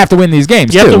have to win these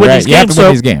games. You have to win these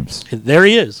games. There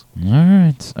he is. All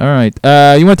right.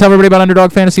 You want to tell everybody about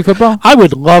Underdog Fantasy Football? I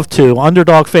would love to.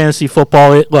 Underdog Fantasy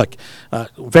Football.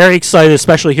 Very excited,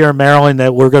 especially here in Maryland,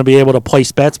 that we're going to be able to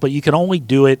place bets, but you can only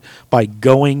do it by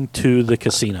going to the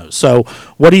casinos. So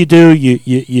what do?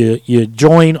 You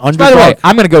join Underdog. By the way,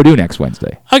 I'm going to go do next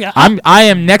Wednesday. Okay. I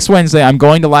am next Wednesday. I'm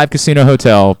going to Live Casino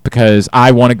Hotel because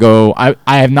I want to go. I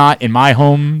have not in my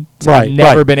home. I've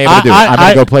never been able to do it. I'm going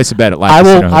to go place a bet at Live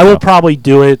Casino Hotel. I will probably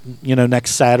do it,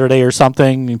 next Saturday or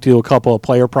something, and do a couple of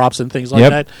player props and things like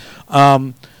that.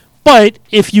 But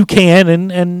if you can,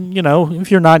 and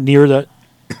if you're not near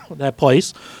that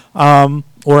place,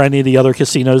 or any of the other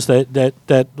casinos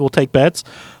that will take bets,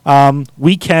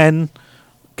 we can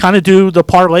kind of do the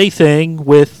parlay thing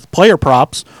with player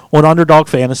props on Underdog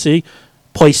Fantasy.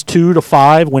 Place 2 to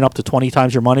 5, win up to 20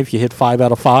 times your money if you hit 5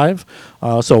 out of 5.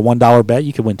 So a $1 bet,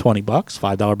 you can win $20.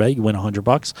 $5 bet, you can win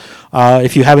 $100.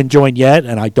 If you haven't joined yet,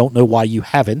 and I don't know why you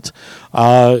haven't,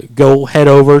 go head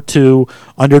over to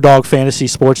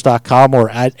UnderdogFantasySports.com or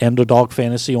at Underdog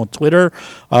Fantasy on Twitter.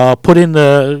 Put in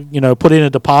a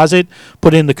deposit,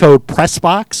 put in the code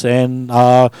PRESSBOX, and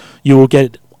you will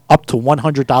get up to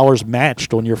 $100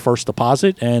 matched on your first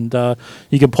deposit, and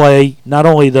you can play not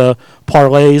only the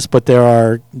parlays, but there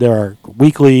are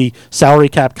weekly salary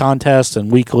cap contests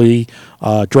and weekly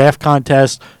draft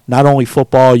contests. Not only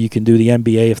football, you can do the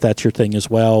NBA if that's your thing as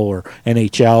well, or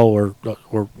NHL,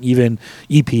 or even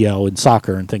EPL in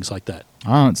soccer and things like that.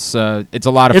 Oh, it's a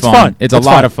lot of It's fun. fun. It's It's a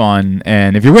lot fun. of fun,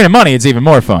 and if you're winning money, it's even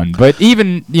more fun. But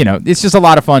even it's just a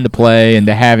lot of fun to play and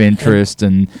to have interest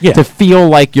and to feel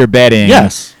like you're betting.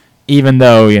 Yes. Even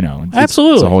though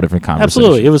Absolutely, it's a whole different conversation.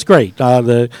 Absolutely, it was great.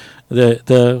 The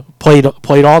played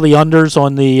all the unders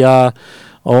on the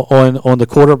on the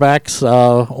quarterbacks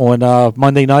on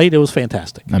Monday night. It was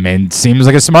fantastic. I mean, it seems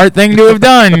like a smart thing to have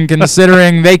done,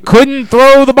 considering they couldn't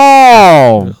throw the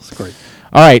ball. That's great.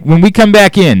 All right, when we come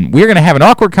back in, we're going to have an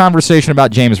awkward conversation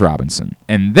about James Robinson,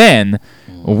 and then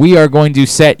we are going to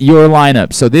set your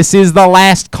lineup. So this is the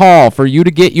last call for you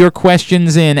to get your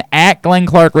questions in at Glenn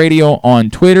Clark Radio on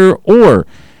Twitter or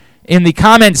in the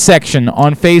comments section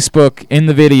on Facebook in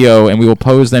the video, and we will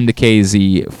pose them to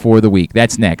KZ for the week.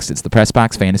 That's next. It's the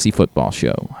PressBox Fantasy Football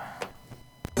Show.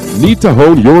 Need to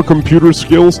hone your computer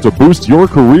skills to boost your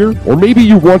career? Or maybe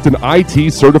you want an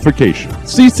IT certification.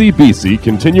 CCBC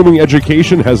Continuing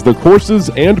Education has the courses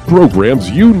and programs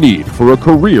you need for a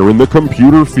career in the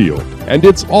computer field. And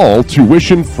it's all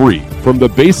tuition free. From the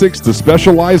basics to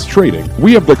specialized training,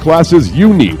 we have the classes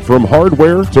you need, from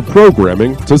hardware to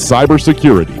programming to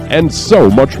cybersecurity and so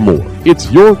much more.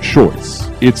 It's your choice.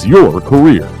 It's your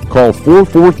career. Call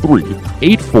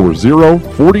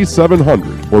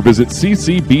 443-840-4700 or visit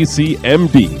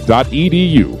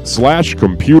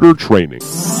ccbcmd.edu/computer training.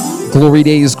 Glory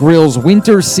Days Grill's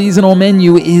winter seasonal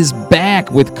menu is back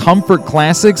with comfort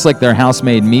classics like their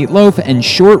house-made meatloaf and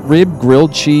short rib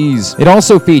grilled cheese. It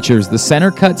also features the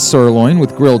center-cut sirloin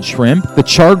with grilled shrimp, the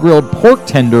char-grilled pork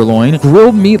tenderloin,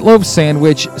 grilled meatloaf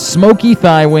sandwich, smoky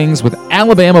thigh wings with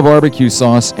Alabama barbecue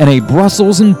sauce, and a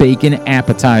Brussels and bacon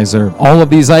appetizer. All of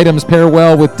these items pair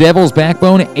well with Devil's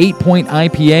Backbone 8-Point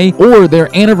IPA or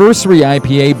their anniversary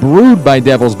IPA brewed by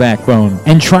Devil's Backbone.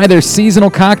 And try their seasonal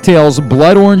cocktails,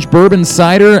 Blood Orange Bourbon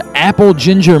Cider, Apple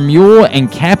Ginger Mule,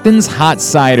 and Captain's Hot hot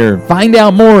cider. Find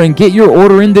out more and get your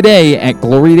order in today at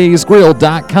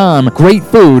glorydaysgrill.com. Great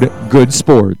food, good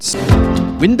sports.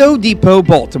 Window Depot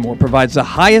Baltimore provides the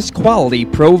highest quality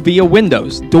Pro-Via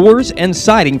windows, doors, and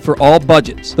siding for all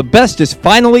budgets. The best is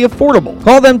finally affordable.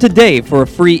 Call them today for a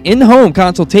free in-home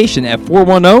consultation at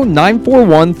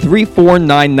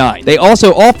 410-941-3499. They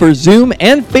also offer Zoom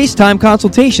and FaceTime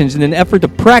consultations in an effort to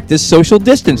practice social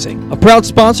distancing. A proud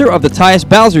sponsor of the Tyus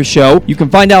Bowser Show, you can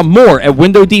find out more at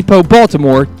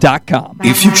WindowDepotBaltimore.com.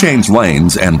 If you change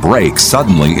lanes and brake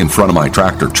suddenly in front of my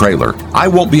tractor trailer, I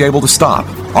won't be able to stop.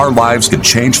 Our lives could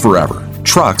change forever.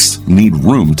 Trucks need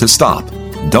room to stop.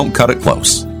 Don't cut it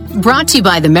close. Brought to you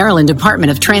by the Maryland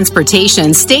Department of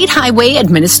Transportation State Highway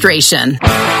Administration.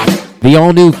 The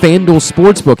all-new FanDuel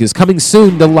Sportsbook is coming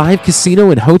soon to Live Casino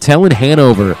and Hotel in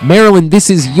Hanover. Maryland, this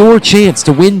is your chance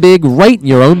to win big right in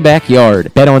your own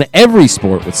backyard. Bet on every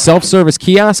sport with self-service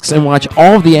kiosks and watch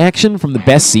all of the action from the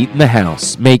best seat in the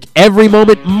house. Make every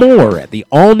moment more at the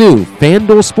all-new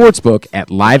FanDuel Sportsbook at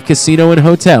Live Casino and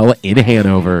Hotel in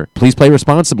Hanover. Please play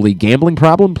responsibly. Gambling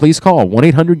problem? Please call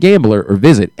 1-800-GAMBLER or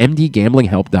visit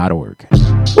mdgamblinghelp.org.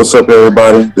 What's up,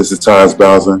 everybody? This is Tyus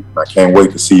Bowser. I can't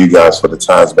wait to see you guys for the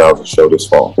Tyus Bowser Show this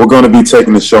fall. We're going to be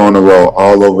taking the show on the road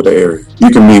all over the area. You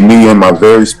can meet me and my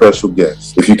very special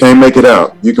guests. If you can't make it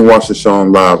out, you can watch the show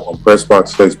on live on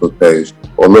Pressbox Facebook page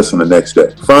or listen the next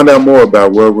day. Find out more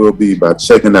about where we'll be by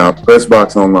checking out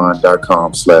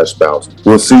PressBoxOnline.com/Bowser.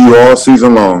 We'll see you all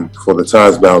season long for the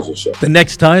Tyus Bowser Show. The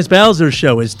next Tyus Bowser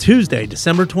Show is Tuesday,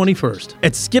 December 21st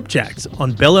at Skipjack's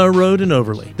on Bel Air Road in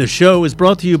Overley. The show is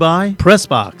brought to you by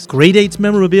Pressbox, Grade 8's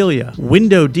Memorabilia,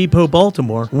 Window Depot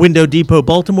Baltimore,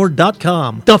 WindowDepotBaltimore.com,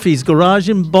 Duffy's Garage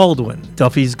in Baldwin,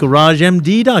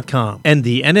 Duffy'sGarageMD.com, and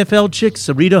the NFL chick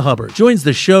Sarita Hubbard joins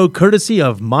the show courtesy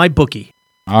of MyBookie.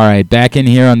 All right, back in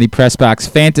here on the Pressbox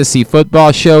Fantasy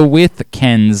Football Show with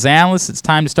Ken Zales. It's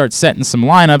time to start setting some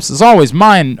lineups. As always,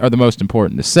 mine are the most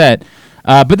important to set.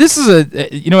 But this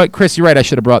is you know what, Chris, you're right, I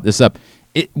should have brought this up.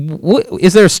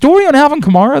 Is there a story on Alvin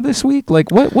Kamara this week?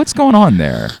 Like, what's going on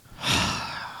there?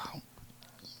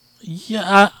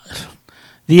 Yeah,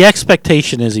 the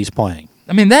expectation is he's playing.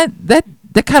 I mean, that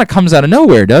kind of comes out of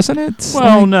nowhere, doesn't it?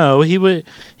 Well, no,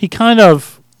 he kind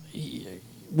of.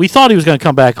 We thought he was going to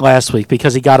come back last week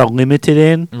because he got a limited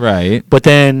in. Right. But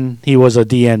then he was a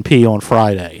DNP on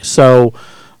Friday. So,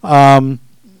 or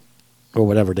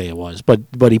whatever day it was.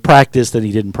 But he practiced and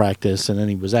he didn't practice and then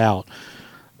he was out.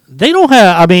 They don't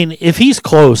have, I mean, if he's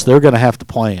close, they're going to have to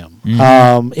play him.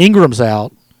 Mm-hmm. Ingram's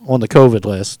out on the COVID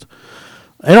list.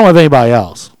 They don't have anybody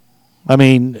else. I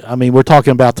mean, we're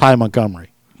talking about Ty Montgomery.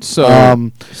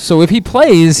 So, so if he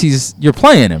plays, you're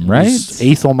playing him, right? He's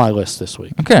 8th on my list this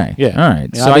week. Okay. Yeah. All right.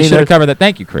 So I should have covered that.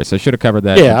 Thank you, Chris. I should have covered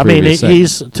that. Yeah. I mean,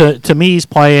 he's to me, he's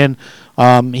playing.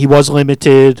 He was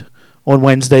limited on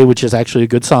Wednesday, which is actually a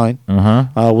good sign.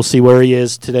 We'll see where he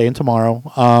is today and tomorrow.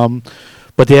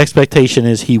 But the expectation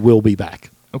is he will be back.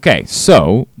 Okay,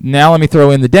 so now let me throw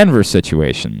in the Denver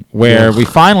situation where we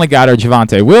finally got our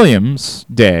Javonte Williams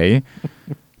day,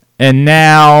 and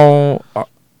now.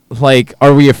 Like,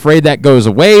 are we afraid that goes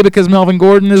away because Melvin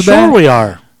Gordon is back? Sure we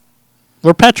are.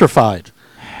 We're petrified.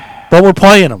 But we're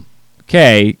playing him.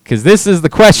 Okay, because this is the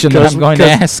question that I'm going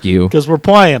to ask you. Because we're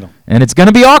playing him. And it's going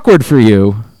to be awkward for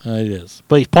you. It is.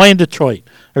 But he's playing Detroit.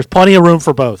 There's plenty of room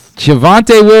for both.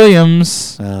 Javonte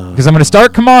Williams, because I'm going to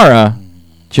start Kamara,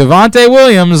 Javonte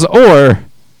Williams, or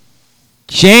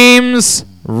James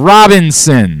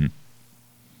Robinson.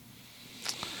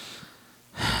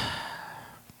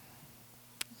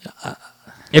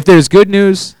 If there's good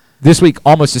news, this week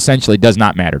almost essentially does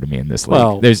not matter to me in this league.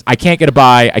 Well, I can't get a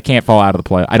bye. I can't fall out of the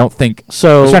play. I don't think.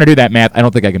 So I was trying to do that math. I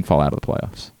don't think I can fall out of the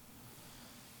playoffs.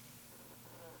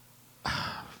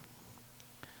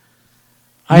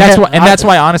 That's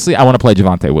why, honestly, I want to play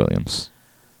Javonte Williams.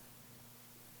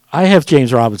 I have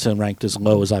James Robinson ranked as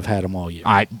low as I've had him all year.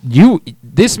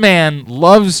 This man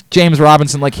loves James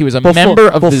Robinson like he was a member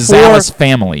of the Zales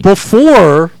family.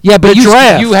 Before but the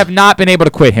draft. You have not been able to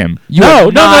quit him. You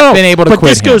have not been able to quit him. But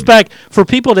this goes back, for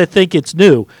people that think it's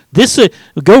new,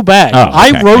 go back.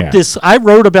 I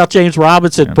wrote about James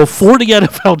Robinson before the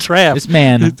NFL draft. This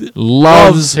man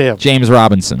loves him. James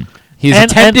Robinson. He's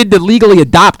attempted to legally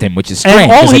adopt him, which is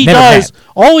strange. And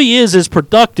all he is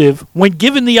productive when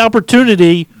given the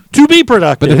opportunity to be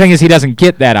productive. But the thing is, he doesn't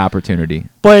get that opportunity.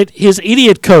 But his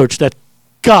idiot coach,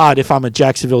 God, if I'm a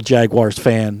Jacksonville Jaguars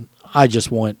fan, I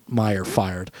just want Meyer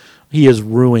fired. He has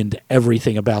ruined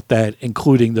everything about that,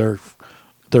 including their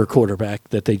quarterback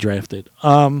that they drafted.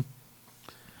 I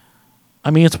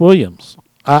mean, it's Williams.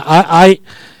 I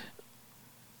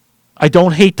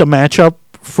don't hate the matchup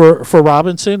for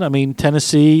Robinson. I mean,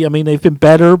 Tennessee. I mean, they've been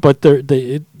better, but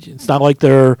it's not like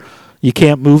you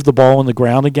can't move the ball on the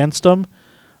ground against them.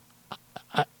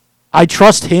 I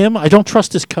trust him. I don't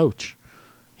trust his coach.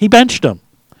 He benched him,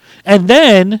 and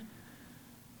then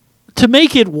to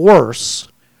make it worse,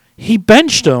 he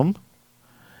benched him.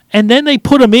 And then they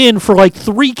put him in for like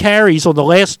 3 carries on the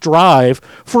last drive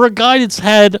for a guy that's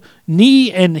had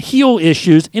knee and heel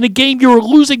issues in a game you were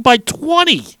losing by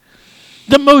 20.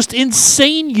 The most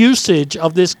insane usage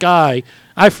of this guy.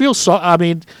 I feel so. I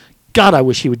mean, God, I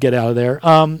wish he would get out of there.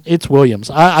 It's Williams.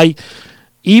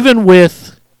 Even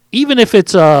if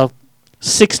it's a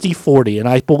 60-40, and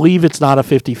I believe it's not a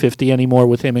 50-50 anymore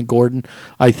with him and Gordon,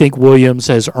 I think Williams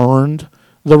has earned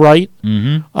the right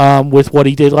with what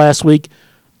he did last week.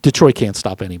 Detroit can't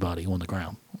stop anybody on the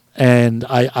ground, and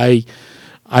I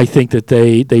think that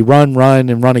they run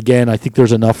and run again. I think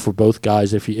there's enough for both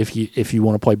guys if you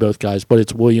want to play both guys, but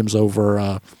it's Williams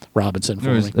over Robinson for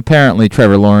me. Apparently,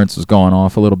 Trevor Lawrence was going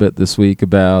off a little bit this week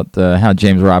about how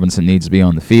James Robinson needs to be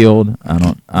on the field. I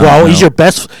don't he's your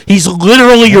best. He's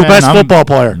literally your best football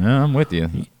player. Yeah, I'm with you.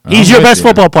 He's your best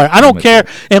football player. I don't care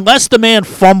unless the man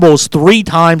fumbles 3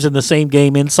 times in the same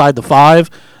game inside the 5.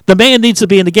 The man needs to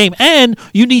be in the game, and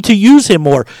you need to use him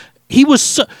more. He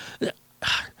was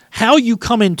how you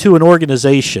come into an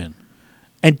organization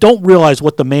and don't realize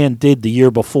what the man did the year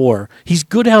before. He's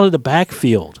good out of the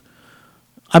backfield.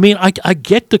 I mean, I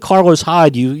get the Carlos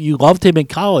Hyde. You loved him in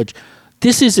college.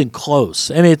 This isn't close,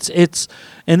 and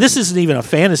and this isn't even a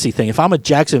fantasy thing. If I'm a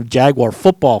Jackson Jaguar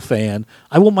football fan,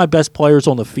 I want my best players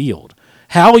on the field.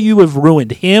 How you have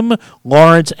ruined him,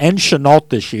 Lawrence, and Shenault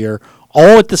this year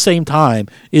all at the same time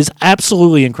is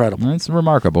absolutely incredible. That's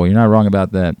remarkable. You're not wrong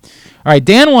about that. All right,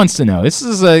 Dan wants to know. This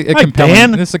is a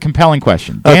compelling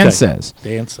question. Dan says,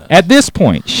 at this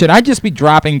point, should I just be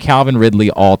dropping Calvin Ridley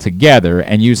altogether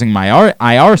and using my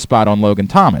IR spot on Logan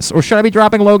Thomas? Or should I be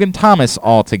dropping Logan Thomas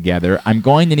altogether? I'm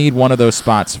going to need one of those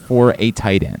spots for a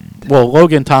tight end. Well,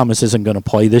 Logan Thomas isn't going to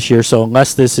play this year, so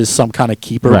unless this is some kind of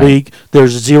keeper league,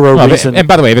 there's zero reason. And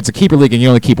by the way, if it's a keeper league and you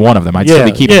only keep one of them, I'd still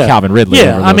be keeping Calvin Ridley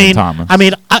over Logan Thomas.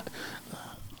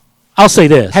 I'll say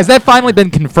this. Has that finally been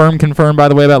confirmed, by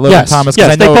the way, about Logan Thomas?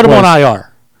 Yes, they put him on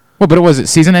IR. Well, but was it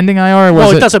season-ending IR? Or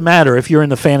was it doesn't matter if you're in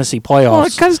the fantasy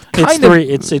playoffs. Well,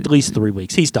 it's at least 3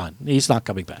 weeks. He's done. He's not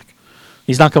coming back.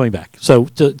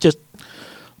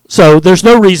 So there's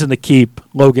no reason to keep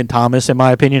Logan Thomas, in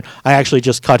my opinion. I actually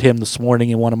just cut him this morning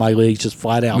in one of my leagues, just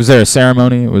flat out. Was there a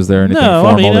ceremony? Was there anything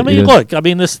formal? I mean, look. I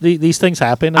mean, these things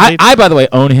happen. I, by the way,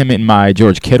 own him in my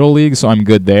George Kittle league, so I'm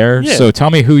good there. Yeah. So tell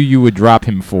me who you would drop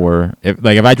him for. If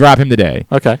I drop him today,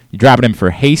 okay, you dropping him for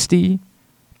Hasty,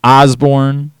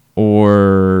 Osborne,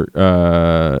 or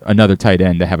another tight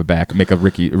end to have a back, make a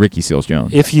Ricky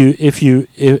Seals-Jones.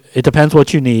 It depends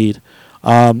what you need.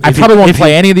 I probably won't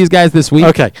play any of these guys this week.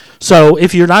 Okay, so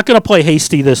if you're not going to play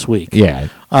Hasty this week,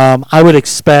 I would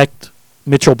expect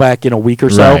Mitchell back in a week or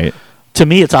so. Right. To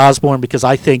me, it's Osborne because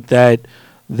I think that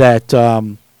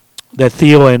Thielen,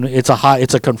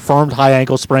 it's a confirmed high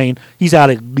ankle sprain. He's out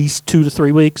at least 2 to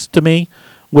 3 weeks to me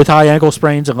with high ankle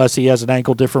sprains, unless he has an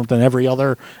ankle different than every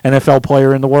other NFL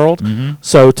player in the world. Mm-hmm.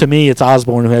 So to me, it's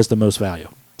Osborne who has the most value.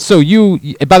 So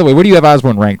by the way, where do you have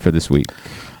Osborne ranked for this week?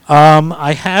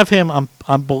 I have him.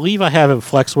 I believe I have him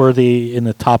flexworthy in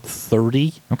the top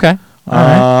 30. Okay.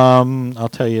 I'll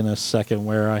tell you in a second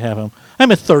where I have him.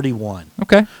 I'm at 31.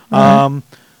 Okay.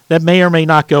 That may or may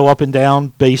not go up and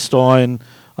down based on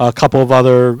a couple of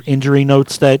other injury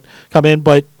notes that come in,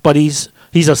 but he's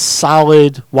a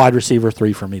solid wide receiver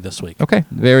 3 for me this week. Okay,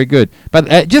 very good.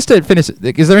 But just to finish,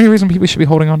 is there any reason people should be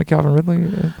holding on to Calvin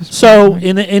Ridley? So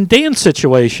in Dan's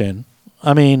situation,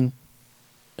 I mean,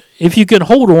 if you can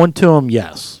hold on to him,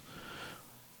 yes.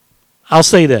 I'll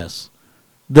say this.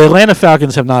 The Atlanta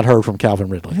Falcons have not heard from Calvin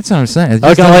Ridley. That's what I'm saying.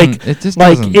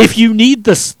 If you need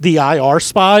the IR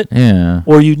spot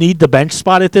or you need the bench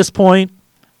spot at this point,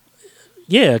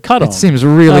 cut him. It seems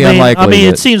really unlikely. I mean,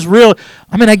 it seems real.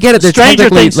 I mean, I get it. They're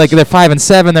technically they're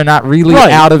 5-7. They're not really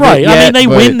out of it yet. I mean, they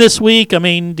win this week. I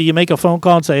mean, do you make a phone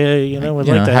call and say, hey, we'd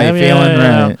like to have you?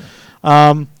 Feeling?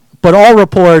 But all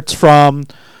reports from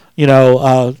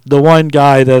the one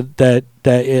guy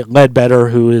that Ledbetter,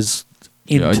 who is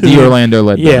in tune, Orlando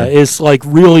Ledbetter, is like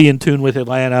really in tune with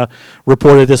Atlanta,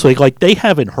 reported this week. Like, they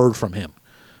haven't heard from him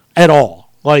at all.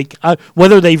 Like,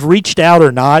 whether they've reached out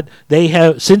or not, they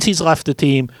have, since he's left the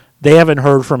team, they haven't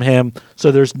heard from him.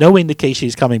 So there's no indication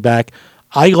he's coming back.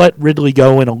 I let Ridley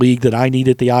go in a league that I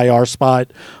needed the IR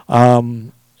spot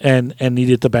and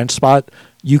needed the bench spot.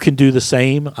 You can do the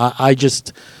same. I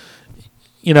just,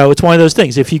 it's one of those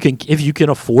things. If you can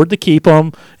afford to keep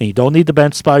him, and you don't need the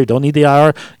bench spot, you don't need the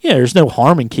IR. Yeah, there's no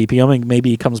harm in keeping him, and maybe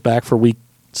he comes back for week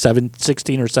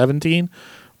 16 or 17.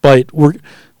 But we're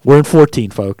in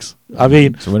 14, folks. I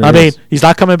mean, he's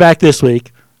not coming back this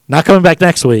week. Not coming back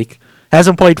next week.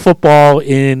 Hasn't played football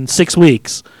in 6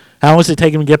 weeks. How long does it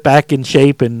take him to get back in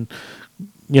shape and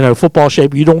football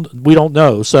shape? We don't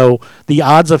know. So the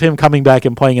odds of him coming back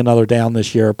and playing another down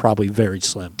this year are probably very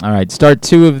slim. All right, start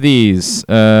 2 of these.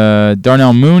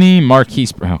 Darnell Mooney,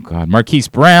 Marquise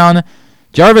Brown,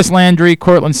 Jarvis Landry,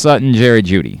 Cortland Sutton, Jerry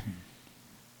Jeudy.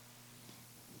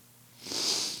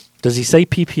 Does he say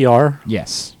PPR?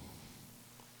 Yes.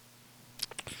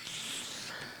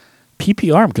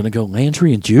 PPR, I'm going to go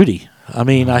Landry and Jeudy. I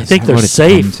mean, I think they're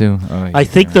safe. I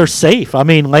think they're safe. I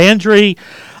mean, Landry,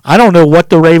 I don't know what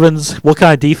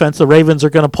kind of defense the Ravens are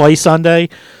going to play Sunday.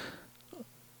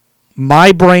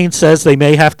 My brain says they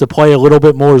may have to play a little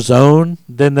bit more zone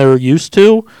than they're used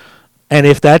to. And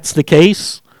if that's the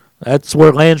case, that's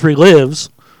where Landry lives,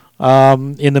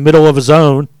 in the middle of a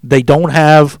zone. They don't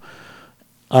have,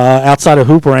 outside of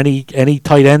Hooper, any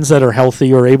tight ends that are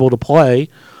healthy or able to play.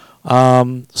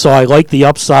 So I like the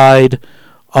upside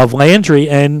of Landry,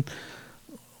 and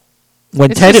when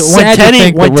Teddy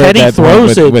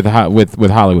throws it with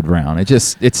Hollywood Brown,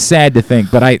 it's sad to think,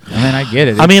 but I get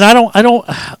it. I mean, I don't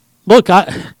look.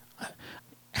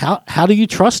 How do you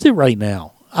trust it right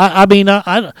now? I don't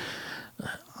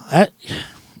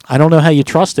know how you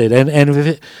trust it,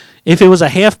 and if it was a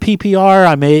half PPR,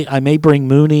 I may bring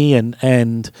Mooney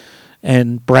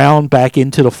and Brown back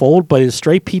into the fold, but it's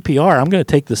straight PPR. I'm going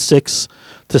to take the 6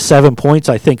 to 7 points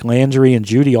I think Landry and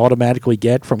Jeudy automatically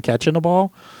get from catching the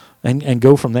ball and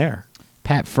go from there.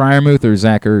 Pat Freiermuth or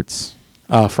Zach Ertz?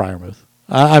 Freiermuth.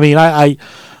 I mean,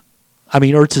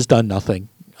 Ertz has done nothing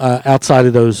outside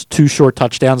of those 2 short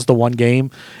touchdowns to one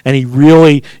game. And he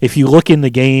really, if you look in the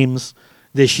games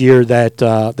this year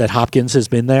that Hopkins has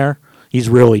been there, he's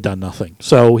really done nothing.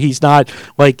 So he's not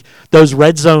like those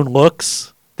red zone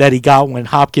looks that he got when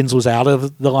Hopkins was out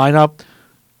of the lineup.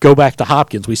 Go back to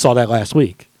Hopkins. We saw that last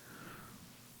week.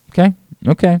 Okay.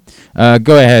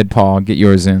 Go ahead, Paul. Get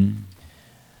yours in.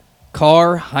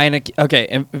 Carr, Heineke. Okay,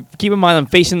 and keep in mind I'm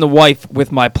facing the wife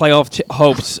with my playoff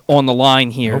hopes on the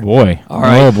line here. Oh, boy. All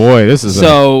right. Oh, boy. This is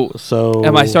So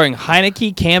am I starting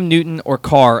Heineke, Cam Newton, or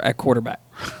Carr at quarterback?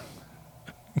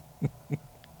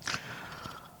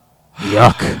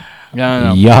 Yuck.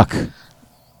 No. Yuck.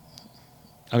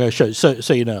 I'm going to show you.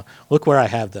 So you know. Look where I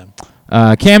have them.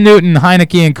 Cam Newton,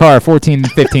 Heineke, and Carr, 14,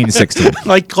 15, 16.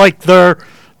 like they're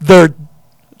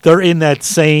in that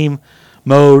same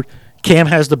mode. Cam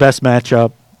has the best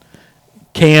matchup.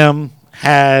 Cam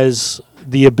has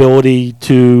the ability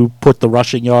to put the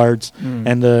rushing yards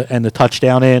and the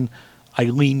touchdown in. I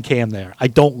lean Cam there. I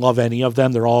don't love any of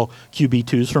them. They're all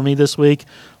QB2s for me this week.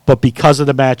 But because of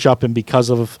the matchup and because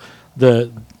of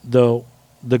the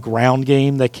ground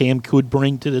game that Cam could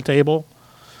bring to the table,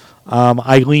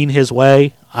 I lean his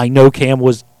way. I know Cam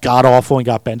was god-awful and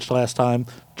got benched last time.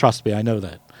 Trust me, I know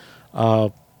that.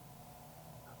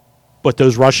 But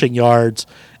those rushing yards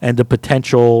and the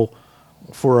potential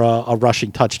for a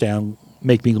rushing touchdown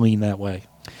make me lean that way.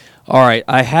 All right,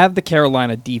 I have the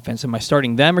Carolina defense. Am I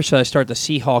starting them, or should I start the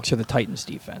Seahawks or the Titans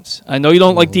defense? I know you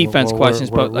don't like defense questions,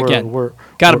 but again,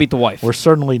 got to beat the wife. We're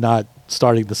certainly not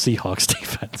starting the Seahawks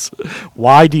defense.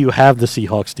 Why do you have the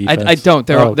Seahawks defense? I don't.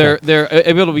 They're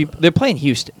able to be. They're playing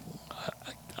Houston.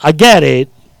 I get it.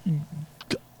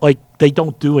 Like they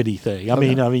don't do anything. I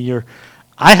mean,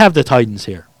 I have the Titans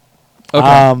here.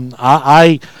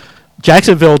 Okay.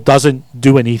 Jacksonville doesn't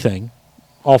do anything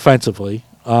offensively.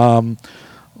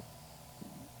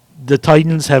 The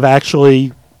Titans have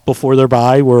actually, before their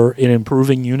bye, were an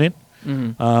improving unit.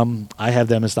 Mm-hmm. I have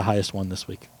them as the highest one this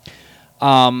week.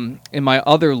 In my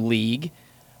other league,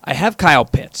 I have Kyle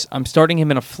Pitts. I'm starting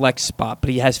him in a flex spot, but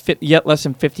he has yet less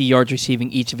than 50 yards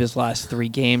receiving each of his last 3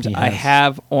 games. I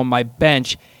have on my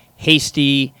bench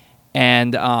Hasty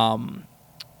and hang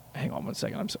on one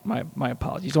second. My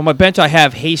apologies. On my bench, I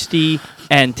have Hasty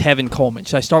and Tevin Coleman.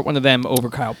 Should I start one of them over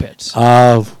Kyle Pitts?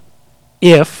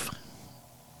 If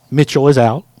Mitchell is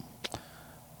out,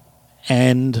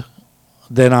 and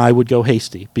then I would go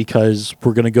Hasty because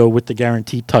we're going to go with the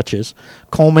guaranteed touches.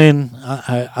 Coleman,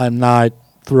 I'm not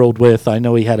thrilled with. I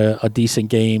know he had a decent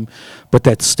game, but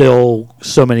that's still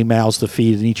so many mouths to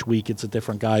feed, and each week it's a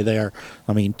different guy there.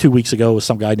 I mean, 2 weeks ago was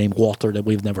some guy named Walter that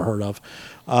we've never heard of.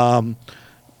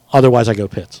 Otherwise, I go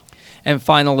Pitts. And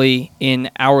finally, in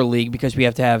our league, because we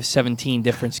have to have 17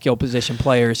 different skill position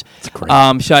players,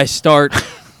 should I start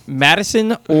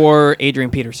Madison or Adrian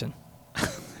Peterson?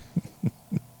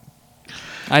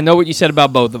 I know what you said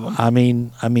about both of them. I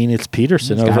mean, it's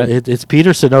Peterson He's got over. it. It's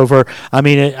Peterson over. I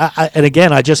mean, and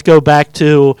again, I just go back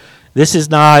to this is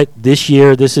not this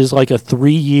year. This is like a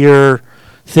 3-year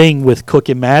thing with Cook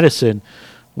and Madison.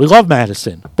 We love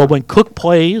Madison, but when Cook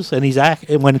plays and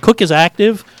when Cook is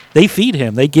active, they feed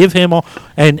him. They give him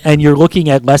and you're looking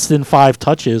at less than 5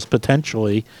 touches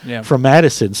potentially from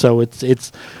Madison. So it's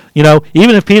even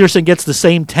if Peterson gets the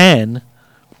same 10,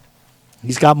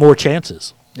 he's got more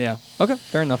chances. Yeah. Okay.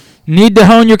 Fair enough. Need to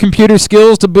hone your computer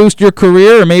skills to boost your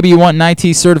career, or maybe you want an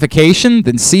IT certification?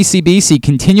 Then CCBC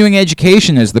Continuing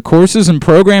Education has the courses and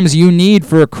programs you need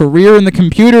for a career in the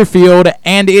computer field,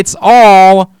 and it's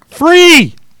all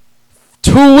free.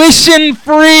 Tuition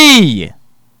free.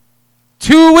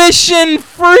 Tuition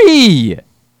free.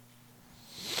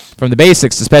 From the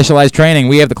basics to specialized training,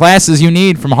 we have the classes you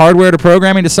need, from hardware to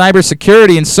programming to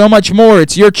cybersecurity and so much more.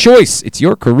 It's your choice. It's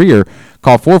your career.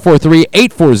 Call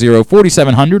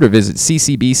 443-840-4700 or visit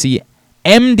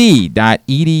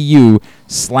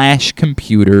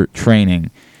ccbcmd.edu/computer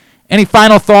training. Any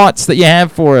final thoughts that you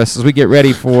have for us as we get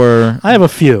ready for... I have a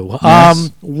few.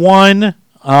 Yes. One,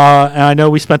 and I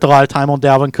know we spent a lot of time on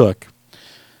Dalvin Cook.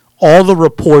 All the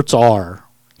reports are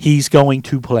he's going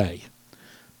to play.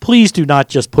 Please do not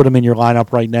just put him in your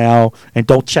lineup right now and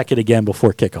don't check it again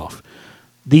before kickoff.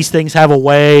 These things have a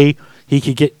way he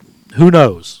could get... Who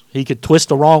knows? He could twist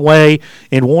the wrong way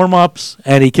in warm-ups,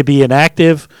 and he could be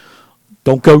inactive.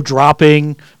 Don't go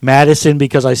dropping Madison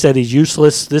because I said he's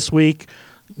useless this week.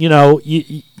 You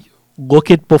look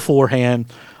at beforehand.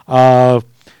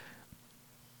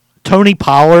 Tony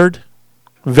Pollard,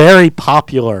 very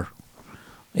popular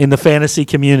in the fantasy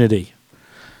community.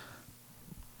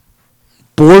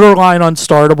 Borderline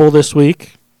unstartable this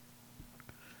week.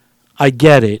 I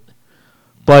get it.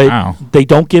 But they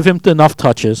don't give him enough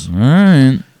touches. All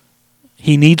right.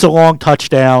 He needs a long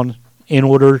touchdown in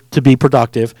order to be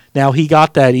productive. Now, he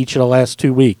got that each of the last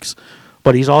 2 weeks.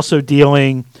 But he's also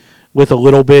dealing with a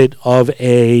little bit of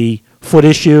a foot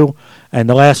issue. And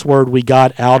the last word we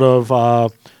got out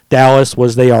of Dallas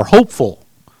was they are hopeful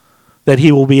that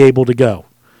he will be able to go.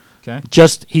 Okay.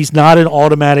 He's not an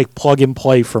automatic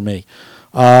plug-and-play for me.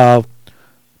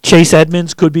 Chase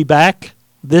Edmonds could be back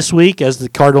this week as the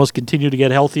Cardinals continue to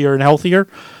get healthier and healthier.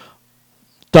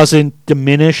 Doesn't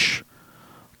diminish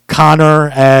Connor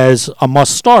as a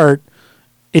must start.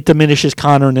 It diminishes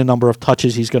Connor in the number of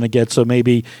touches he's going to get. So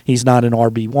maybe he's not an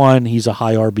RB1. He's a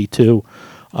high RB2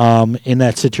 in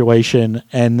that situation.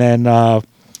 And then, like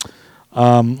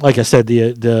I said,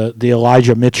 the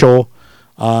Elijah Mitchell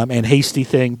and Hasty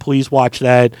thing, please watch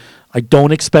that. I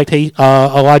don't expect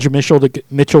Elijah Mitchell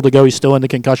to go. He's still in the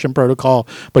concussion protocol,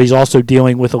 but he's also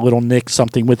dealing with a little nick,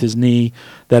 something with his knee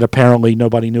that apparently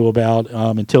nobody knew about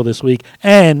until this week.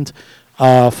 And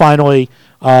finally,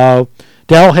 Darrell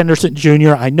Henderson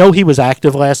Jr., I know he was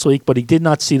active last week, but he did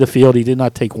not see the field. He did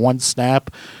not take one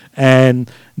snap. And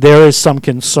there is some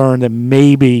concern that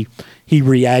maybe he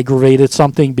re-aggravated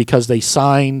something because they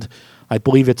signed, I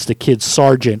believe it's the kid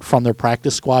Sargent from their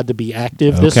practice squad to be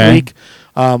active this week.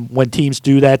 When teams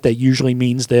do that, that usually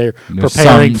means they're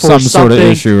preparing for some something. sort of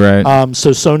issue, right?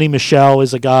 So Sony Michel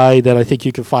is a guy that I think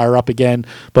you can fire up again.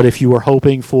 But if you were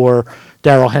hoping for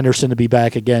Darrell Henderson to be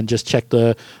back again, just check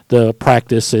the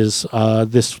practices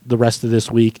the rest of this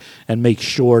week and make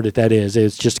sure that is.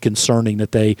 It's just concerning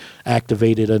that they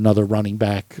activated another running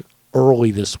back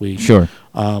early this week. Sure.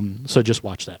 So just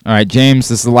watch that. All right, James,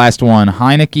 this is the last one.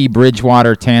 Heineke,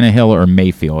 Bridgewater, Tannehill, or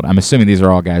Mayfield? I'm assuming these are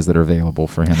all guys that are available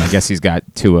for him. I guess he's got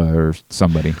Tua or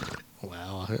somebody.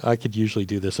 Wow, I could usually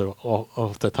do this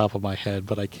off the top of my head,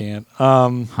 but I can't.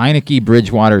 Heineke,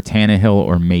 Bridgewater, Tannehill,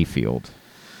 or Mayfield?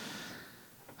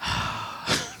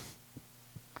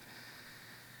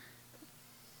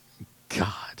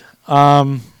 God.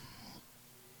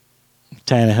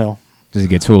 Tannehill. Does he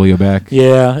get Julio back?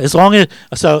 Yeah, as long as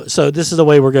so this is the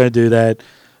way we're going to do that.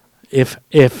 If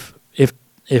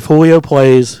Julio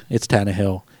plays, it's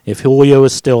Tannehill. If Julio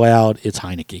is still out, it's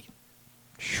Heineke.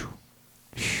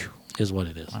 Is what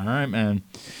it is. All right, man.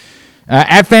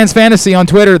 At Fans Fantasy on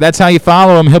Twitter, that's how you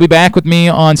follow him. He'll be back with me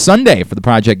on Sunday for the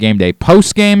Project Game Day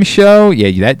post-game show.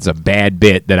 Yeah, that's a bad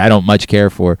bit that I don't much care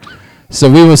for. So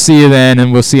we will see you then,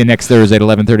 and we'll see you next Thursday at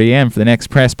 11:30 a.m. for the next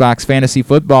Press Box Fantasy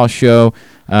Football Show.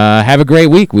 Have a great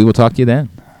week. We will talk to you then.